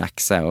lærer en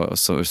lekse, og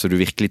så du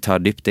virkelig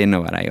tar dypt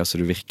innover deg, og så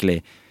du virkelig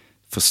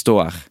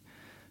forstår,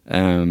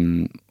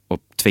 og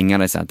tvinger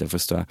deg selv til å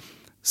forstå,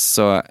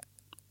 så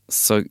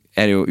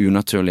er det jo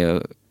unaturlig,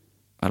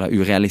 eller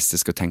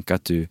urealistisk å tenke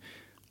at du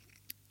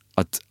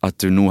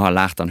nå har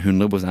lært den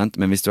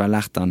 100%, men hvis du har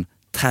lært den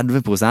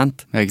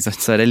 30%,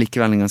 så er det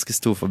likevel en ganske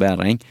stor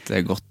forbedring. Det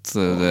er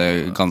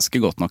ganske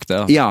godt nok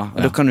det. Ja,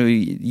 og da kan du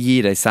gi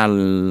deg selv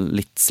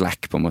litt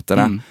slack på en måte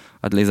da.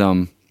 At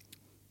liksom,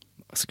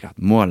 så klart,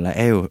 målet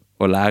er jo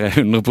å lære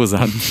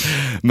 100%,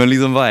 men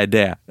liksom hva er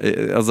det?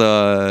 Altså,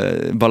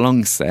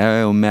 balanse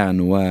er jo mer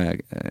enn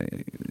noe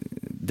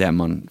det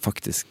man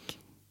faktisk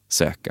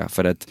søker,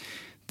 for det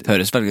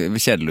høres veldig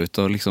kjedelig ut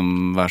å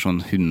liksom være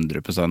sånn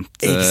 100%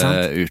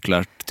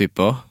 utlært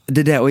type også.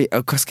 Det er det, og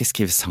hva skal jeg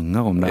skrive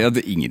sanger om da? Ja,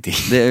 det er ingenting.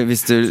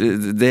 Altså,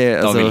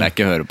 da vil jeg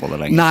ikke høre på det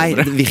lenger. Nei,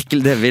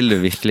 virkelig, det vil du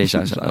virkelig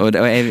ikke. Og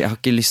jeg har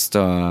ikke lyst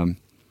til å...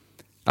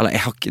 Eller,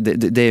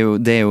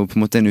 det er jo på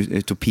en måte en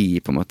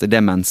utopi, på en måte.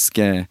 Det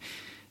mennesket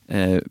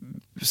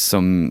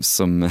som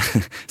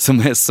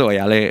er så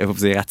jævlig, jeg håper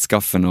å si,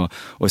 rettskaffen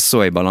og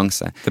så i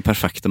balanse. Det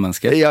perfekte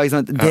mennesket. Ja,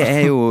 ikke sant?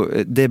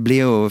 Det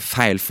blir jo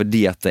feil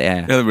fordi at det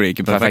er... Ja, det blir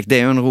ikke perfekt. Det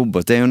er jo en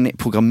robot, det er jo en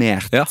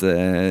programmert,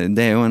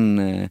 det er jo en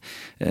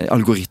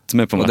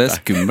algoritme på en måte. Og det er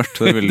skummelt,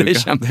 det vil du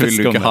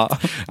ikke ha.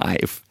 Nei,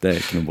 det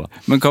er ikke noe bra.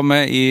 Men hva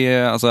med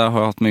altså jeg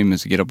har hatt mye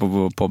musikere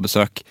på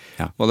besøk,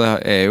 og det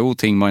er jo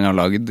ting man har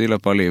laget i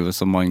løpet av livet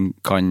som man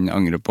kan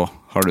angre på.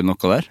 Har du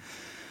noe der?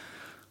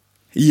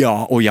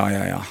 Ja.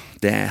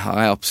 Det har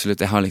jeg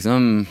absolutt. Jeg har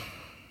liksom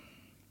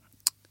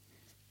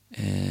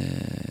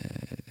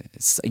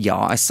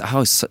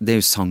det er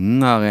jo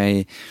sanger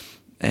jeg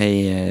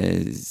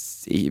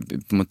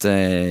på en måte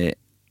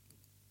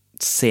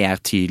ser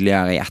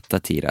tydeligere i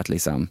ettertid at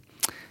liksom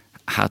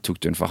her tok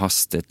du en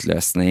forhastet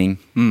løsning,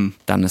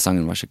 denne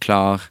sangen var ikke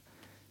klar,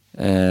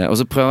 og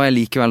så prøver jeg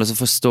likevel å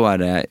forstå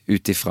det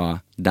utifra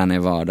den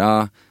jeg var da,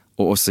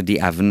 og også de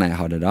evnene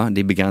jeg hadde da,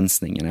 de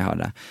begrensningene jeg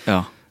hadde.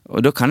 Ja. Og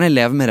da kan jeg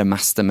leve med det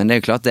meste, men det er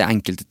jo klart det er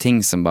enkelte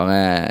ting som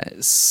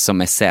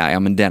jeg ser, ja,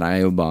 men det der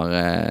er jo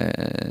bare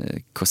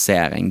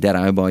korsering, det der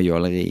er jo bare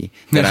jåleri,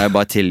 det der er jo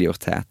bare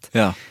tilgjorthet.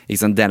 Ja.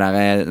 Ikke sant?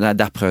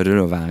 Der prøvde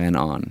du å være en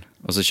annen,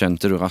 og så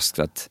skjønte du raskt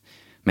at,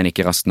 men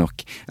ikke raskt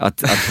nok, at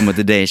på en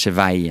måte det er ikke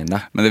veien da.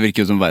 Men det virker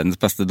jo som det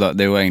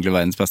er jo egentlig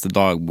verdens beste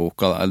dagbok,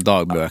 eller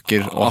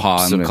dagbøker, å ha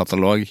en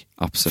katalog.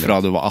 Absolutt.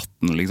 Fra du var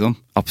 18, liksom.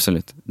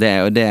 Absolutt.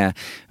 Det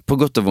på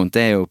godt og vondt,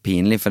 det er jo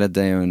pinlig, for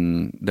det er jo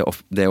det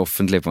er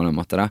offentlig på en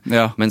måte da.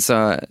 Ja. Men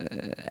så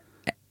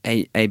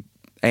jeg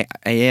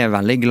er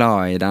veldig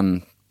glad i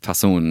den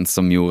personen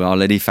som gjorde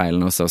alle de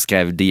feilene også, og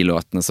skrev de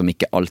låtene som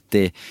ikke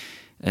alltid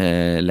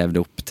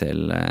levde opp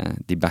til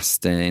de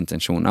beste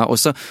intensjoner. Og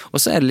så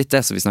er det litt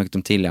det som vi snakket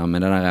om tidligere,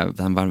 med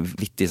den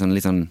vanvittig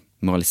litt sånn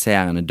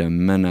moraliserende,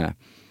 dømmende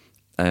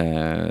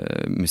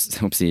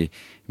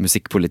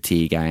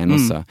musikkpoliti-greien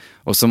også.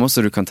 Og som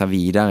også du kan ta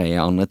videre i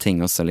andre ting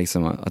også,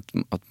 liksom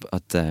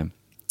at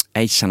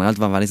jeg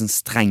generelt var veldig sånn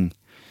streng.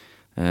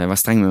 Jeg var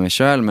streng med meg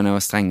selv, men jeg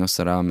var streng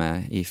også da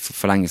i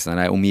forlengelsen av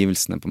de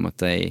omgivelsene på en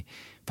måte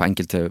på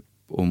enkelte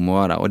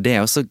områder. Og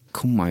det også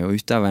kommer jo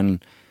ut av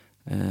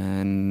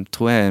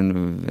tror jeg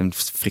en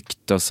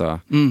frykt også.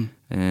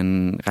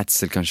 En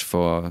redsel kanskje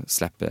for å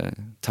slippe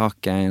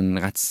taket, en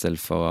redsel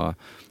for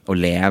å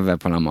leve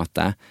på en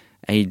måte.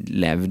 Jeg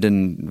levde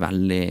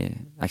veldig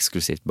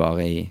eksklusivt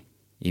bare i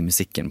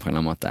musikken på en eller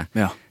annen måte.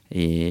 Ja.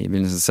 I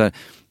begynnelsen.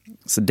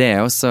 Så det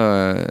er også,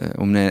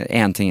 om det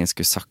er en ting jeg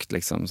skulle sagt,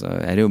 liksom, så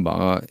er det jo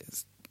bare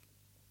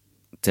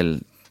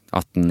til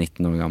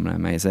 18-19 år gamle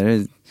meg, så er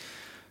det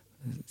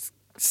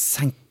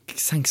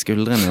senk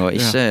skuldrene og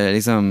ikke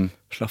liksom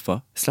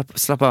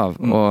slapp av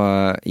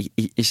og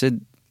ikke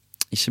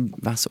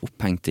være så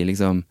opphengt i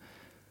liksom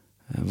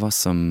hva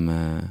som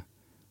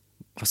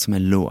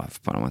er lov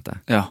på en måte.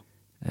 Ja.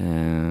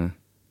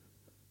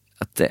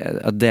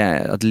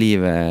 At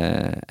livet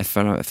jeg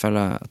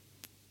føler at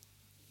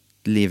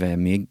livet er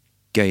mye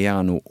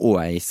gøyere nå,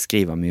 og jeg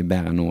skriver mye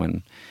bedre nå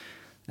enn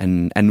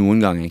noen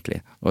gang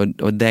egentlig,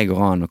 og det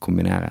går an å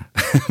kombinere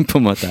på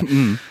en måte.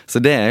 Så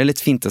det er jo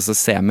litt fint å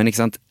se, men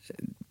ikke sant,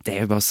 det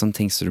er jo bare sånne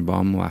ting som du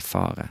bare må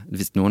erfare.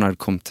 Hvis noen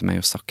hadde kommet til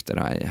meg og sagt det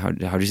da, jeg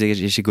hadde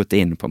sikkert ikke gått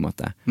inn på en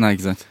måte. Nei,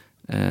 ikke sant.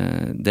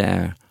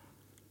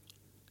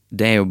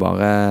 Det er jo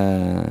bare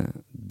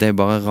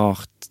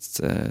rart,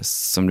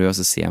 som du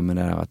også sier med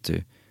det der, at du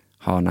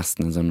har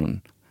nesten en sånn,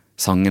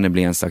 sangene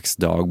blir en slags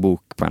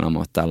dagbok på en eller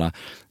annen måte, eller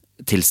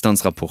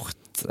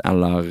tilstandsrapport,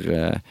 eller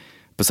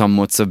på samme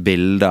måte så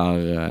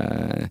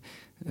bilder,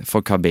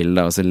 folk har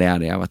bilder, og så ler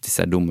de av at de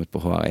ser dumme ut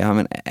på håret. Ja,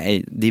 men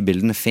de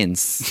bildene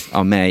finnes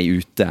av meg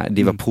ute.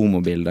 De var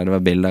promobilder, det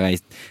var bilder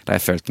der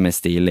jeg følte meg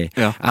stilig.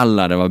 Ja.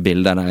 Eller det var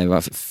bilder der jeg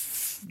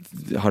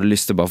hadde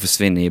lyst til å bare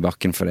forsvinne i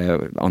bakken fordi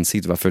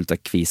ansiktet var fullt av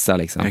kviser,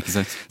 liksom.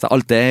 Så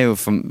alt det er jo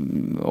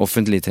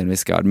offentlig til en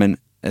viss grad, men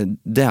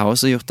det har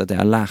også gjort at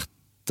jeg har lært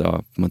å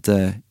på en måte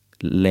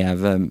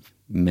leve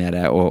med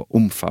det og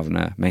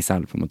omfavne meg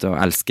selv på en måte,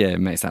 og elske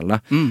meg selv da.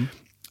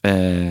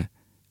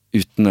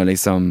 Uten å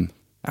liksom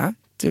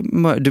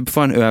du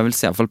får en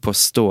øvelse i hvert fall på å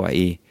stå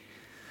i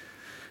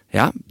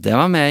det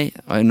var meg,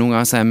 og noen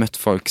ganger så har jeg møtt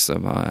folk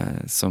som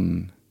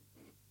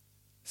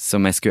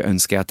jeg skulle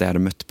ønske at jeg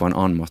hadde møtt på en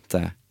annen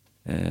måte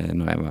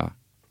når jeg var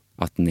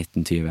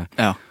 18-19-20.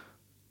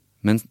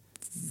 Men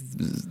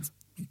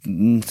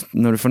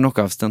når du får nok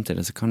avstand til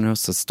det, så kan du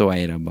også stå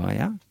i det og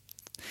bare,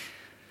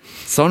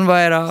 sånn var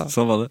jeg da.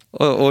 Sånn var det.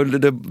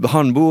 Og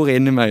han bor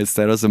inni meg et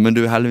sted også, men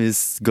du har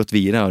heldigvis gått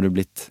videre, og du har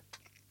blitt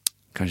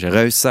kanskje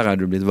rausere,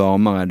 du har blitt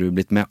varmere, du har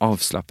blitt mer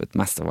avslappet,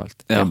 mest av alt.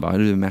 Det bare,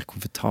 du er mer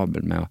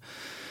komfortabel med å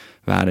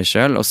være det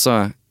selv, og så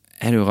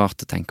er det jo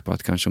rart å tenke på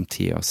at kanskje om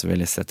 10 år så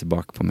vil jeg se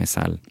tilbake på meg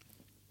selv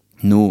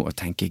nå og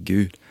tenke,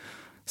 Gud,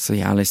 så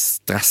jævlig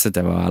stresset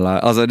jeg var, eller,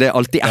 altså det er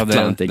alltid et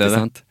eller annet, ikke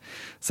sant?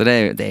 Så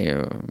det er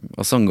jo,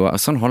 og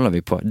sånn holder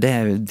vi på.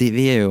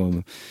 Vi er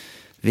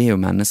jo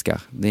mennesker.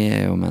 Vi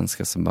er jo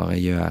mennesker som bare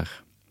gjør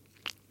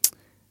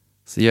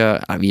vi gjør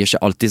ikke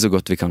alltid så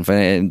godt vi kan, for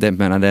det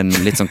mener jeg det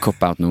er litt sånn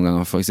cop-out noen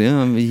ganger. Folk sier,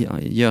 vi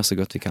gjør så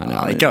godt vi kan.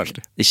 Ikke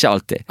alltid. Ikke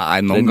alltid. Nei,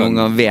 noen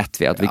ganger vet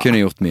vi at vi kunne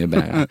gjort mye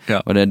bedre.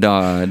 Og det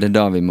er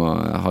da vi må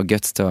ha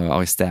guts til å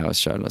arrestere oss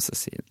selv og så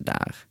si,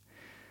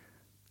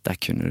 der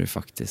kunne du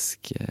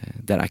faktisk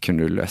det der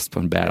kunne du løst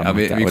på en bedre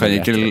måte.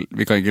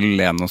 Vi kan ikke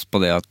lene oss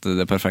på det at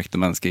det perfekte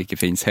mennesket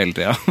ikke finnes hele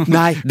tiden.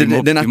 Nei, det er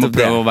nettopp det. Vi må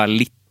prøve å være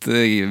litt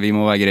vi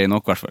må være greie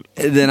nok, i hvert fall.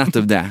 Det er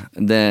nettopp det.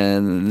 Det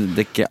er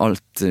ikke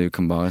alt du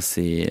kan bare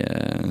si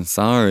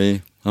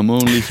sorry, I'm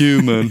only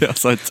human.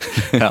 Sant.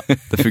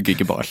 Det funker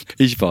ikke på alt.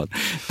 Ikke på alt.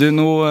 Du,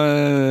 nå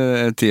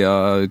er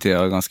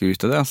tida ganske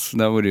ute, det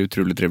har vært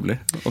utrolig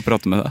trivelig å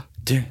prate med deg.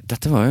 Du,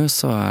 dette var jo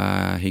så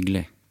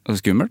hyggelig. Og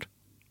skummelt?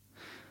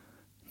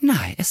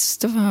 Nei, jeg synes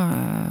det var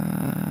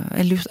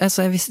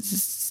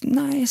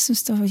jeg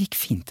synes det gikk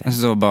fint. Jeg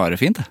synes det var bare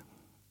fint, det.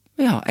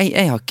 Ja,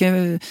 jeg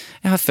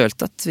har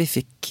følt at vi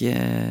fikk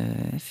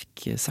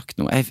sagt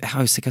noe. Jeg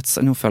har jo sikkert,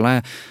 nå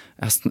føler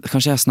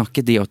kanskje jeg har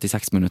snakket de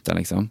 86 minutter,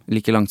 liksom.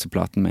 Like langt som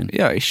platen min.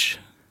 Ja, ish.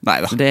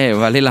 Neida. Det er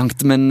jo veldig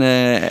langt, men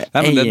Nei,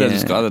 men det er det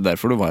du skal, det er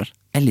derfor du var.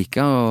 Jeg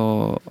liker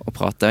å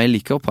prate, og jeg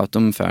liker å prate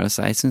om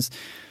følelser.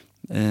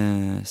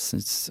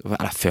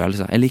 Eller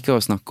følelser. Jeg liker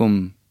å snakke om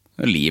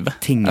livet.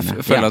 Tingene.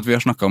 Jeg føler at vi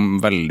har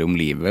snakket veldig om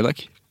livet i dag.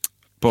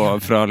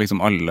 Fra liksom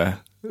alle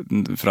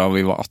fra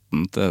vi var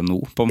 18 til nå,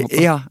 på en måte.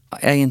 Ja,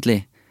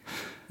 egentlig.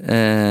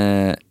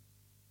 Jeg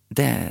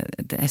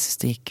synes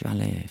det gikk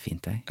veldig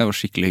fint, jeg. Det var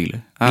skikkelig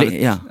hyggelig.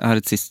 Jeg har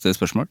et siste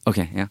spørsmål. Ok,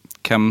 ja.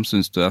 Hvem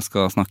synes du jeg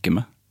skal snakke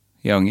med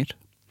i Anger?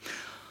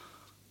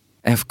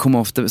 Jeg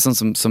kommer ofte, sånn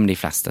som de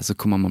fleste, så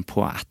kommer man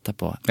på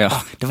etterpå. Ja.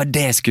 Det var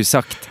det jeg skulle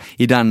sagt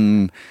i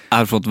den... Jeg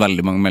har fått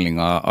veldig mange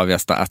meldinger av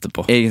gjester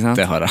etterpå. Ikke sant?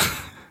 Det har jeg.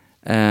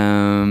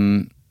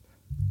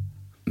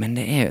 Men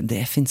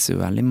det finnes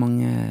jo veldig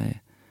mange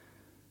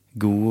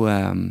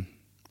gode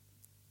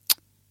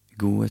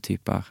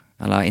typer,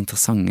 eller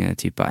interessante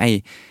typer.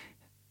 Jeg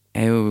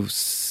er jo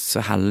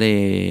så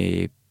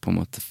heldig på en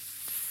måte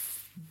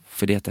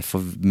fordi at jeg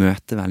får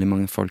møte veldig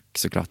mange folk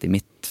så klart i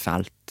mitt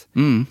felt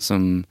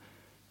som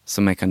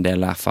jeg kan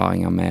dele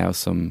erfaringer med, og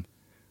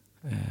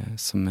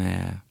som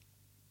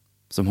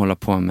holder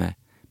på med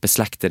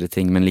beslektede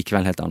ting, men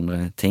likevel helt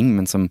andre ting,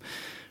 men som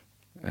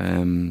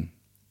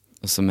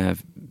er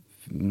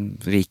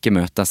rike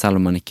møter, selv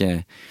om man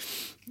ikke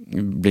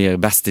blir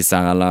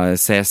bestiser eller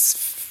ses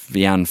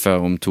igjen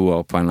før om 2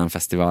 år på en eller annen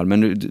festival. Men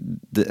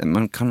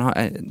man kan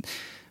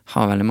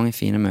ha veldig mange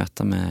fine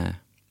møter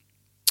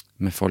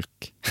med folk.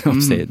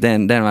 Det er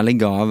en veldig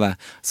gave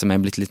som jeg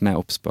er blitt litt mer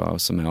obs på,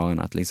 og som er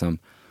årene, at liksom,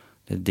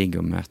 det er digg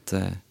å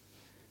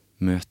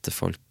møte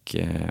folk,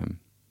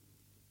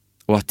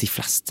 og at de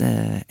fleste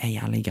er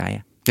jævlig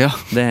greie. Ja.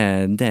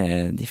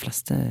 De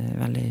fleste er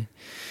veldig...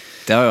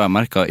 Det har jo jeg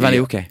merket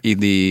okay.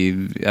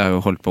 Jeg har jo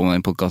holdt på med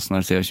den podcasten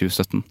her siden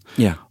 2017.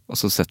 Ja. Og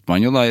så setter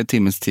man jo da i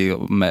timens tid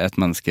med et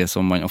menneske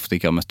som man ofte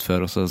ikke har møtt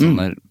før, og så er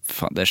det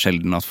det er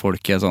sjelden at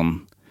folk er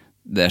sånn,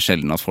 det er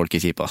sjelden at folk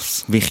er kjipe,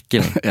 ass.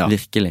 Virkelig, ja.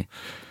 Virkelig.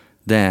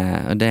 Det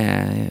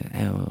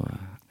er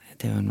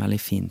jo en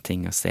veldig fin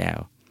ting å se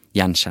og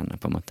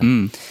gjenkjenne, på en måte.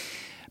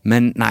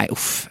 Men nei,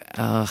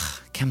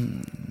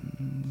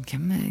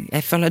 hvem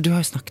jeg føler, du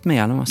har jo snakket med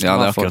gjennom masse. Ja,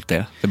 det er akkurat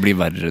det. Det blir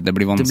verre, det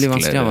blir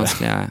vanskeligere.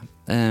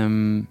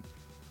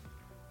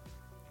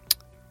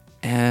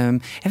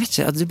 Jeg vet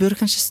ikke, du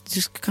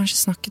skulle kanskje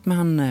snakket med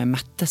han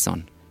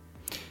Metteson.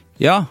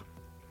 Ja.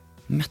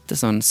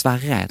 Metteson,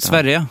 Sverre heter han.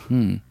 Sverre, ja.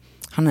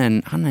 Han er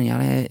en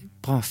jævlig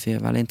bra fyr,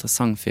 veldig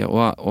interessant fyr,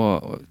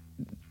 og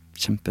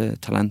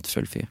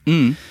kjempetalentfull fyr.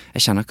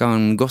 Jeg kjenner ikke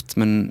han godt,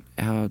 men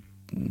jeg har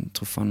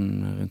truffet han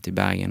rundt i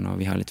Bergen, og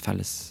vi har litt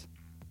felles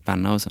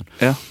venner og sånn.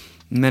 Ja.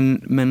 Men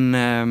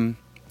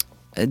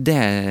det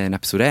er en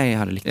episode jeg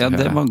hadde likt å høre. Ja,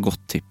 det var et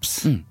godt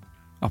tips.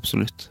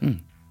 Absolutt.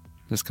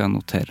 Det skal jeg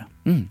notere.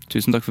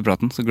 Tusen takk for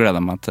praten, så gleder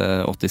jeg meg til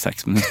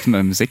 86 minutter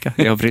med musikk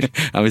i april.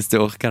 Ja, hvis du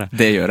orker det.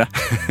 Det gjør jeg.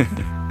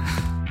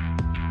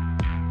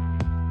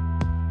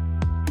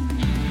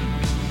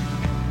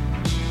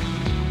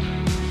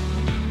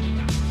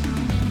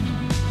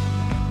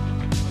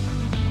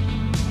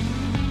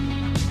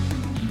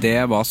 Det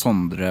var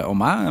Sondre og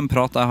meg, en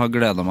prat jeg har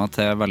gledet meg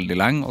til veldig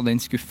lenge, og den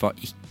skuffa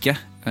ikke,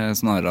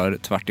 snarere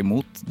tvert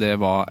imot. Det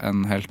var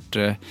en helt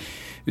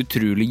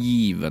utrolig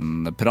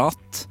givende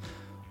prat,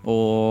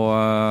 og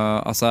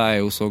altså jeg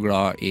er jo så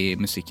glad i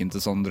musikken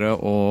til Sondre,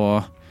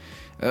 og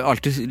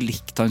alltid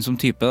likt han som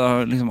type.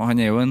 Liksom, han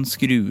er jo en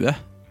skrue,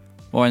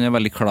 og han er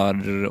veldig klar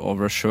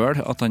over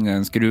selv at han er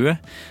en skrue.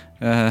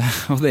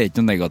 Og det er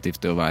ikke noe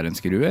negativt til å være en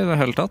skrue i det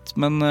hele tatt,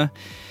 men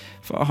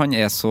han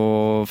er så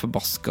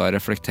forbasket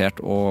reflektert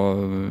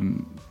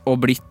og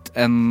blitt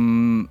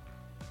en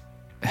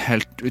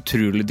helt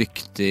utrolig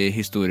dyktig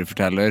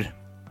historieforteller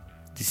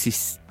de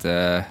siste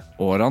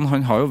årene.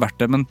 Han har jo vært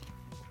det, men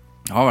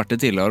har vært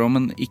det tidligere,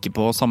 men ikke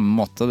på samme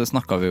måte. Det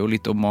snakket vi jo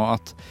litt om,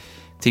 at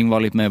ting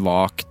var litt mer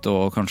vagt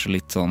og kanskje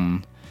litt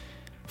sånn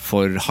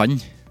for han,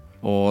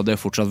 og det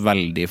er fortsatt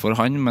veldig for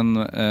han, men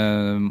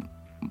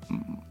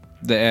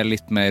det er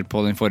litt mer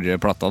på den forrige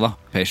plata da,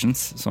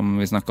 Patience, som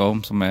vi snakket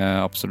om, som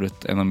er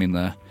absolutt et av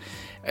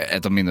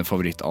mine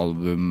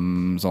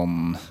favorittalbum,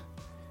 sånn,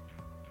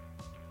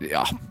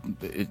 ja,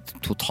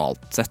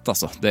 totalt sett,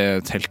 altså. Det er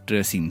et helt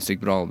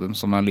sinnssykt bra album,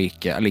 som jeg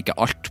liker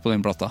alt på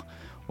den plata,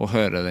 og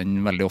hører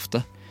den veldig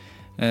ofte.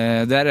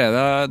 Der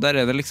er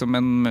det liksom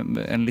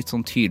en litt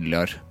sånn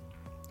tydeligere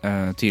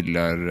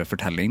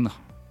fortelling da,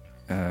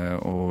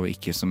 og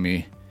ikke så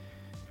mye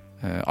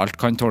alt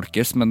kan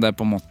tolkes, men det er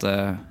på en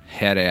måte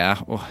her er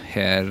jeg, og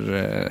her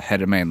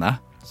mener jeg,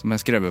 som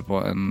er skrevet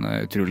på en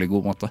utrolig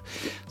god måte.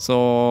 Så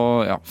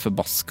ja,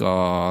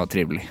 forbasket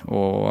trivelig,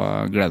 og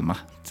gleder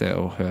meg til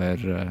å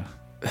høre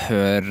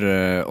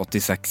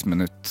 86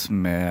 minutter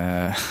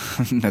med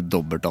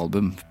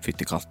dobbeltalbum.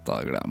 Fytti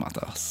katta, gleder meg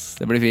til, ass.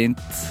 Det blir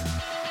fint.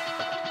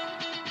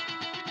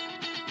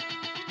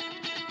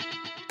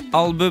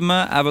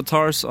 Albumet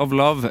Avatars of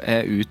Love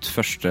er ut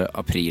 1.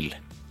 april.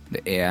 Det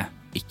er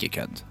ikke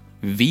kødd.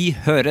 Vi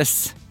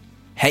høres.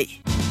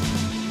 Hei!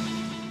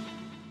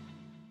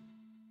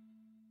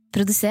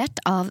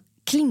 Produsert av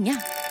Klinge.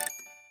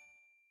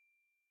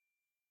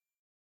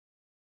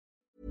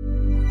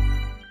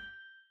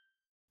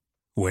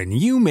 When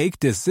you make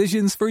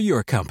decisions for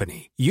your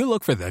company, you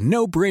look for the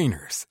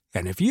no-brainers.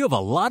 And if you have a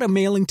lot of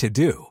mailing to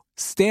do,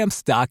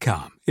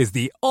 Stamps.com is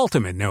the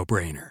ultimate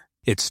no-brainer.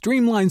 It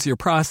streamlines your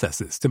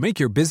processes to make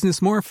your business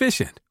more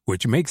efficient,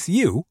 which makes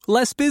you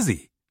less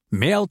busy.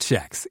 Mail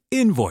checks,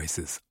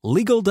 invoices,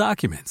 legal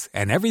documents,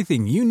 and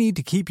everything you need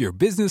to keep your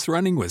business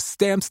running with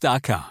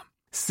Stamps.com.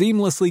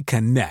 Seamlessly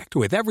connect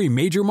with every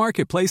major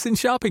marketplace and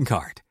shopping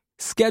cart.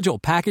 Schedule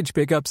package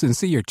pickups and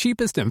see your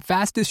cheapest and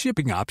fastest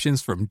shipping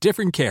options from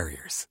different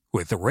carriers,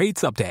 with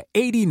rates up to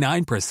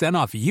 89%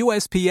 off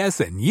USPS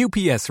and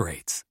UPS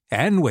rates.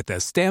 And with the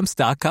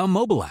Stamps.com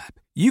mobile app,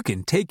 you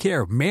can take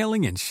care of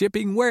mailing and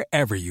shipping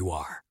wherever you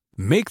are.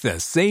 Make the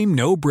same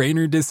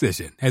no-brainer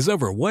decision as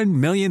over 1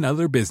 million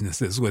other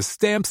businesses with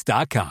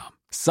Stamps.com.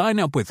 Sign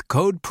up with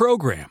code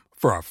PROGRAM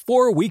for a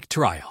 4-week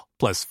trial,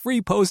 plus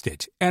free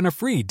postage and a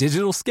free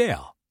digital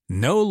scale.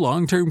 No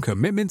long-term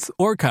commitments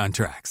or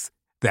contracts.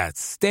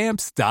 That's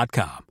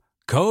Stamps.com.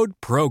 Code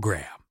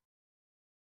PROGRAM.